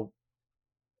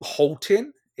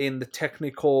 halting in the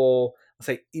technical,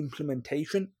 say,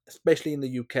 implementation, especially in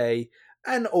the UK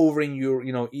and over in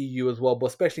EU as well, but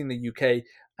especially in the UK,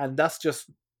 and that's just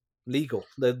legal.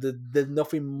 There's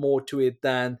nothing more to it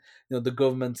than the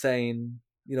government saying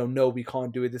no, we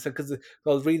can't do it. Because I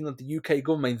was reading that the UK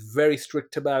government is very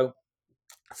strict about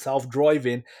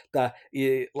self-driving, that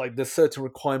like there's certain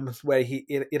requirements where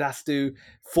it has to,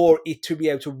 for it to be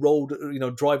able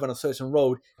to drive on a certain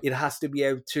road, it has to be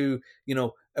able to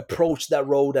approach that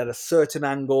road at a certain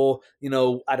angle,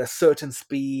 at a certain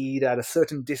speed, at a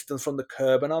certain distance from the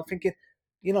curb. And I'm thinking,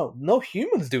 no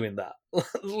human's doing that.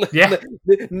 Yeah.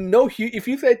 No, if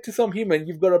you said to some human,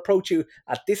 you've got to approach you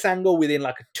at this angle within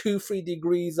like 2-3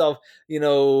 degrees of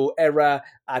error,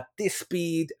 at this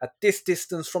speed, at this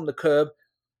distance from the curb,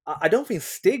 I don't think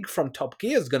Stig from Top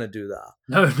Gear is going to do that.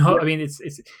 No, no. Yeah. I mean,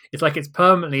 it's like it's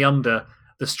permanently under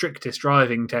the strictest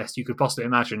driving test you could possibly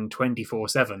imagine,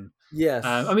 24/7. I Yes.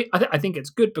 mean, I think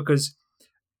it's good because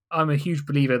I'm a huge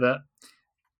believer that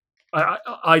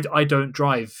I don't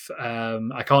drive.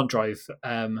 I can't drive,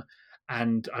 and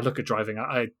I look at driving.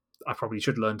 I probably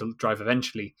should learn to drive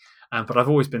eventually, but I've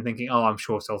always been thinking, oh, I'm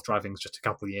sure self driving is just a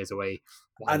couple of years away.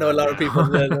 Why I know a learn lot of people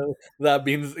now? that have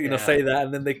been, Yeah. say that,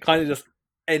 and then they kind of just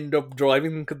end up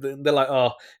driving because they're like,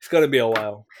 oh, it's going to be a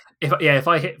while. If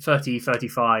I hit 30,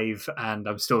 35, and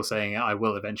I'm still saying it, I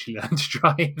will eventually learn to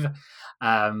drive.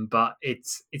 But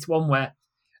it's one where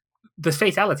the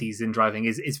fatalities in driving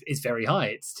is very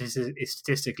high. It's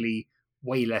statistically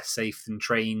way less safe than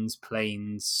trains,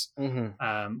 planes,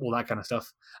 Mm-hmm. all that kind of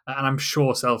stuff. And I'm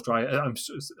sure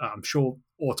I'm sure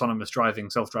autonomous driving,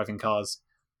 self driving cars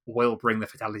will bring the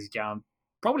fatality down,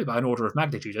 probably by an order of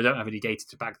magnitude. I don't have any data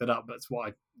to back that up, but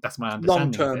that's my Long understanding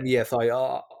of term, it. yes, I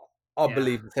Yeah.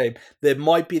 believe the same. There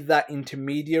might be that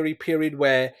intermediary period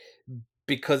where,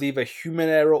 because either human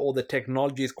error or the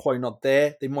technology is quite not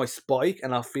there, they might spike.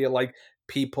 And I feel like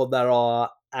people that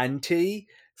are anti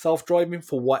self-driving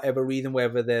for whatever reason,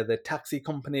 whether they're the taxi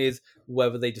companies,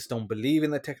 whether they just don't believe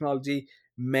in the technology,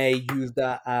 may use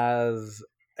that as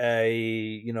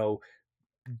a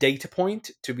data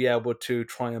point to be able to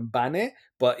try and ban it.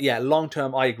 But yeah, long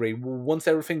term, I agree. Once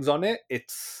everything's on it,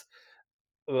 it's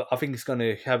I think it's going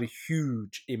to have a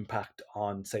huge impact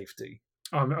on safety.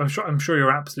 I'm sure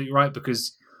you're absolutely right,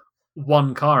 because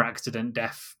one car accident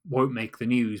death won't make the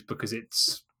news because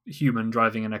it's human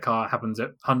driving in a car happens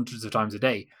at hundreds of times a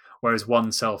day. Whereas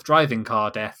one self-driving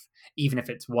car death, even if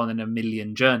it's one in a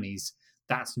million journeys,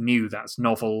 that's new, that's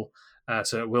novel,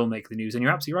 so it will make the news. And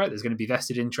you're absolutely right. There's going to be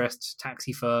vested interest,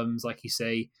 taxi firms, like you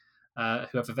say,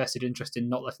 who have a vested interest in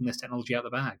not letting this technology out the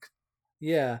bag.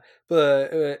 Yeah,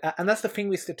 but and that's the thing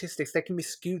with statistics; they can be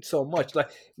skewed so much. Like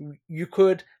you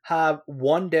could have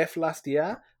one death last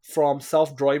year from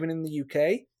self-driving in the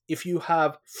UK. If you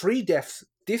have three deaths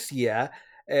this year,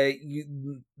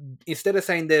 you instead of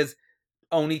saying there's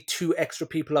only two extra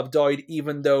people have died,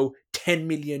 even though 10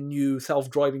 million new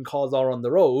self-driving cars are on the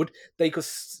road, they could,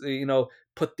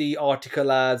 put the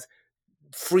article as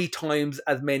three times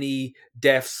as many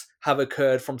deaths have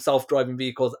occurred from self-driving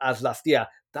vehicles as last year.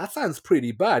 That sounds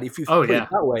pretty bad if you Oh put it yeah,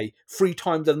 that way. Three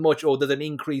times as much, or there's an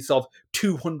increase of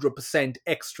 200%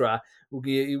 extra.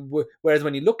 Whereas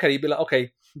when you look at it, you'd be like,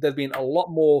 okay, there's been a lot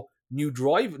more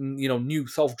new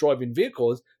self-driving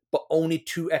vehicles, but only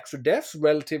two extra deaths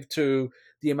relative to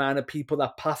the amount of people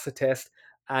that pass the test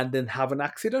and then have an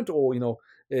accident, or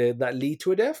that lead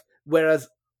to a death. Whereas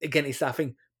again, it's that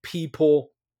thing,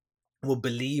 people will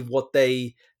believe what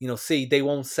they see. They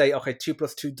won't say, okay, 2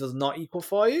 plus 2 does not equal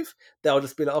 5. They'll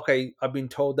just be like, okay, I've been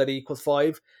told that it equals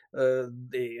 5.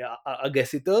 I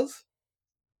guess it does.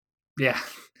 yeah.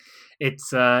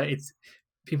 It's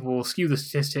people will skew the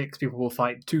statistics. People will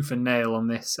fight tooth and nail on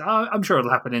this. I'm sure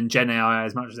it'll happen in Gen AI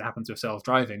as much as it happens with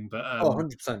self-driving, but Oh,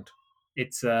 100%.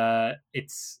 it's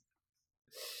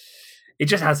it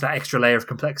just has that extra layer of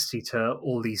complexity to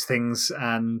all these things.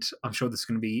 And I'm sure there's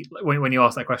going to be, when you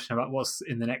ask that question about what's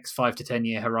in the next 5 to 10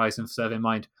 year horizon for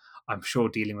SurveyMind, I'm sure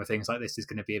dealing with things like this is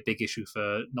going to be a big issue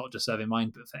for not just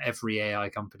SurveyMind, but for every AI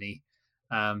company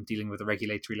dealing with the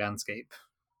regulatory landscape.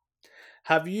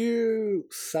 Have you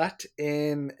sat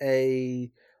in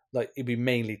a, like, it'd be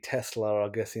mainly Tesla, I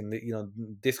guess,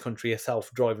 in this country, a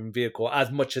self-driving vehicle, as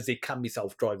much as it can be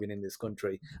self-driving in this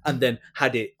country, and then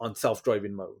had it on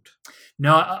self-driving mode?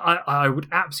 No, I would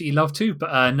absolutely love to,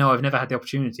 but no, I've never had the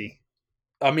opportunity.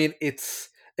 I mean, it's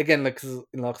again, like, 'cause,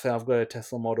 like I say, I've got a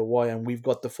Tesla Model Y, and we've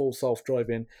got the full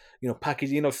self-driving,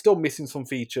 package. Still missing some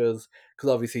features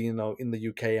because obviously, in the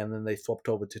UK, and then they swapped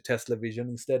over to Tesla Vision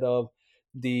instead of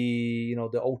the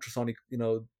ultrasonic,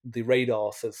 the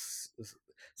radar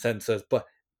sensors. But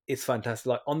it's fantastic.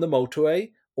 Like on the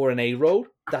motorway or an A road,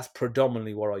 that's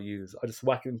predominantly what I use. I just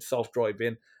whack it into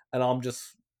self-driving, and I'm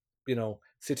just,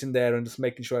 sitting there and just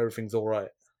making sure everything's all right.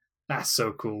 That's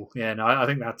so cool. Yeah, no, I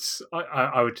think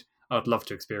I would love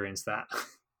to experience that.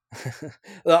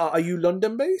 Are you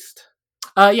London based?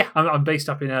 Yeah, I'm based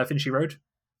up in Finchley Road.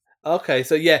 Okay,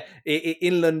 so yeah,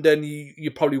 in London, you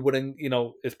probably wouldn't,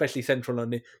 especially central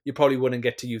London, you probably wouldn't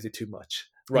get to use it too much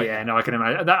right Yeah, now. no, I can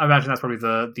imagine. I imagine that's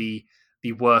probably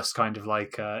the worst kind of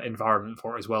like environment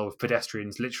for it as well, with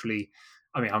pedestrians literally.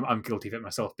 I mean, I'm guilty of it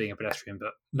myself, being a pedestrian,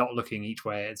 but not looking each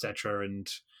way, etc. And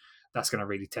that's going to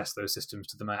really test those systems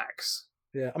to the max.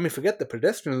 Yeah, I mean, forget the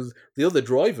pedestrians, the other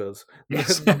drivers.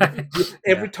 Yes.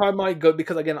 Every Yeah. time I go,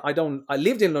 because again, I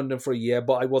lived in London for a year,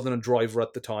 but I wasn't a driver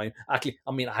at the time. Actually,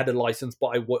 I mean, I had a license, but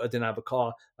I didn't have a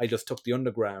car. I just took the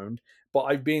underground. But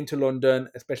I've been to London,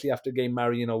 especially after getting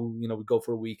married. We go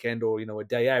for a weekend or a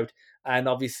day out, and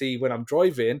obviously when I'm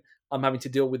driving, I'm having to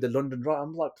deal with the London drive.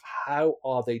 I'm like, how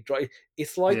are they driving?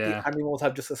 It's like the Yeah. animals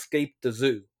have just escaped the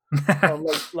zoo. I'm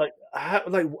I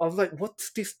was like,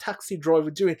 what's this taxi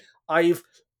driver doing? I've,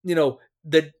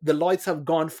 the lights have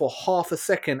gone for half a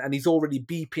second, and he's already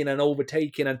beeping and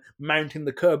overtaking and mounting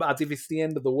the curb as if it's the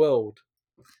end of the world.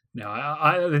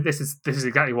 No, this is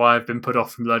exactly why I've been put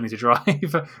off from learning to drive,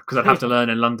 because I'd have to learn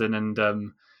in London,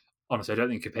 and honestly, I don't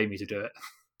think you could pay me to do it.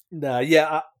 Nah,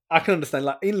 yeah, I can understand.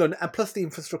 Like in London, and plus the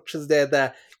infrastructure's there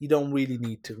that you don't really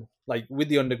need to. Like with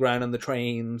the underground and the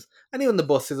trains, and even the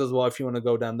buses as well, if you want to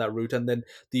go down that route, and then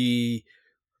the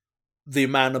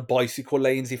amount of bicycle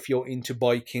lanes if you're into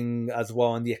biking as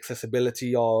well, and the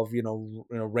accessibility of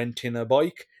renting a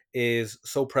bike is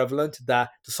so prevalent that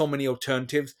there's so many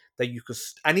alternatives that you could,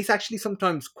 and it's actually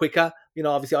sometimes quicker.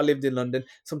 Obviously I lived in London.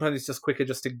 Sometimes it's just quicker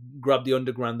just to grab the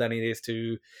underground than it is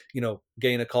to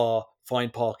gain a car,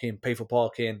 find parking, pay for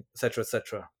parking, etc.,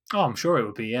 etc. Oh, I'm sure it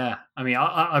would be. Yeah, I mean,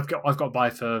 I've got by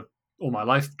for all my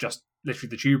life, just literally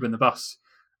the tube and the bus.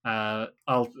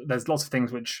 There's lots of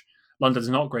things which London's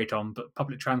not great on, but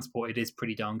public transport, it is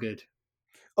pretty darn good.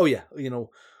 Oh yeah,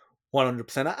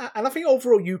 100%. And I think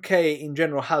overall UK in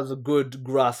general has a good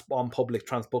grasp on public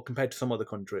transport compared to some other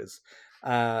countries.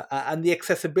 and the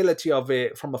accessibility of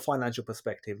it from a financial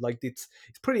perspective. Like it's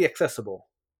pretty accessible.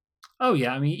 Oh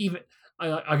yeah, I mean, even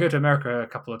I go to America a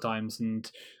couple of times, and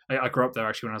I grew up there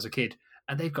actually when I was a kid,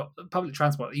 and they've got public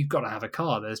transport. You've got to have a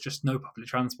car. There's just no public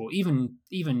transport. Even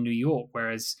New York,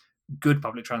 whereas good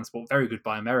public transport, very good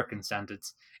by American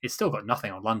standards, it's still got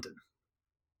nothing on London.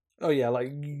 Oh yeah,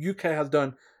 like UK has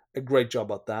done a great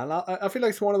job at that. And I feel like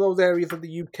it's one of those areas of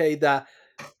the UK that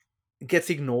gets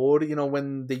ignored,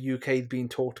 when the UK is being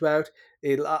talked about.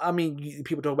 I mean,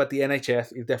 people talk about the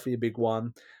NHS is definitely a big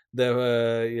one.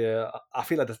 Yeah, I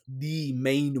feel like that's the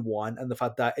main one, and the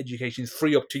fact that education is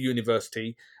free up to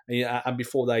university, and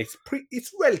before that,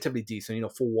 it's relatively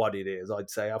decent, for what it is. I'd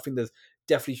say. I think there's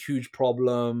definitely huge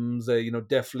problems.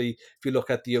 Definitely if you look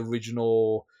at the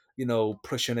original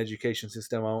Prussian education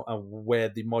system and where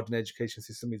the modern education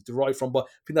system is derived from. But I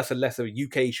think that's a less of a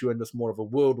UK issue and just more of a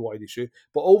worldwide issue.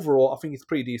 But overall, I think it's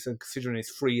pretty decent considering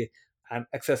it's free and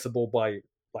accessible by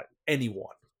like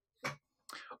anyone.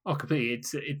 Oh, completely.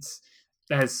 It's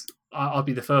there's. I'll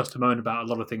be the first to moan about a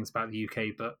lot of things about the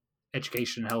UK, but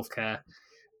education and healthcare,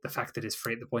 the fact that it's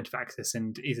free at the point of access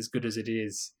and is as good as it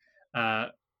is, uh,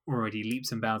 already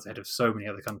leaps and bounds ahead of so many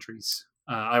other countries.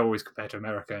 I always compare to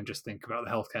America and just think about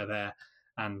the healthcare there,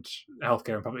 and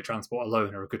healthcare and public transport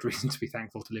alone are a good reason to be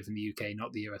thankful to live in the UK,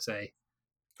 not the USA.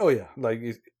 Oh yeah, like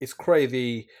it's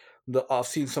crazy. I've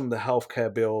seen some of the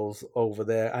healthcare bills over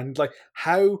there, and like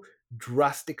how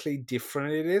drastically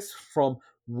different it is from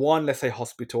one, let's say,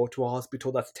 hospital to a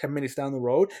hospital that's 10 minutes down the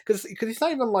road. Because it's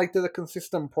not even like there's a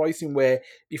consistent pricing where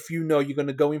if you're going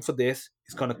to go in for this,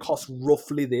 it's going to cost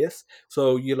roughly this.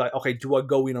 So you're like, okay, do I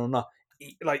go in or not?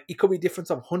 Like it could be a difference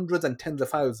of hundreds and tens of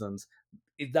thousands.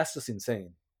 That's just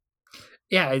insane.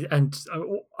 Yeah, and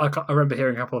I remember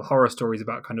hearing a couple of horror stories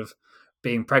about kind of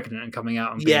being pregnant and coming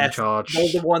out and being Yes, those are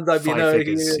charged the ones I've been five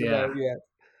figures. hearing about. Yeah, Yeah.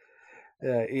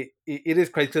 Yeah, it is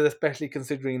crazy, especially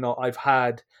considering I've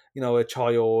had a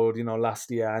child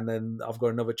last year, and then I've got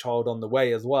another child on the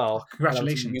way as oh, well. And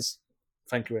obviously, congratulations.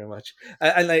 thank you very much.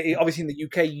 And like, obviously in the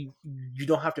UK, you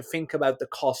don't have to think about the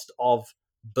cost of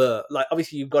birth. Like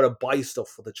obviously you've got to buy stuff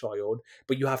for the child,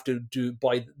 but you have to do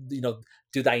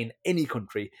that in any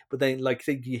country. But then like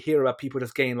say you hear about people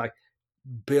just getting like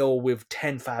bill with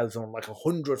 10,000, like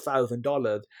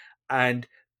 $100,000, and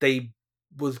they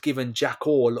was given jack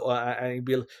all, and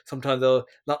will sometimes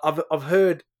like I've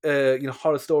heard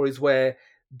horror stories where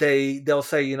they'll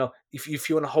say if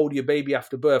you want to hold your baby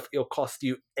after birth, it'll cost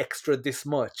you extra this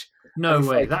much, and No it's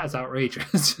way, like. that is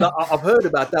outrageous. Like, I've heard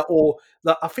about that, or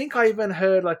like, I think I even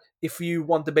heard like if you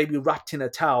want the baby wrapped in a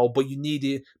towel, but you need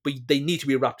it, but they need to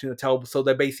be wrapped in a towel, so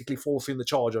they're basically forcing the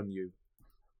charge on you.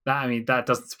 That I mean, that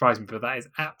doesn't surprise me, but that is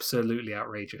absolutely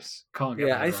outrageous. Can't get my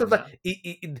Yeah, and head it's just around like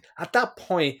that. at that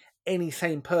point, any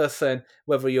sane person,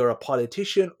 whether you're a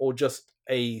politician or just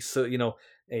a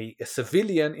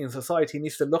civilian in society,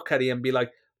 needs to look at it and be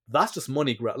like, "That's just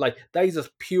money grab. Like that is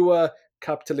just pure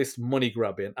capitalist money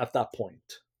grabbing." At that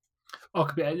point, Oh,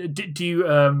 do you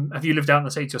have you lived out in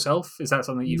the States yourself? Is that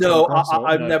something you've come no, across, or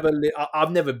I've no? never,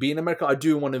 I've never been in America. I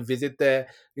do want to visit there,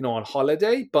 on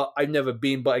holiday, but I've never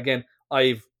been. But again,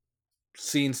 I've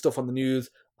seen stuff on the news.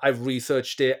 I've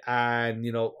researched it, and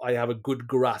I have a good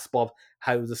grasp of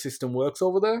how the system works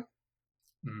over there.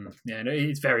 Yeah, no,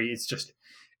 it's very. It's just.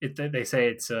 They say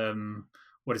it's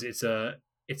what is it?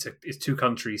 It's two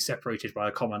countries separated by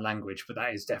a common language, but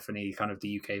that is definitely kind of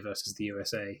the UK versus the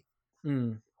USA.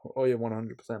 Mm. Oh yeah,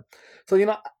 100%.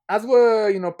 So as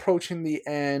we're approaching the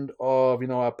end of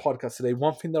our podcast today,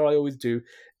 one thing that I always do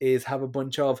is have a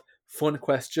bunch of fun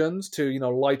questions to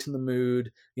lighten the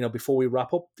mood. Before we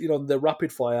wrap up, the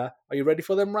rapid fire. Are you ready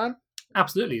for them, Ran?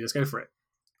 Absolutely, let's go for it.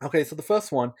 Okay, so the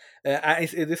first one,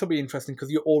 this will be interesting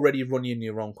because you're already running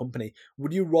your own company.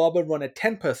 Would you rather run a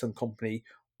 10-person company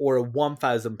or a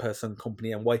 1,000-person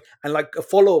company, and why? And like a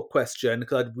follow-up question,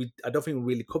 because I don't think we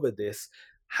really covered this.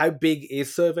 How big is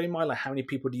SurveyMind? Like, how many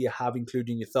people do you have,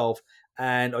 including yourself?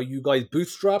 And are you guys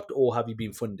bootstrapped or have you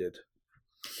been funded?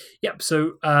 Yep.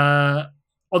 So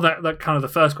on that kind of the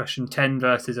first question, 10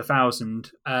 versus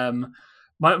 1,000.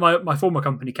 My former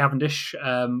company, Cavendish,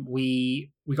 we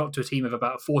got to a team of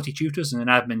about 40 tutors and an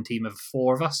admin team of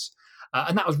four of us,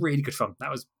 and that was really good fun.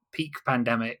 That was peak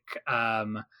pandemic.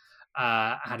 Had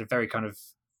a very kind of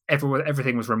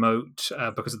everything was remote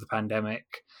because of the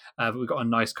pandemic, but we got a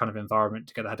nice kind of environment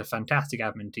together. Had a fantastic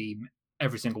admin team.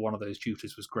 Every single one of those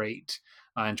tutors was great.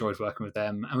 I enjoyed working with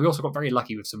them, and we also got very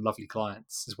lucky with some lovely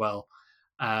clients as well.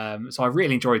 So I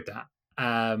really enjoyed that.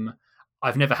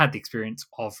 I've never had the experience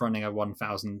of running a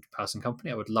 1,000-person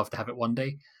company. I would love to have it one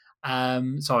day.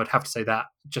 So I'd have to say that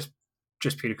just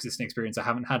purely because it's an experience I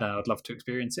haven't had, and I'd love to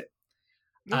experience it.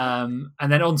 Okay. And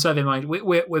then on SurveyMind,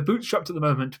 we're bootstrapped at the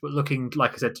moment, but looking,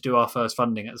 like I said, to do our first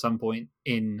funding at some point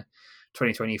in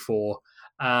 2024.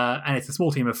 And it's a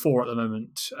small team of 4 at the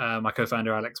moment. My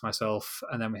co-founder Alex, myself,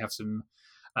 and then we have some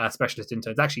specialist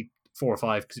interns. Actually, 4 or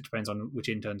 5 because it depends on which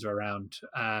interns are around.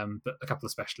 But a couple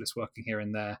of specialists working here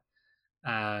and there.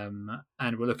 And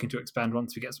we're looking to expand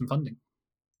once we get some funding.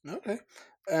 Okay.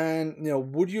 And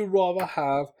would you rather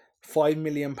have £5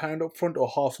 million up front or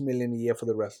 £500,000 a year for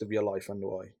the rest of your life and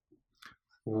why?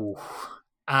 Ooh.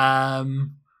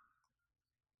 Um,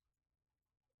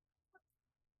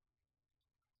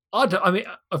 I mean,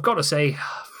 I've got to say,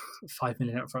 5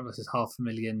 million up front versus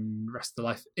 500,000 rest of the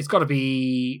life. It's got to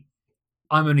be.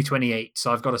 I'm only 28,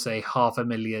 so I've got to say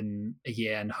 500,000 a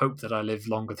year and hope that I live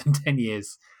longer than 10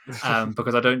 years,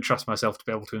 because I don't trust myself to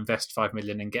be able to invest 5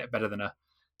 million and get better than a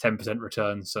 10%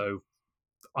 return. So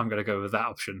I'm going to go with that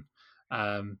option.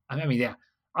 I mean, yeah,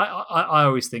 I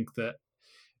always think that.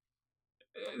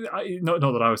 Not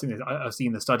that I was thinking this, I've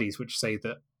seen the studies which say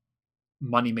that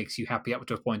money makes you happy up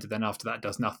to a point, and then after that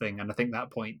does nothing. And I think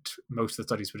that point, most of the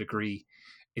studies would agree,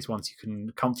 is once you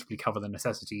can comfortably cover the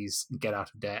necessities, get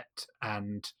out of debt,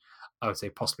 and I would say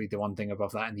possibly the one thing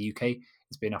above that in the UK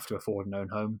is be enough to afford an own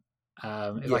home.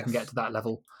 If I can get Yes. to that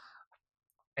level,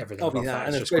 everything Oh, above yeah, that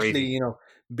and is just especially, gravy.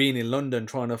 being in London,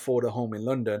 trying to afford a home in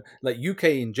London. Like UK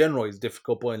in general is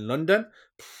difficult, but in London,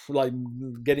 like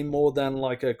getting more than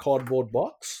like a cardboard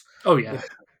box. Oh yeah,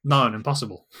 no,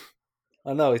 impossible.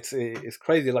 I know it's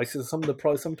crazy. Like so some of the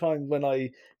price. Sometimes when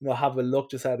I have a look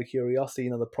just out of curiosity,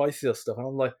 the prices of stuff, and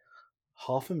I'm like,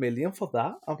 £500,000 for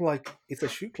that. I'm like, it's a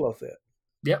shoe closet.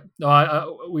 Yep. No,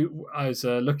 I was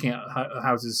looking at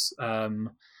houses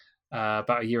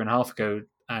about a year and a half ago,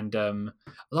 and a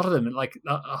lot of them, like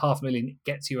 500,000,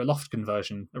 gets you a loft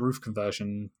conversion, a roof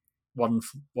conversion, one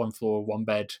floor, one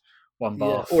bed, one Yeah,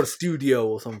 or a bath, studio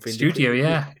or something. studio.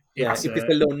 Yeah, Yeah, it's if it's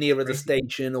a little nearer the crazy.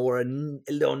 station or a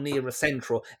little nearer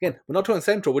central. Again, we're not talking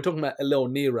central. We're talking about a little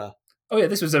nearer. Oh yeah,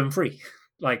 this was zone free.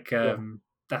 Like Yeah,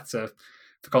 that's a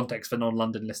for context for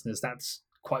non-London listeners. That's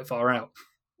quite far out.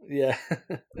 yeah.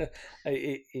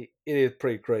 It is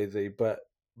pretty crazy, but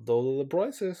those are the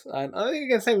prices. And I think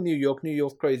I can say with New York. New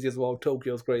York's crazy as well.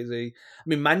 Tokyo's crazy. I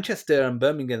mean, Manchester and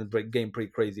Birmingham are getting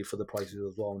pretty crazy for the prices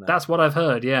as well now. That's what I've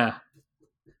heard. Yeah,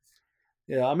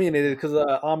 Yeah, I mean it is because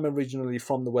I'm originally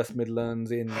from the West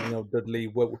Midlands in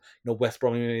Dudley, West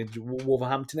Bromwich,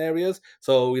 Wolverhampton areas.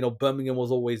 So Birmingham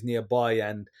was always nearby,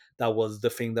 and that was the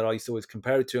thing that I used to always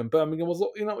compare it to. And Birmingham was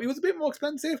it was a bit more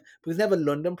expensive, but it's never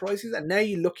London prices. And now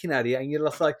you're looking at it, and you're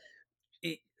just like,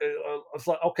 it's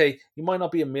like okay, you might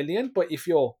not be a million, but if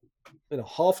you're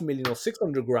 500,000 or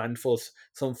 600 grand for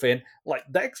something like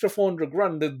the extra 400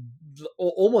 grand,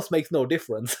 almost makes no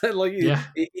difference. Like yeah.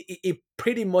 it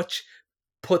pretty much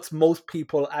puts most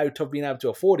people out of being able to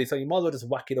afford it. So you might as well just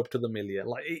whack it up to the million.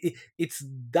 Like it's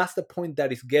that's the point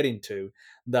that it's getting to.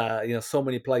 That so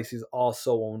many places are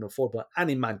so unaffordable,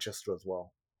 and in Manchester as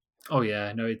well. Oh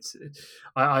yeah. No,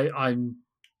 I'm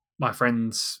my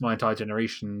friends, my entire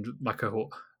generation, my cohort.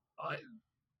 I,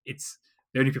 it's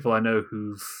the only people I know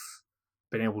who've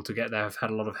been able to get there have had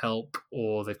a lot of help,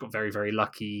 or they've got very, very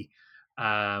lucky,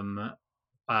 um,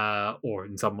 or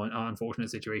in some unfortunate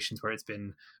situations where it's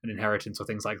been an inheritance or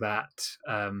things like that.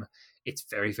 It's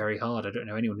very, very hard. I don't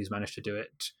know anyone who's managed to do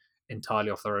it entirely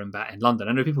off their own bat in London.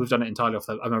 I know people who've done it entirely off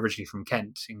I'm originally from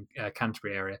Kent, in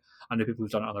Canterbury area. I know people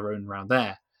who've done it on their own around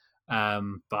there.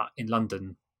 But in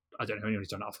London, I don't know anyone who's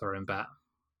done it off their own bat.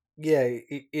 Yeah,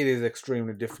 it is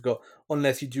extremely difficult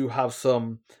unless you do have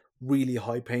some really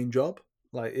high paying job.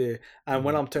 Like, and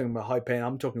when Mm. I'm talking about high paying,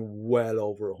 I'm talking well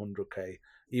over 100k,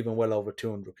 even well over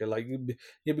 200k. Like,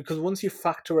 yeah, because once you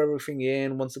factor everything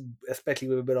in, especially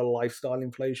with a bit of lifestyle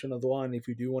inflation as well, and if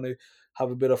you do want to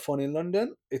have a bit of fun in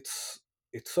London, it's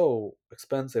so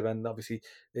expensive, and obviously,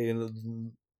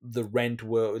 the rent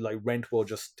will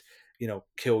just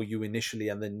kill you initially,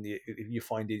 and then you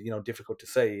find it difficult to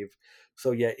save.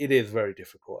 So yeah, it is very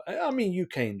difficult. I mean,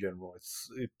 UK in general,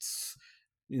 it's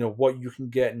what you can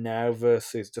get now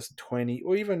versus just 20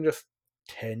 or even just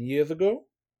 10 years ago.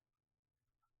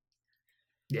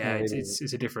 Yeah, It it's is. it's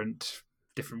it's a different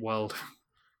world.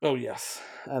 Oh yes,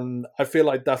 and I feel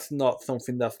like that's not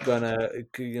something that's gonna,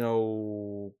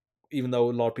 even though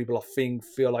a lot of people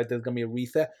feel like there's gonna be a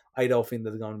reset. I don't think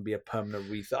there's gonna be a permanent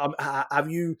reset. Have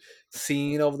you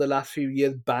seen over the last few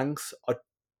years banks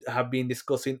have been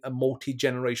discussing a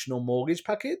multi-generational mortgage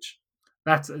package?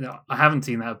 That's no, I haven't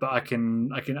seen that, but I can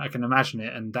imagine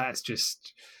it, and that's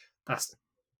just that's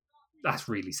that's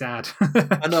really sad.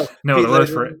 I know. No Hey, other word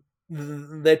for it.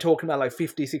 they're talking about like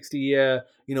 50, 60 year,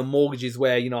 mortgages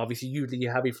where, obviously usually you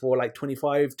have it for like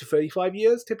 25 to 35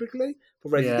 years typically for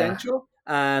Yeah. residential.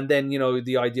 And then,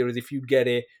 the idea is if you get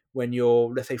it when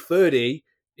you're, let's say 30,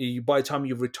 by the time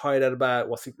you've retired at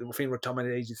about, I think retirement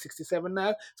age is 67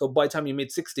 now. So by the time you're mid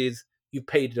 60s, you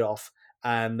paid it off.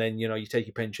 And then, you take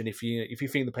your pension if you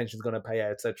think the pension is going to pay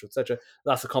out, etc., etc.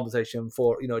 That's a conversation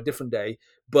for, a different day.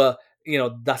 But,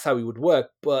 that's how it would work.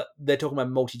 But they're talking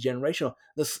about multi-generational.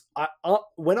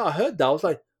 When I heard that, I was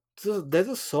like, there's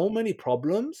just so many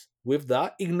problems with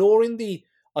that. Ignoring the,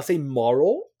 I say,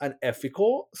 moral and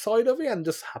ethical side of it and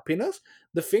just happiness.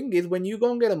 The thing is, when you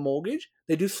go and get a mortgage,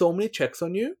 they do so many checks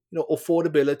on you,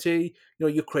 affordability,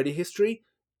 your credit history.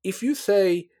 If you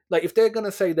say, like, if they're going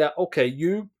to say that, okay,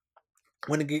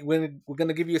 when we're going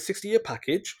to give you a 60-year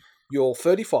package, you're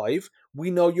 35, we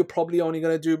know you're probably only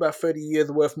going to do about 30 years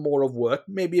worth more of work,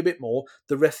 maybe a bit more.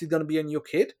 The rest is going to be on your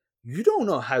kid. You don't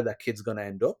know how that kid's going to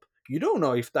end up. You don't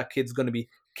know if that kid's going to be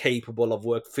capable of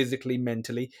work physically,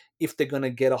 mentally, if they're going to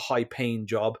get a high paying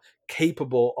job,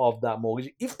 capable of that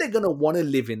mortgage, if they're going to want to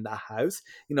live in that house.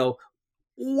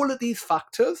 All of these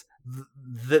factors,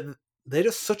 they're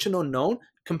just such an unknown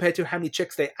compared to how many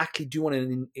checks they actually do on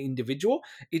an individual.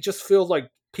 It just feels like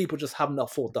people just have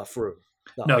not thought that through.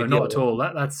 That No, idea not of at all.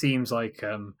 That seems like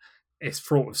it's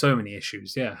fraught with so many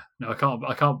issues. Yeah. No,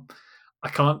 I can't.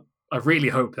 I really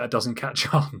hope that doesn't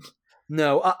catch on.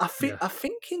 no, I think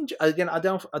Yeah. again, I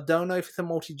don't know if it's a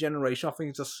multi-generation. I think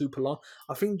it's just super long.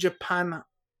 I think Japan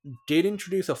did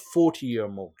introduce a 40-year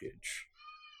mortgage.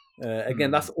 Again,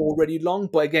 Hmm. that's already long,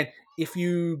 but again, if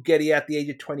you get it at the age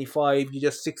of 25, you're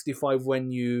just 65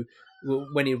 when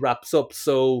it wraps up.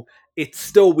 So it's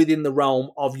still within the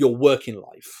realm of your working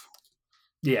life,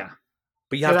 Yeah.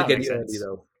 but you Yeah, have to that get makes it early sense.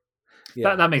 though. That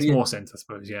Yeah. that makes more sense, I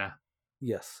suppose. Yeah.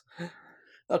 Yes.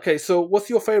 Okay. So, what's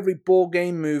your favorite board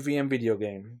game, movie, and video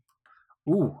game?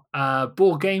 Ooh.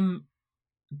 Board game.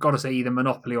 Got to say either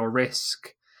Monopoly or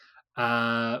Risk.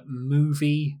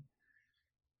 Movie.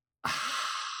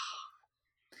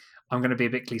 I'm going to be a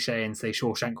bit cliche and say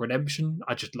Shawshank Redemption.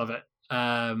 I just love it.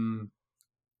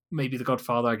 Maybe The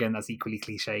Godfather again. That's equally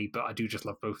cliche, but I do just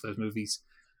love both those movies.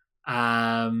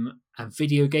 And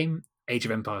video game Age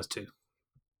of Empires 2.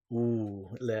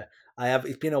 Ooh, I have.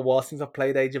 It's been a while since I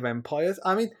played Age of Empires.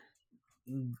 I mean,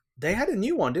 they had a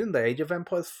new one, didn't they? Age of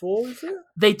Empires 4, is it?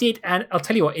 They did, and I'll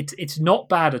tell you what, it's not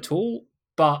bad at all,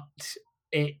 but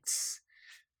it's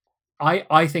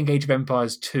I think Age of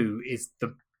Empires 2 is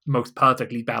the most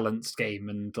perfectly balanced game,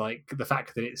 and like the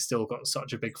fact that it's still got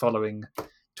such a big following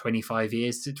 25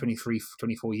 years to 23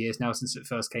 24 years now since it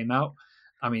first came out.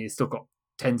 I mean, it's still got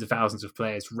tens of thousands of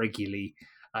players regularly.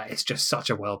 It's just such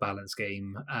a well balanced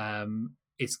game.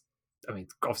 It's I mean,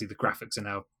 obviously the graphics are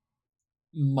now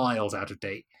miles out of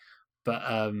date, but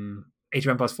Age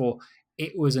of Empires 4,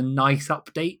 it was a nice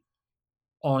update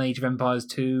on Age of Empires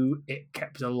 2. It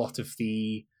kept a lot of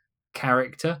the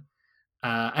character,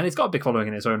 and it's got a big following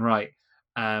in its own right.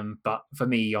 But for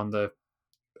me, on the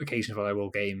occasions when I will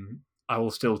game, I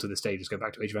will still to this day just go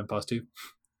back to Age of Empires 2.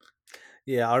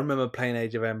 Yeah, I remember playing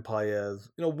Age of Empires,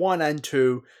 1 and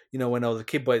 2, when I was a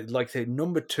kid. But like I say,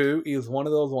 number 2 is one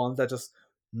of those ones that just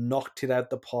knocked it out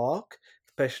the park,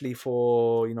 especially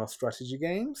for, strategy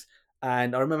games.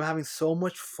 And I remember having so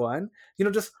much fun,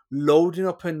 just loading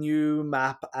up a new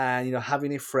map and,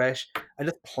 having it fresh and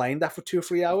just playing that for 2 or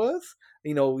 3 hours,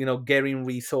 getting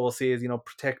resources,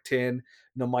 protecting,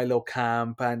 my little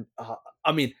camp. And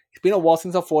I mean, it's been a while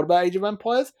since I thought about Age of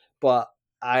Empires, but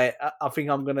I think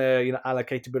I'm gonna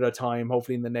allocate a bit of time,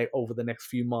 hopefully in the over the next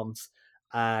few months,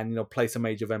 and play some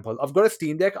Age of Empires. I've got a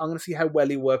Steam Deck. I'm gonna see how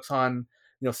well it works on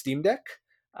Steam Deck,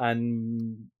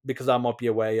 and because I might be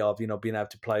a way of being able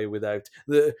to play without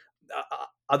the.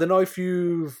 I don't know if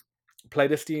you've played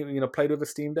with a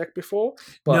Steam Deck before,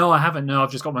 but No, I haven't. No,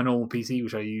 I've just got my normal PC,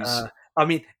 which I use. uh, I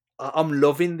mean, I'm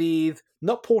loving these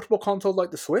not portable consoles like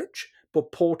the Switch,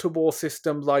 but portable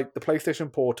systems like the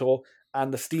PlayStation Portal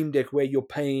and the Steam Deck, where you're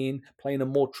playing a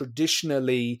more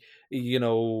traditionally,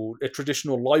 a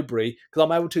traditional library. Because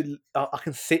I'm able to, I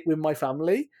can sit with my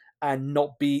family and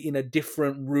not be in a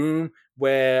different room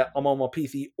where I'm on my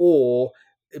PC, or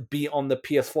be on the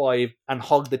PS5 and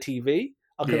hog the TV.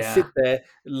 I can Yeah, sit there,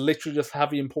 literally just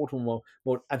have the important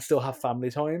mode and still have family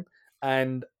time.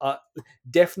 And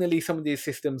definitely some of these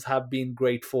systems have been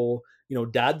great for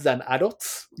dads and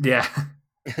adults. yeah.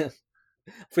 I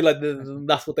feel like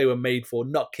that's what they were made for,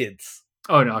 not kids.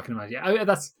 Oh no, I can imagine.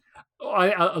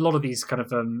 A lot of these kind of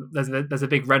there's a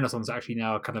big renaissance actually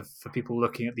now, kind of for people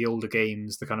looking at the older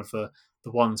games, the kind of the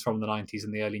ones from the 90s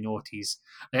and the early noughties.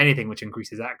 Anything which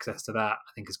increases access to that,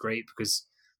 I think, is great because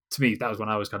to me, that was when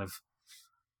I was kind of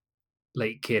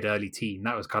late kid, early teen.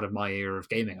 That was kind of my era of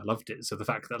gaming. I loved it. So the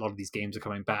fact that a lot of these games are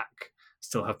coming back,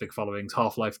 still have big followings.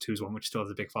 Half-Life 2 is one which still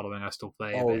has a big following. I still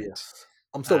play a Oh bit. yes,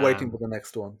 I'm still waiting for Um, the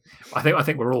next one. I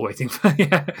think we're all waiting for.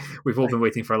 Yeah, we've all Like, been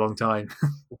waiting for a long time.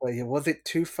 wait, was it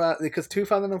 2000? Because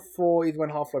 2004 is when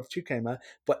Half-Life 2 came out,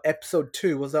 but Episode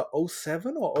 2 was that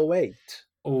 '07 or '08?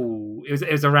 Oh,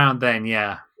 it was around then.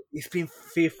 Yeah, It's been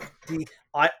 50.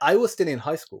 I was still in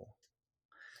high school.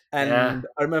 yeah. And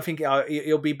I remember thinking,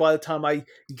 it'll be by the time I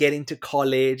get into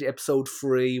college, episode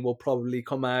 3 will probably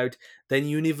come out. Then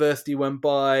university went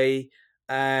by,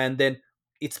 and then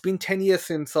it's been 10 years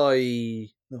since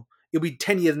no, it'll be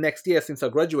 10 years next year since I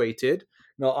graduated.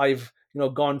 I've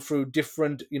gone through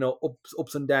different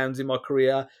ups and downs in my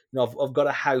career. I've got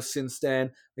a house since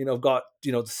then. I've got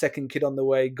the second kid on the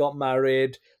way, got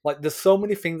married. Like, there's so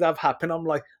many things that have happened.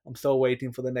 I'm still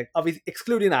waiting for the next. Obviously,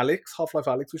 excluding Alex, Half-Life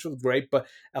Alex, which was great, but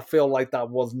I feel like that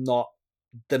was not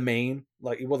the main.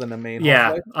 Like, it wasn't a main Yeah,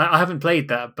 Half-Life. I haven't played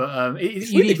that, but It's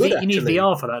you really need good, you need actually.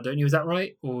 VR for that, don't you? Is that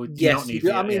right, or do you not Yes, you need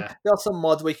do. I VR? mean, Yeah, there are some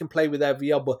mods where you can play without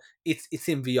VR, but it's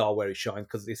in VR where it shines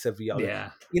because it's a VR game.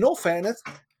 yeah. In all fairness,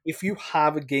 if you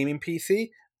have a gaming PC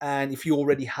and if you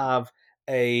already have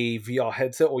a VR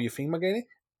headset or you're thinking about getting it,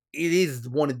 it is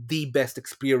one of the best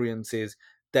experiences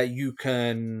that you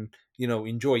can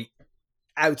enjoy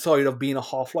outside of being a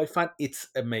Half-Life fan. It's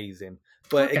amazing.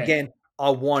 But Okay. again, I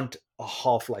want a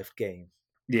Half-Life game.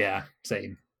 Yeah,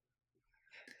 same.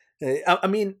 I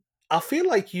mean, I feel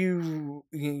like you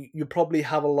probably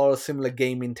have a lot of similar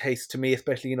gaming tastes to me,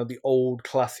 especially the old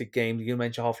classic games. You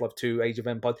mentioned Half-Life 2, Age of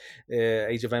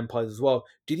Empires as well.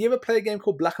 Did you ever play a game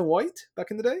called Black and White back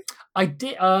in the day? I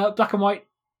did Black and White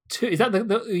 2. Is that the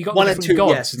you got the One and different two,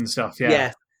 gods yes, and stuff? Yeah.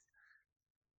 yes.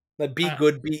 Like, be Uh,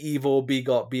 good, be evil, be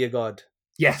a god.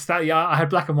 yes, that yeah. I had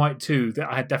Black and White 2.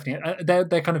 That I had definitely.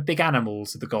 They're kind of big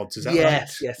animals, the gods. Is that right?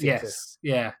 Yes, yes, yes, yes. Yes.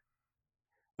 Yeah.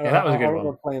 Yeah, that was a I good remember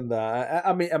one. playing that.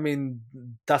 I mean,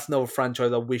 that's no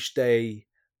franchise I wish they,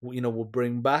 would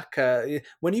bring back.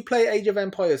 When you play Age of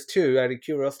Empires 2, out of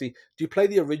curiosity, do you play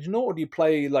the original or do you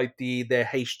play like the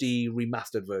HD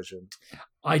remastered version?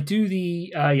 I do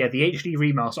the the HD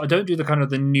remaster. I don't do the kind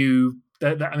of the new.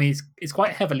 I mean, it's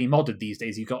quite heavily modded these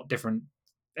days. You've got different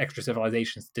extra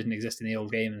civilizations that didn't exist in the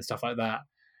old game and stuff like that.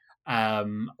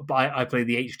 But I play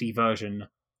the HD version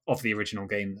of the original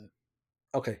game though.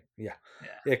 Okay, yeah, Yeah.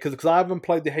 yeah, because I haven't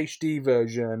played the HD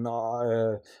version.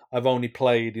 I've only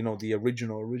played the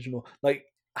original. Like,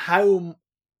 how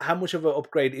much of an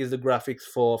upgrade is the graphics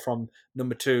from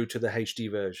number 2 to the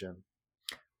HD version?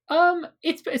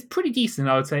 It's pretty decent,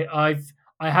 I would say. I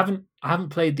haven't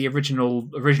played the original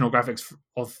graphics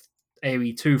of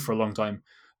AoE 2 for a long time,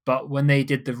 but when they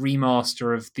did the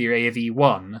remaster of the AoE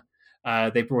 1,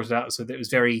 they brought it out so that it was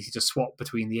very easy to swap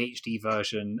between the HD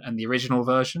version and the original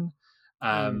version.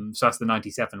 Mm. So that's the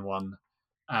 97 one,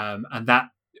 and that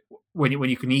when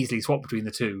you can easily swap between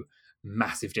the two,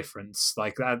 massive difference.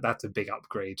 Like that's a big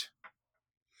upgrade.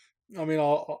 I mean,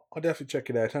 I'll definitely check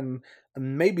it out, and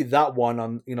maybe that one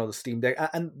on the Steam Deck,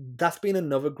 and that's been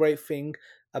another great thing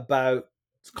about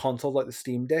consoles like the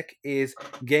Steam Deck is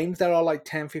games that are like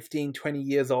 10, 15, 20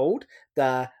 years old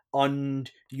that on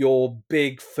your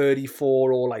big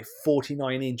 34 or like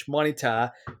 49-inch monitor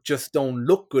just don't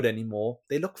look good anymore.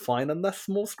 They look fine on that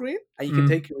small screen, and you can Mm.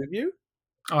 take it with you.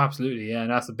 Oh, absolutely, yeah.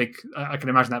 And that's a big. I can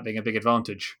imagine that being a big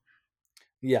advantage.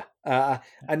 Yeah,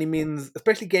 and it means,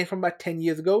 especially games from about 10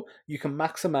 years ago, you can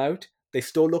max them out. They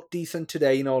still look decent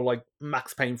today, like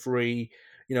Max Payne 3,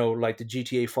 like the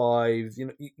GTA 5,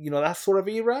 that sort of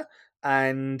era,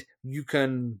 and you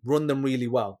can run them really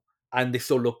well, and they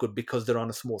still look good because they're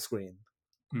on a small screen.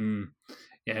 Mm.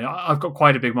 Yeah, I've got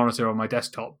quite a big monitor on my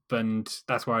desktop, and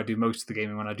that's where I do most of the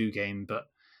gaming when I do game. But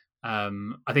I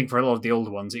think for a lot of the older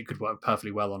ones, it could work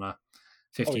perfectly well on a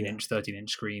Oh 15 yeah. inch,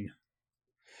 13-inch screen.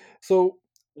 So,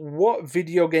 what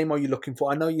video game are you looking for?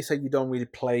 I know you said you don't really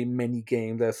play many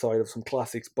games outside of some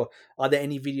classics, but are there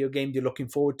any video games you're looking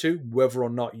forward to, whether or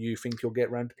not you think you'll get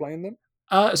around to playing them?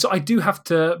 So I do have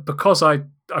to because I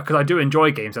do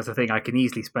enjoy games. That's the thing. I can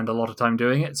easily spend a lot of time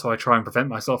doing it, so I try and prevent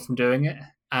myself from doing it.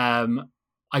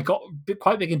 I got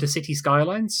quite big into City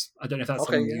Skylines. I don't know if that's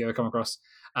Okay, something yeah. you ever come across.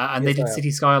 And they Yes, I did have.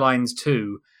 City Skylines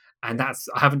 2, and Yeah.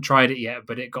 I haven't tried it yet,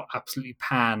 but it got absolutely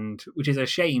panned, which is a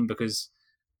shame because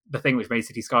the thing which made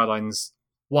City Skylines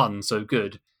 1 so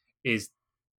good is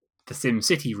the Sim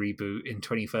City reboot in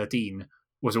 2013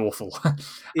 was awful.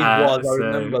 It was. I So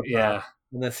remember that. yeah,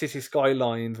 And the City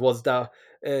Skylines was that.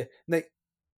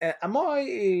 Am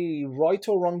I right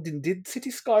or wrong? Did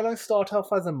City Skyline start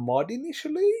off as a mod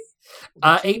initially?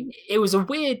 The team? It was a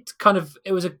weird kind of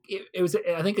it was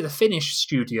I think it's a Finnish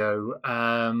studio,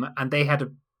 and they had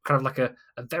a kind of like a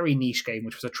very niche game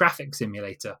which was a traffic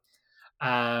simulator,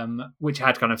 which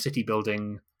had kind of city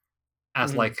building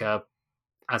as Mhm.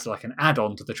 like an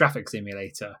add-on to the traffic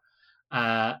simulator,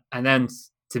 and then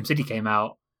SimCity came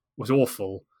out, was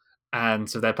awful, and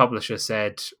so their publisher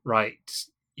said, right,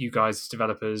 you guys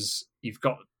developers, you've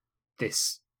got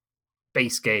this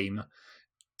base game,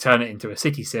 turn it into a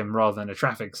city sim rather than a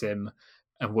traffic sim,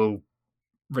 and we'll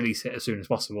release it as soon as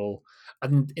possible.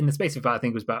 And in the space of about, I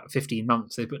think it was about 15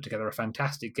 months, they put together a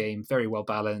fantastic game, very well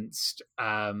balanced,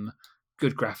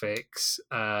 good graphics,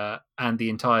 and the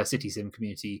entire city sim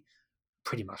community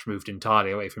pretty much moved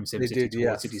entirely away from They SimCity did,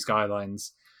 towards City yes.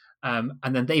 Skylines. And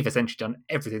then they've essentially done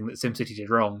everything that SimCity did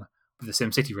wrong with the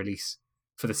SimCity release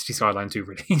for the City Skyline 2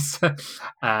 release.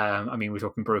 I mean, we're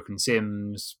talking broken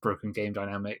sims, broken game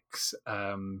dynamics,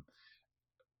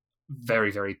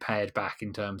 very, very pared back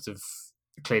in terms of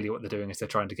clearly what they're doing is they're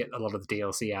trying to get a lot of the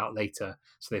DLC out later.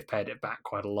 So they've pared it back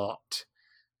quite a lot.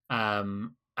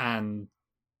 And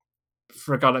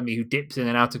for a guy like me who dips in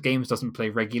and out of games, doesn't play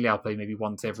regularly, I'll play maybe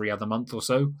once every other month or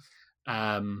so.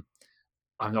 Um,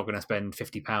 I'm not going to spend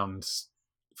 £50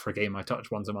 for a game I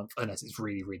touch once a month unless it's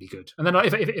really, really good. And then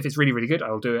if it's really, really good,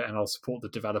 I'll do it and I'll support the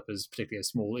developers, particularly a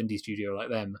small indie studio like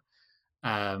them.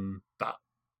 But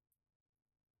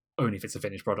only if it's a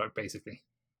finished product, basically.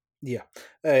 Yeah,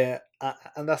 and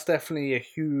that's definitely a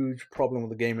huge problem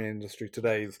with the gaming industry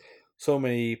today. Is so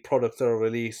many products that are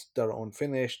released that are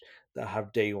unfinished, that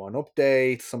have day one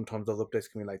updates. Sometimes those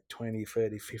updates can be like 20,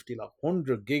 30, 50, like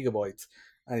 100 gigabytes.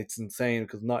 And it's insane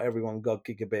because not everyone got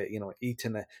gigabit,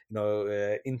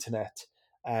 internet.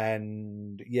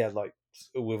 And yeah, like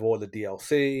with all the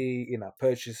DLC,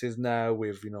 purchases now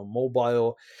with,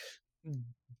 mobile,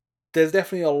 there's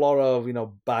definitely a lot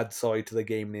of bad side to the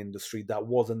gaming industry that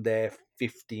wasn't there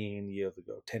 15 years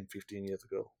ago, 10, 15 years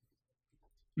ago.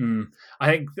 Mm.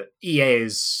 I think that EA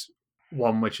is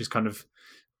one which is kind of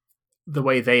the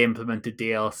way they implemented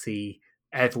DLC.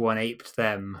 Everyone aped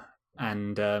them,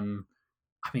 and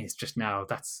I mean, it's just now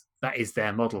that is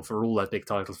their model for all their big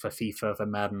titles, for FIFA, for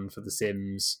Madden, for The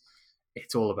Sims.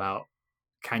 It's all about,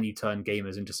 can you turn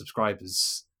gamers into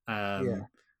subscribers? Yeah.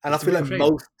 And I It's a feel real like shame.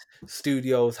 most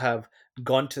studios have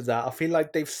gone to that. I feel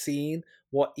like they've seen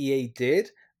what EA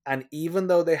did, and even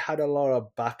though they had a lot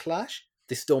of backlash,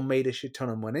 they still made a shit ton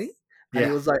of money. And it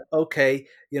Yeah, was like, okay,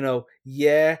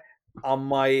 yeah, I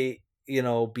might,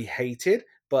 be hated,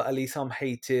 but at least I'm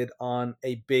hated on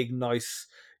a big, nice,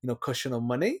 cushion of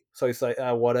money. So it's like,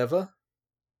 whatever.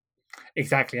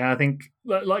 exactly. And I think,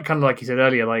 like kind of like you said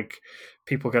earlier, like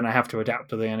people are going to have to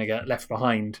adapt, or they're going to get left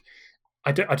behind.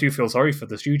 I do feel sorry for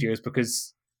the studios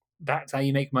because that's how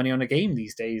you make money on a game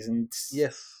these days, and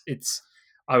Yes. it's.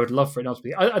 I would love for it not to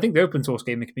be. I think the open source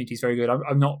gaming community is very good.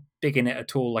 I'm not big in it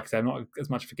at all. Like I said, I'm not as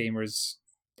much of a gamer as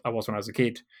I was when I was a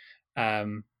kid.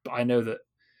 But I know that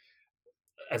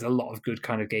there's a lot of good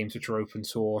kind of games which are open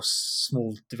source,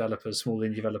 small developers, small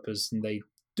indie developers, and they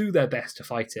do their best to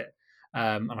fight it.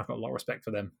 And I've got a lot of respect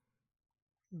for them.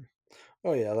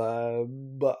 Oh yeah,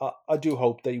 but I do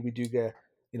hope that we do get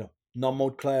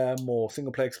non-multiplayer, more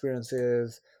single-player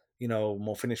experiences,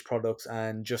 more finished products,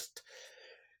 and just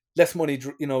less money,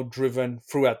 driven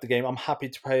throughout the game. I'm happy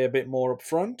to pay a bit more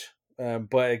upfront,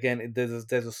 but again,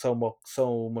 there's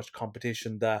so much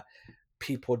competition that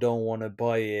people don't want to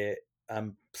buy it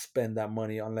and spend that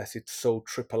money unless it's so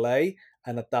AAA.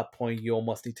 And at that point, you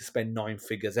almost need to spend nine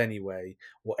figures anyway,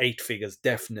 or eight figures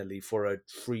definitely for a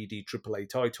 3D AAA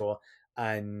title.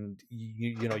 And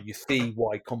you see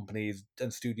why companies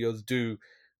and studios do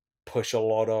push a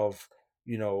lot of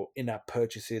in-app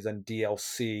purchases and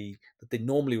DLC that they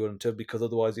normally wouldn't have, because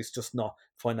otherwise it's just not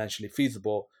financially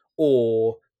feasible,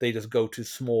 or they just go to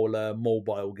smaller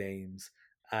mobile games.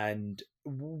 And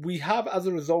we have, as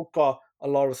a result, got a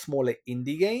lot of smaller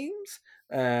indie games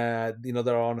that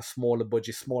are on a smaller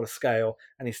budget, smaller scale,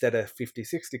 and instead of 50,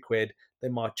 60 quid, they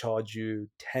might charge you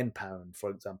 £10, for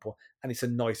example, and it's a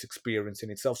nice experience in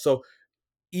itself. So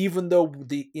even though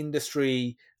the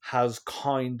industry has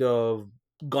kind of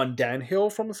gone downhill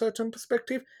from a certain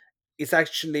perspective, it's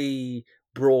actually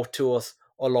brought to us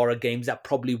a lot of games that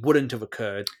probably wouldn't have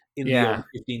occurred in the Yeah, old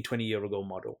 15, 20 year ago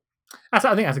model. I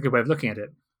think that's a good way of looking at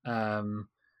it.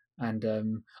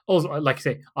 And also, like you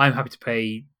say, I'm happy to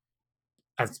pay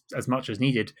as much as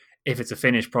needed if it's a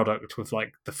finished product with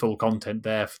like the full content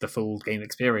there for the full game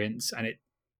experience, and it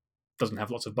doesn't have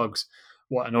lots of bugs.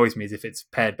 What annoys me is if it's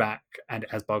pared back and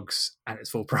it has bugs and it's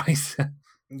full price.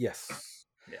 Yes.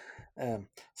 Yeah.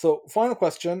 So, final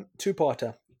question,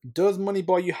 two-parter. Does money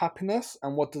buy you happiness,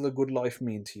 and what does a good life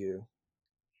mean to you?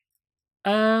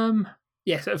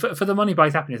 Yes, for the money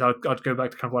buys happiness, I'd go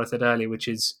back to kind of what I said earlier, which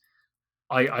is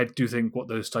I do think what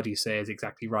those studies say is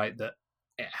exactly right, that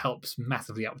it helps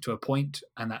massively up to a point,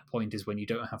 and that point is when you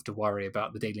don't have to worry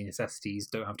about the daily necessities,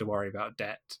 don't have to worry about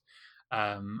debt,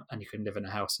 and you can live in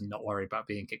a house and not worry about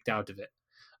being kicked out of it.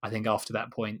 I think after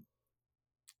that point,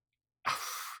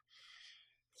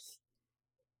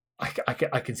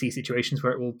 I can see situations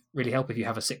where it will really help if you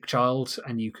have a sick child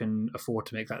and you can afford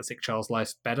to make that sick child's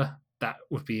life better. That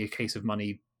would be a case of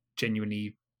money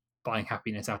genuinely buying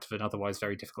happiness out of an otherwise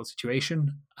very difficult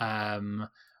situation.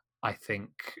 I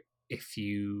think if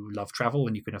you love travel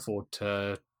and you can afford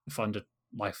to fund a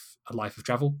life of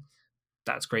travel,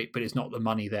 that's great. But it's not the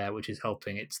money there which is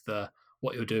helping; it's the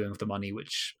what you're doing with the money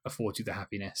which affords you the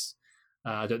happiness.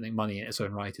 I don't think money in its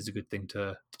own right is a good thing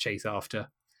to chase after.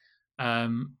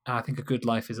 I think a good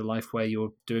life is a life where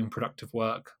you're doing productive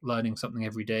work, learning something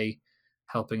every day,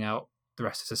 helping out the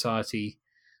rest of society,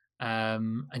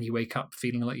 and you wake up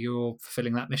feeling like you're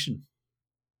fulfilling that mission.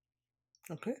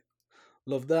 Okay.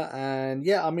 Love that. And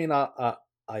yeah, I mean, I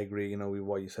agree, with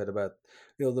what you said about,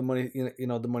 the money,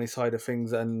 the money side of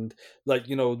things. And like,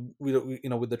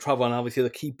 with the travel, and obviously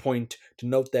the key point to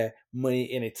note there, money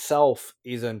in itself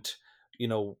isn't,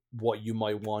 what you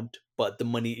might want, but the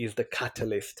money is the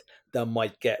catalyst that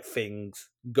might get things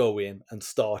going and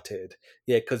started.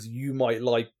 Yeah, because you might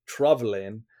like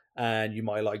traveling, and you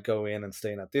might like going and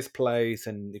staying at this place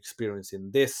and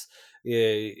experiencing this,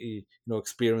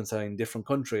 experience in different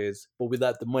countries, but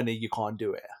without the money you can't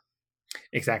do it.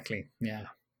 Exactly. Yeah.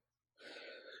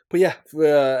 But yeah,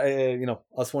 I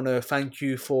just want to thank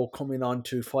you for coming on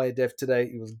to FireDEV today.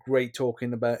 It was great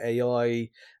talking about AI,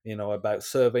 about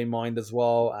SurveyMind as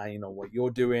well, and what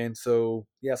you're doing. So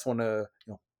yeah, I just want to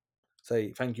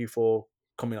say thank you for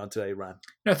coming on today, Ran.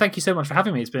 No, thank you so much for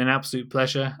having me. It's been an absolute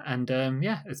pleasure, and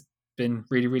yeah, it's been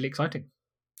really, really exciting.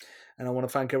 And I want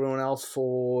to thank everyone else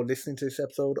for listening to this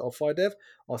episode of FireDEV.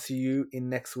 I'll see you in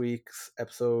next week's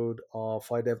episode of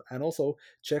FireDEV. And also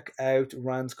check out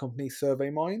Rand's company,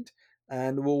 SurveyMind.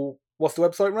 And what's the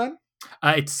website, Rand?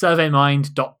 It's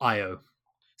surveymind.io.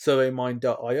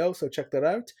 SurveyMind.io. So check that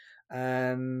out.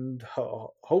 And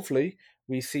hopefully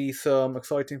we see some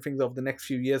exciting things over the next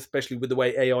few years, especially with the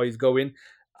way AI is going.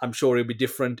 I'm sure it'll be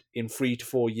different in 3 to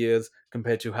 4 years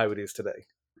compared to how it is today.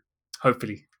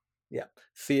 Hopefully. Yeah.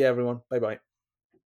 See you, everyone. Bye-bye.